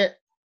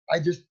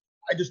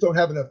don't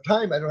have enough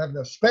time. I don't have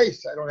enough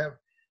space.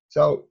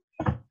 So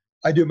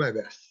I do my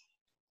best.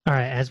 All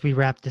right. As we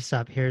wrap this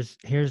up, here's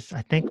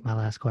I think my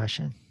last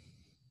question.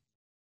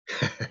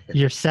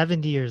 You're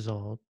 70 years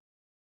old.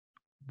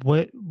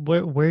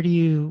 Where do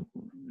you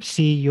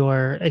see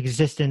your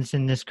existence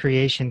in this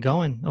creation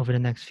going over the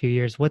next few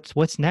years?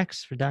 What's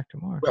next for Dr.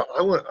 Moore? Well,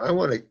 I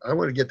want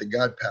to get the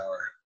God power.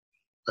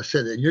 I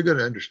said, and you're going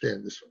to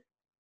understand this one.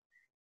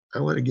 I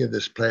want to give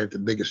this planet the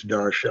biggest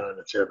darshan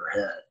it's ever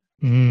had.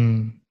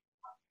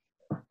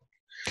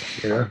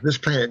 You know, this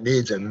planet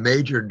needs a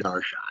major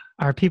darshan.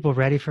 Are people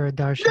ready for a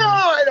darshan? No,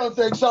 I don't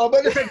think so,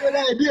 but it's a good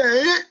idea,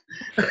 ain't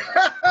it?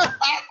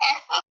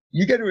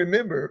 You got to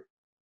remember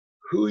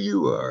who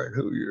you are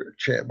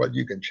and what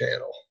you can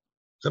channel.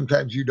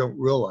 Sometimes you don't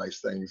realize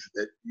things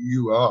that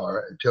you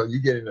are until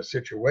you get in a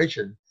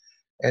situation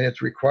and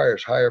it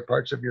requires higher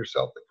parts of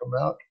yourself to come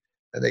out,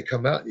 and they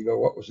come out and you go,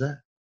 what was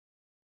that?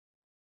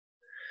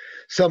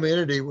 Some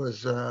entity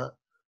was, I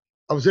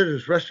was in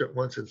this restaurant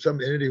once and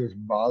some entity was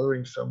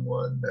bothering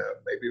someone,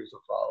 maybe it was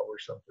a follower or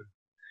something.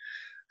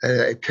 And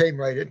it came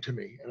right into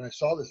me, and I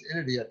saw this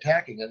entity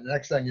attacking. And the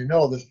next thing you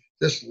know,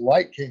 this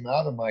light came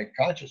out of my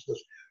consciousness,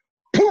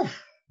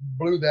 poof,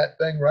 blew that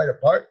thing right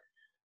apart.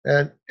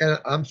 And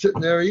I'm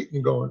sitting there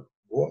eating, going,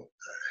 "What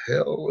the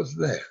hell was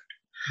that?"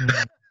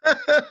 Mm.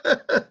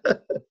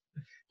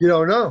 You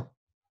don't know.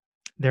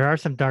 There are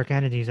some dark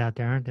entities out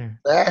there, aren't there?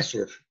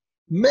 Massive,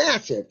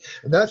 massive.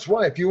 And that's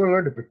why, if you want to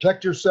learn to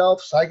protect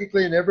yourself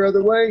psychically in every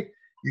other way,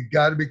 you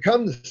got to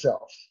become the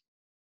self.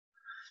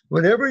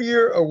 Whenever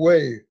you're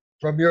away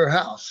from your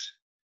house,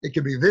 it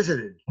can be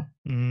visited.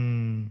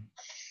 You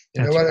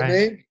know what I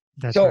mean?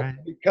 That's so right.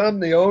 Become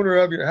the owner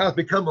of your house,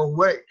 become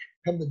awake,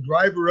 become the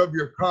driver of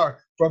your car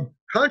from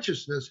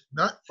consciousness,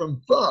 not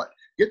from thought.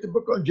 Get the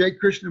book on J.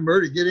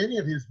 Krishnamurti, get any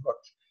of his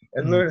books,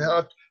 and learn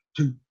how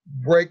to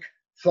break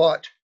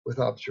thought with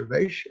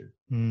observation.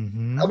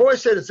 I've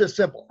always said it's this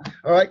simple,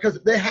 all right?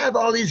 Because they have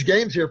all these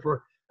games here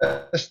for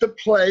us to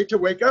play, to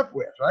wake up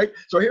with, right?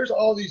 So here's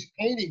all these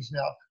paintings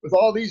now with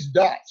all these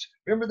dots.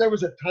 Remember, there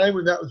was a time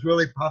when that was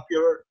really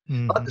popular.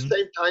 About the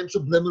same time,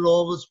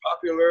 subliminal was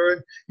popular,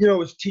 and it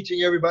was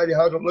teaching everybody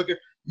how to look at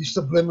these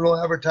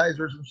subliminal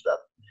advertisers and stuff.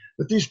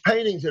 But these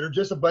paintings that are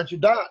just a bunch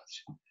of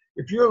dots.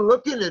 If you're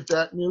looking at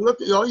that and you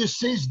look at all you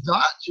see is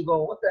dots, you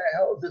go, "What the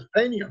hell is this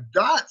painting of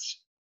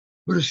dots?"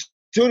 But as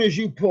soon as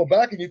you pull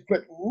back and you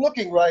quit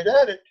looking right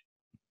at it,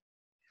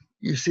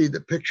 you see the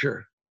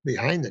picture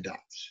behind the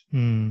dots.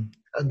 And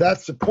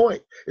that's the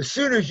point. As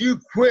soon as you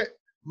quit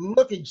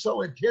looking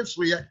so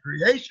intensely at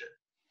creation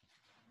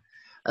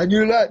and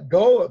you let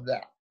go of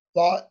that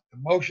thought,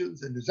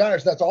 emotions, and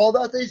desires, that's all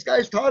that these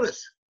guys taught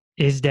us.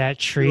 Is that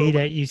tree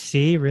that you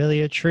see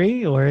really a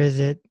tree, or is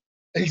it?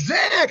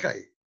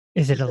 Exactly.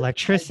 Is it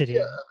electricity?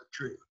 Of a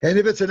tree. And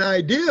if it's an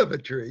idea of a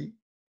tree,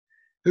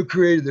 who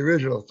created the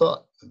original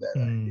thought of that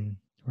idea?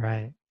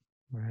 Right,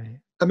 right.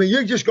 I mean,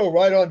 you just go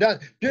right on down.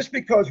 Just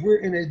because we're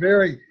in a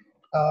very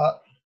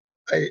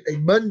a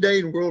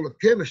mundane world of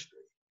chemistry,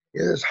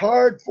 it is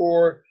hard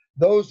for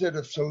those that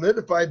have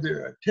solidified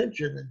their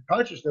attention and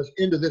consciousness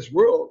into this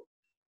world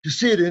to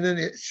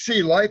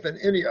see life in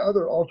any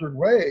other altered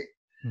way.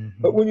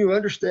 But when you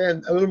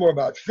understand a little more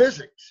about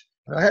physics,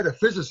 and I had a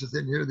physicist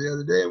in here the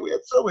other day, and we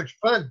had so much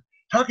fun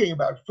talking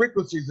about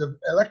frequencies of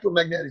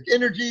electromagnetic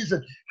energies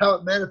and how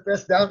it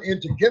manifests down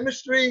into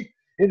chemistry,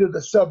 into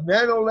the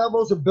sub-nano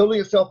levels, and building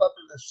itself up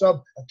into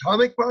the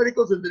subatomic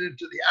particles, and then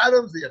into the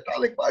atoms, the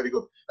atomic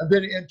particles, and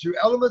then into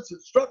elements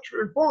and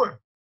structure and form.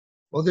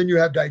 Well, then you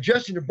have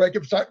digestion to break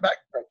it, start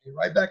breaking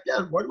right back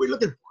down. What are we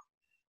looking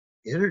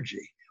for?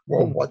 Energy.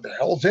 Well, what the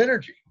hell's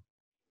energy?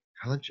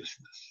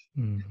 Consciousness.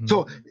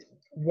 So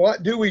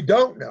what do we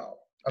don't know?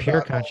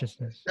 Pure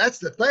consciousness. That's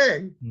the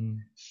thing.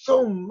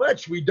 So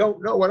much we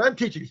don't know. What I'm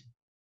teaching is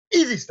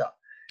easy stuff.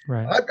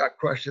 Right. I've got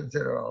questions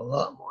that are a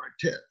lot more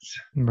intense.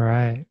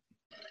 Right.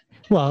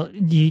 Well,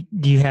 do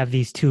you have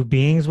these two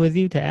beings with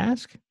you to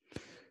ask?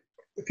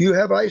 If you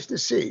have eyes to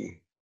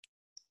see,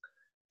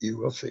 you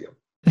will see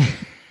them.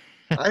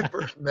 I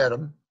first met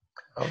them.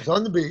 I was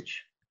on the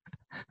beach,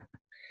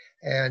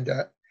 and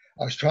I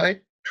was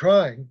trying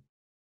to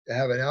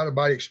have an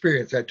out-of-body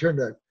experience. I turned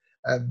a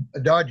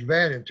Dodge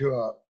van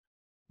into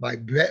my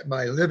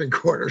living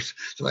quarters,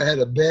 so I had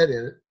a bed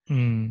in it.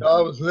 So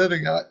I was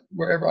living out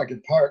wherever I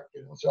could park,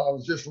 so I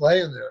was just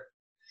laying there.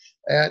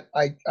 And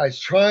I was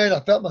trying, I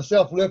felt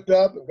myself lift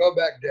up and go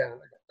back down.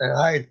 And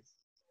I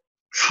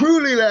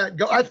truly let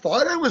go. I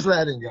thought I was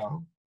letting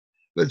go.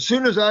 But as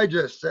soon as I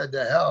just said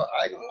to hell,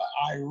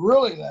 I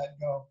really let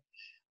go.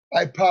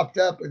 I popped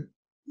up, and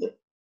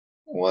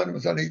one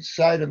was on each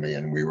side of me,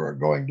 and we were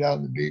going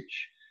down the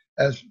beach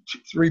as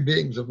three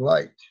beings of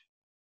light.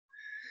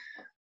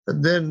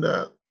 And then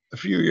a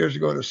few years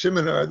ago at a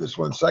seminar, this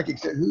one psychic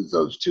said, "Who's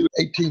those two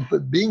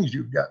 18-foot beings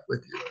you've got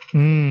with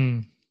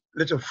you?"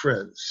 Little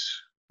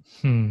friends.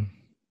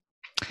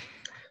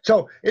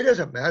 So it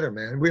doesn't matter,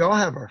 man. We all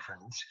have our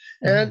friends.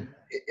 And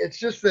it's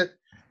just that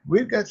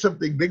we've got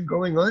something big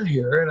going on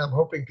here, and I'm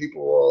hoping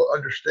people will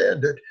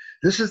understand that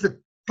this is the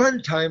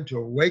fun time to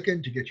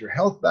awaken, to get your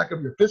health back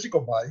of your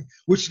physical body,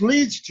 which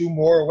leads to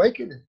more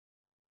awakening.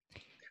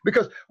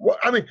 Because,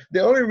 the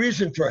only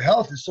reason for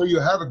health is so you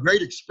have a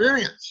great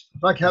experience,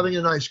 like having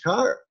a nice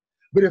car.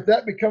 But if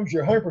that becomes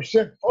your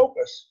 100%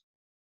 focus,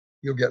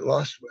 you'll get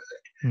lost with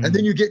it. And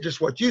then you get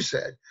just what you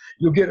said.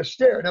 You'll get a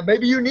stare. Now,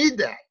 maybe you need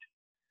that.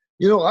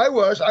 I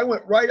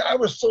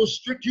was so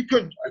strict, you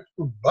couldn't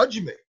budge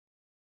me.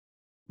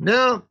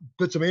 Now,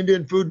 put some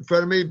Indian food in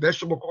front of me,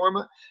 vegetable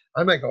korma.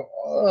 I might go,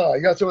 "Oh,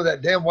 you got some of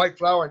that damn white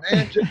flour and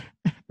ant."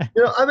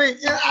 You know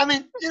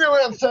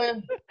what I'm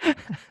saying?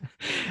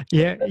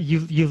 Yeah,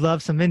 you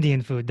love some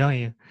Indian food, don't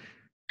you?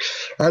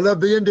 I love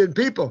the Indian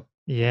people.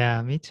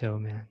 Yeah, me too,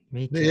 man.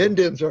 Me too. The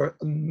Indians are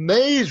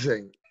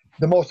amazing.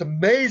 the most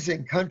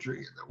amazing country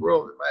in the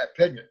world, in my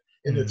opinion,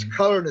 in its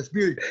color and its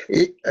beauty.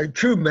 A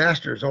true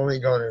master is only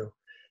going to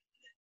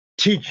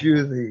teach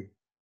you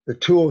the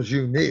tools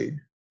you need,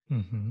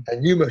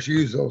 and you must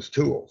use those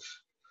tools.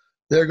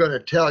 They're going to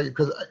tell you,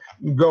 because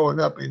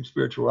growing up in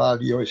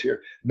spirituality, you always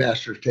hear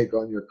masters take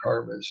on your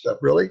karma and stuff.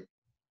 Really?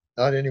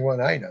 Not anyone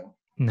I know.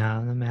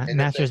 No, the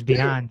master's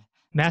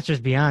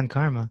beyond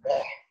karma.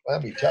 Oh,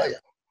 let me tell you.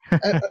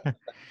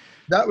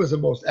 That was the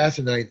most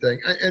asinine thing.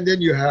 And then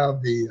you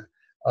have the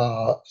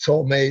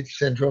soulmate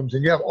syndromes,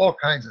 and you have all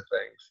kinds of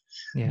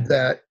things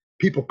that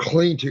people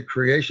cling to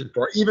creation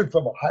for, even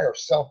from a higher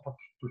self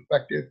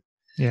perspective.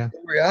 Yeah.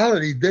 In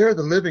reality, they're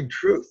the living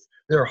truth.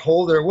 They're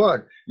whole, they're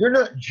one. You're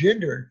not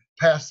gendered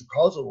past the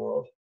causal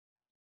world.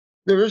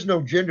 There is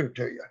no gender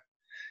to you.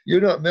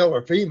 You're not male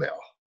or female.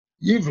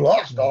 You've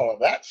lost all of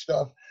that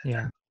stuff.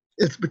 Yeah.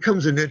 It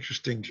becomes an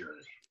interesting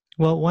journey.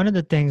 Well, one of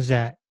the things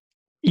that,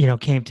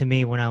 came to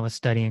me when I was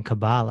studying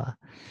Kabbalah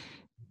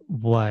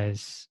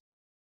was,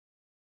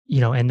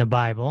 in the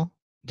Bible,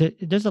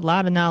 there's a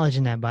lot of knowledge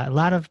in that Bible, a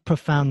lot of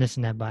profoundness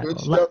in that Bible.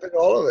 Good stuff in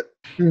all of it.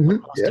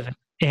 Most of it.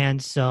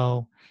 And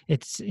so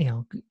it's,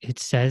 it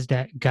says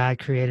that God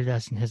created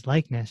us in his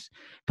likeness.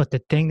 But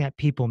the thing that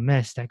people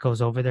miss that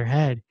goes over their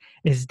head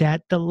is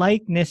that the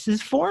likeness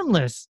is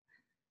formless.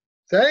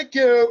 Thank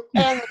you.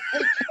 And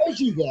it tells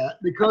you that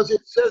because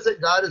it says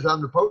that God is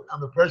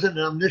omnipresent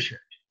and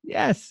omniscient.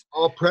 Yes.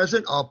 All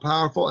present, all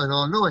powerful, and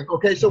all knowing.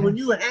 Okay, so when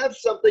you have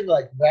something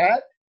like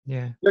that,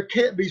 there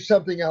can't be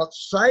something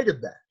outside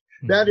of that.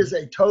 That is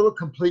a total,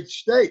 complete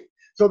state.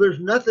 So there's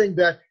nothing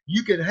that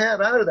you can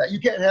have out of that. You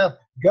can't have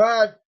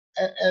God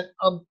and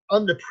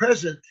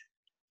omnipresent,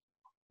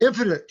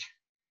 infinite.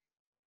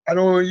 I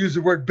don't want to use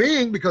the word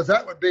being because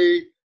that would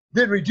be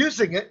then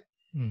reducing it.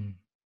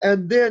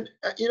 And then,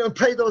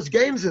 play those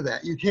games of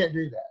that. You can't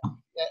do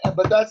that.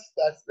 But that's.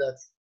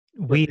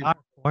 We are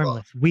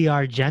formless. We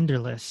are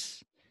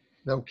genderless.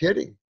 No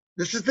kidding.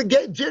 This is the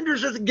game.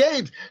 Genders are the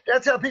games.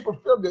 That's how people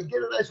feel good.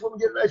 Get a nice woman,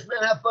 get a nice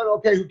man, have fun.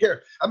 Okay, who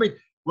cares? I mean,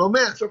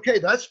 romance. Okay,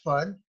 that's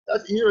fun.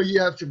 That's, you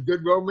have some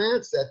good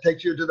romance that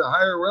takes you to the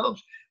higher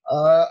realms.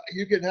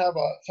 You can have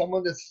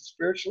someone that's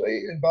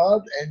spiritually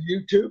involved, and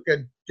you too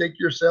can take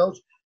yourselves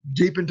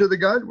deep into the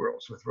God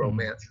worlds with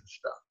romance and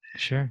stuff.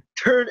 Sure.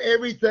 Turn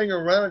everything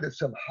around to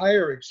some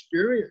higher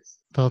experience.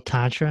 A little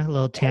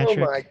tantric.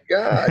 Oh my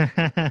God.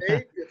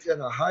 It's in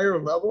a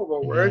higher level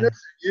of awareness.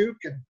 You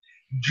can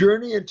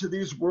journey into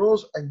these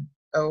worlds and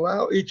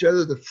allow each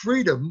other the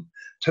freedom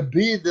to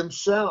be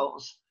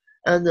themselves.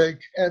 And the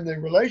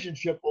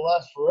relationship will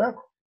last forever.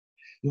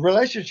 The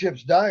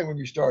relationships die when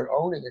you start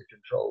owning and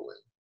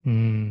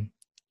controlling.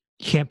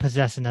 You can't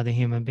possess another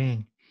human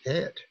being.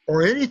 Can't.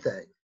 Or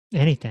anything.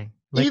 Anything.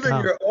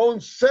 Even your own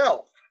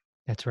self.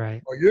 That's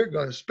right. Or you're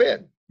going to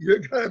spin. You're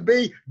going to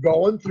be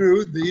going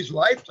through these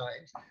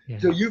lifetimes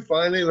till you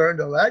finally learn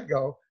to let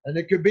go. And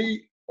it could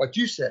be what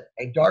you said,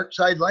 a dark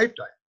side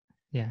lifetime.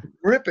 Yeah.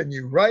 Ripping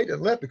you right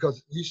and left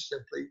because you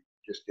simply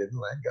just didn't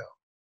let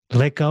go.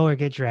 Let go or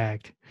get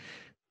dragged.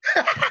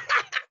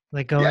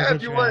 Let go or get dragged.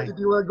 If you want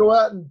to go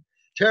out and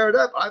tear it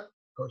up, of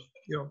course,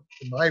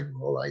 in my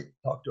role, I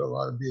talk to a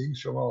lot of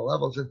beings from all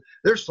levels, and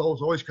their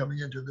souls always coming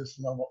into this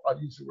level. I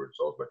use the word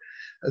souls,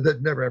 but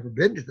they've never ever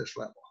been to this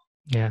level.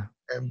 Yeah.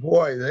 And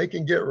boy, they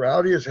can get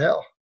rowdy as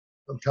hell.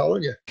 I'm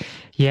telling you.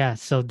 Yeah.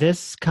 So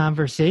this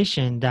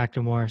conversation,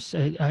 Dr. Morse,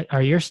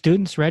 are your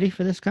students ready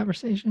for this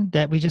conversation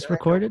that we just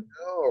recorded?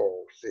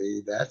 No.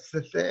 See, that's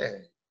the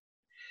thing.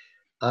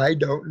 I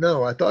don't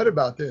know. I thought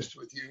about this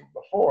with you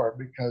before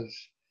because,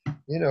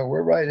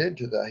 we're right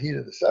into the heat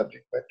of the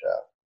subject, but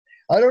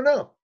I don't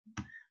know.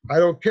 I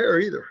don't care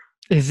either.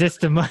 Is this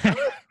the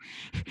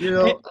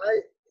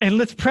And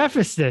let's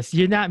preface this.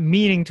 You're not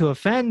meaning to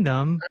offend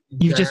them.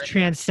 Exactly. You've just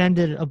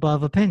transcended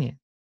above opinion.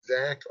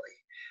 Exactly.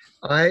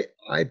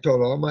 I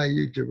told all my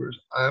YouTubers,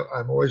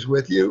 I'm always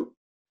with you.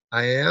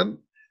 I am.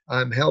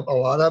 I'm help a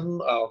lot of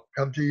them. I'll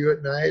come to you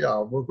at night.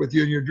 I'll work with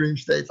you in your dream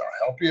states.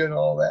 I'll help you and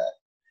all that.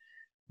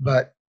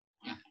 But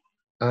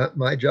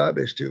my job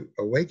is to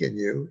awaken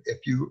you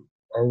if you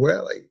are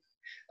willing.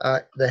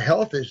 The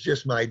health is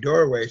just my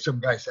doorway. Some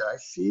guy said, I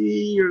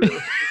see your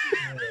little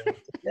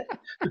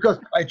because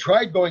I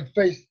tried going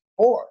phase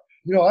 4.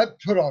 I've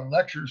put on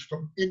lectures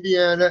from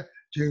Indiana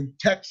to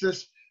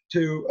Texas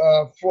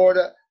to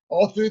Florida,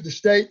 all through the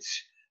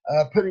states,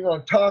 putting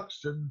on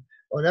talks and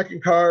on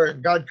Ekankar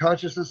and God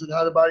consciousness and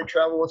how the body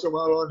travel once in a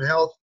while on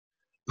health.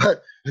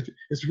 But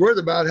it's worth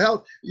about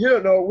health. You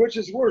don't know which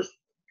is worse.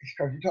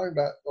 Because you're talking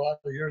about a lot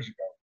of years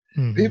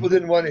ago. People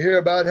didn't want to hear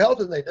about health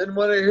and they didn't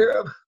want to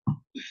hear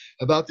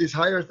about these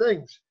higher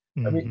things.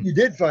 I mean, you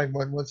did find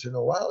one once in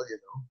a while,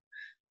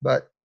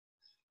 but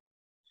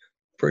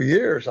for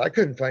years, I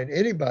couldn't find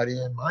anybody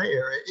in my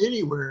area,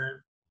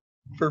 anywhere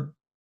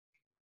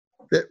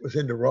that was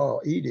into raw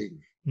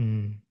eating.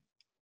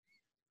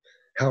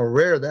 How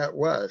rare that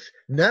was.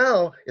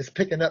 Now it's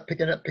picking up,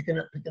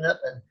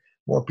 and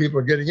more people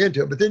are getting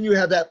into it. But then you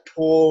have that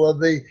pull of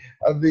the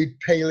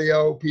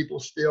paleo people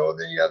still, and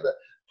then you have the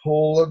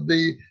pull of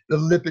the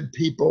lipid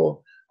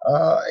people.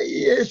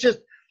 It's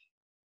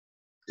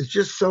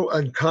just so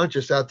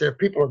unconscious out there.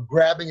 People are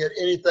grabbing at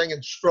anything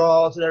and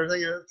straws and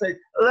everything. And say,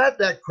 let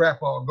that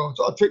crap all go. It's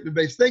all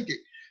treatment-based thinking.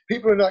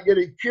 People are not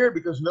getting cured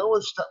because no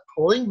one's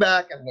pulling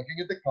back and looking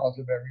at the cause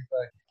of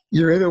everything.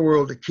 You're in a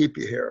world to keep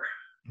you here.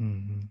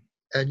 Mm-hmm.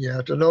 And you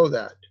have to know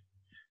that.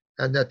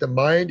 And that the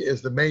mind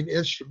is the main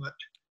instrument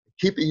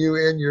keeping you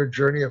in your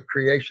journey of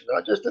creation,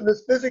 not just in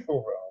this physical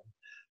realm,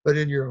 but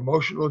in your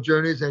emotional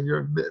journeys and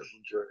your mental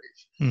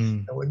journeys.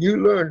 Mm. And when you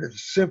learn to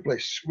simply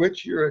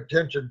switch your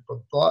attention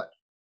from thought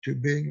to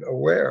being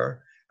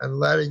aware and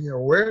letting your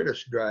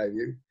awareness drive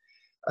you,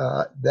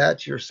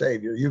 that's your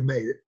savior. You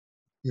made it.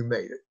 You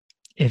made it.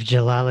 If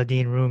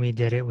Jalaluddin Rumi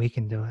did it, we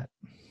can do it.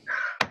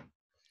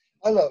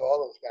 I love all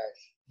those guys.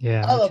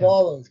 Yeah, I love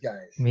all those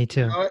guys. Me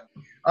too. You know,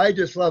 I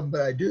just love them,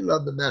 but I do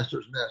love the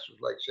masters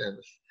like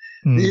Shamus.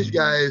 Mm. These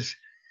guys,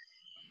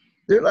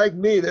 they're like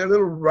me. They're a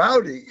little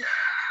rowdy.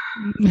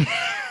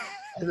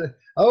 I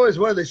always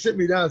wanted to sit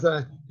me down and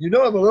say, you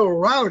know, I'm a little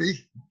rowdy.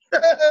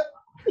 But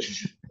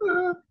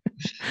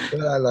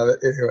I love it.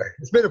 Anyway,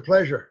 it's been a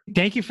pleasure.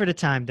 Thank you for the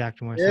time,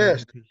 Dr. Morse.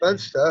 Yes, fun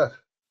stuff.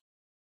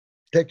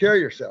 Take care of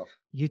yourself.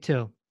 You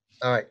too.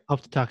 All right.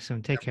 Hope to talk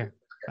soon. Take care.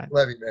 Bye.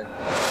 Love you, man.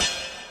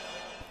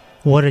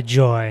 What a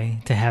joy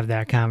to have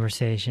that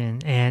conversation.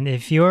 And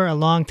if you're a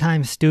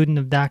longtime student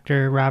of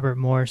Dr. Robert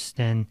Morse,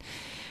 then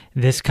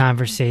this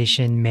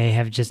conversation may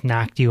have just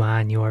knocked you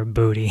on your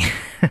booty.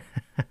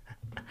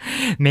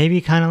 Maybe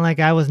kind of like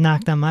I was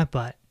knocked on my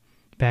butt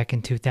back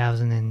in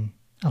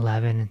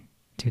 2011 and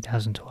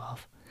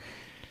 2012.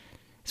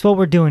 It's what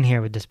we're doing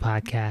here with this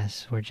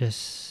podcast. We're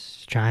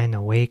just trying to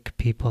wake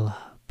people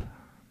up.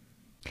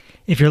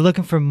 If you're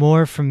looking for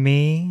more from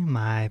me,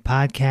 my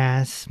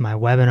podcasts, my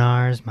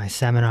webinars, my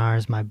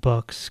seminars, my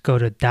books, go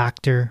to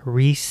drreese.com.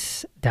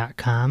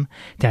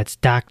 That's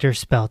doctor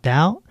spelled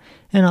out,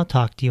 and I'll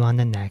talk to you on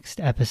the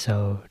next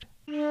episode.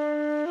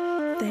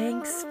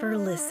 Thanks for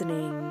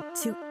listening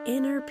to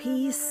Inner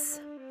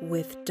Peace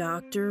with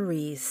Dr.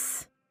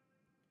 Reese.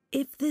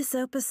 If this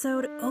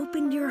episode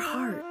opened your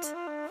heart,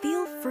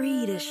 feel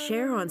free to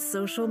share on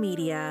social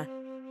media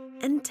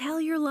and tell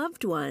your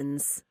loved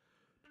ones.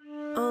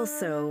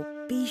 Also,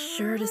 be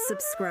sure to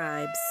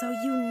subscribe so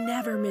you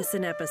never miss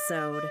an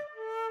episode.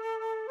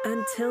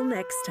 Until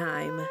next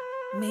time,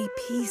 may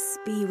peace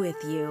be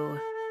with you.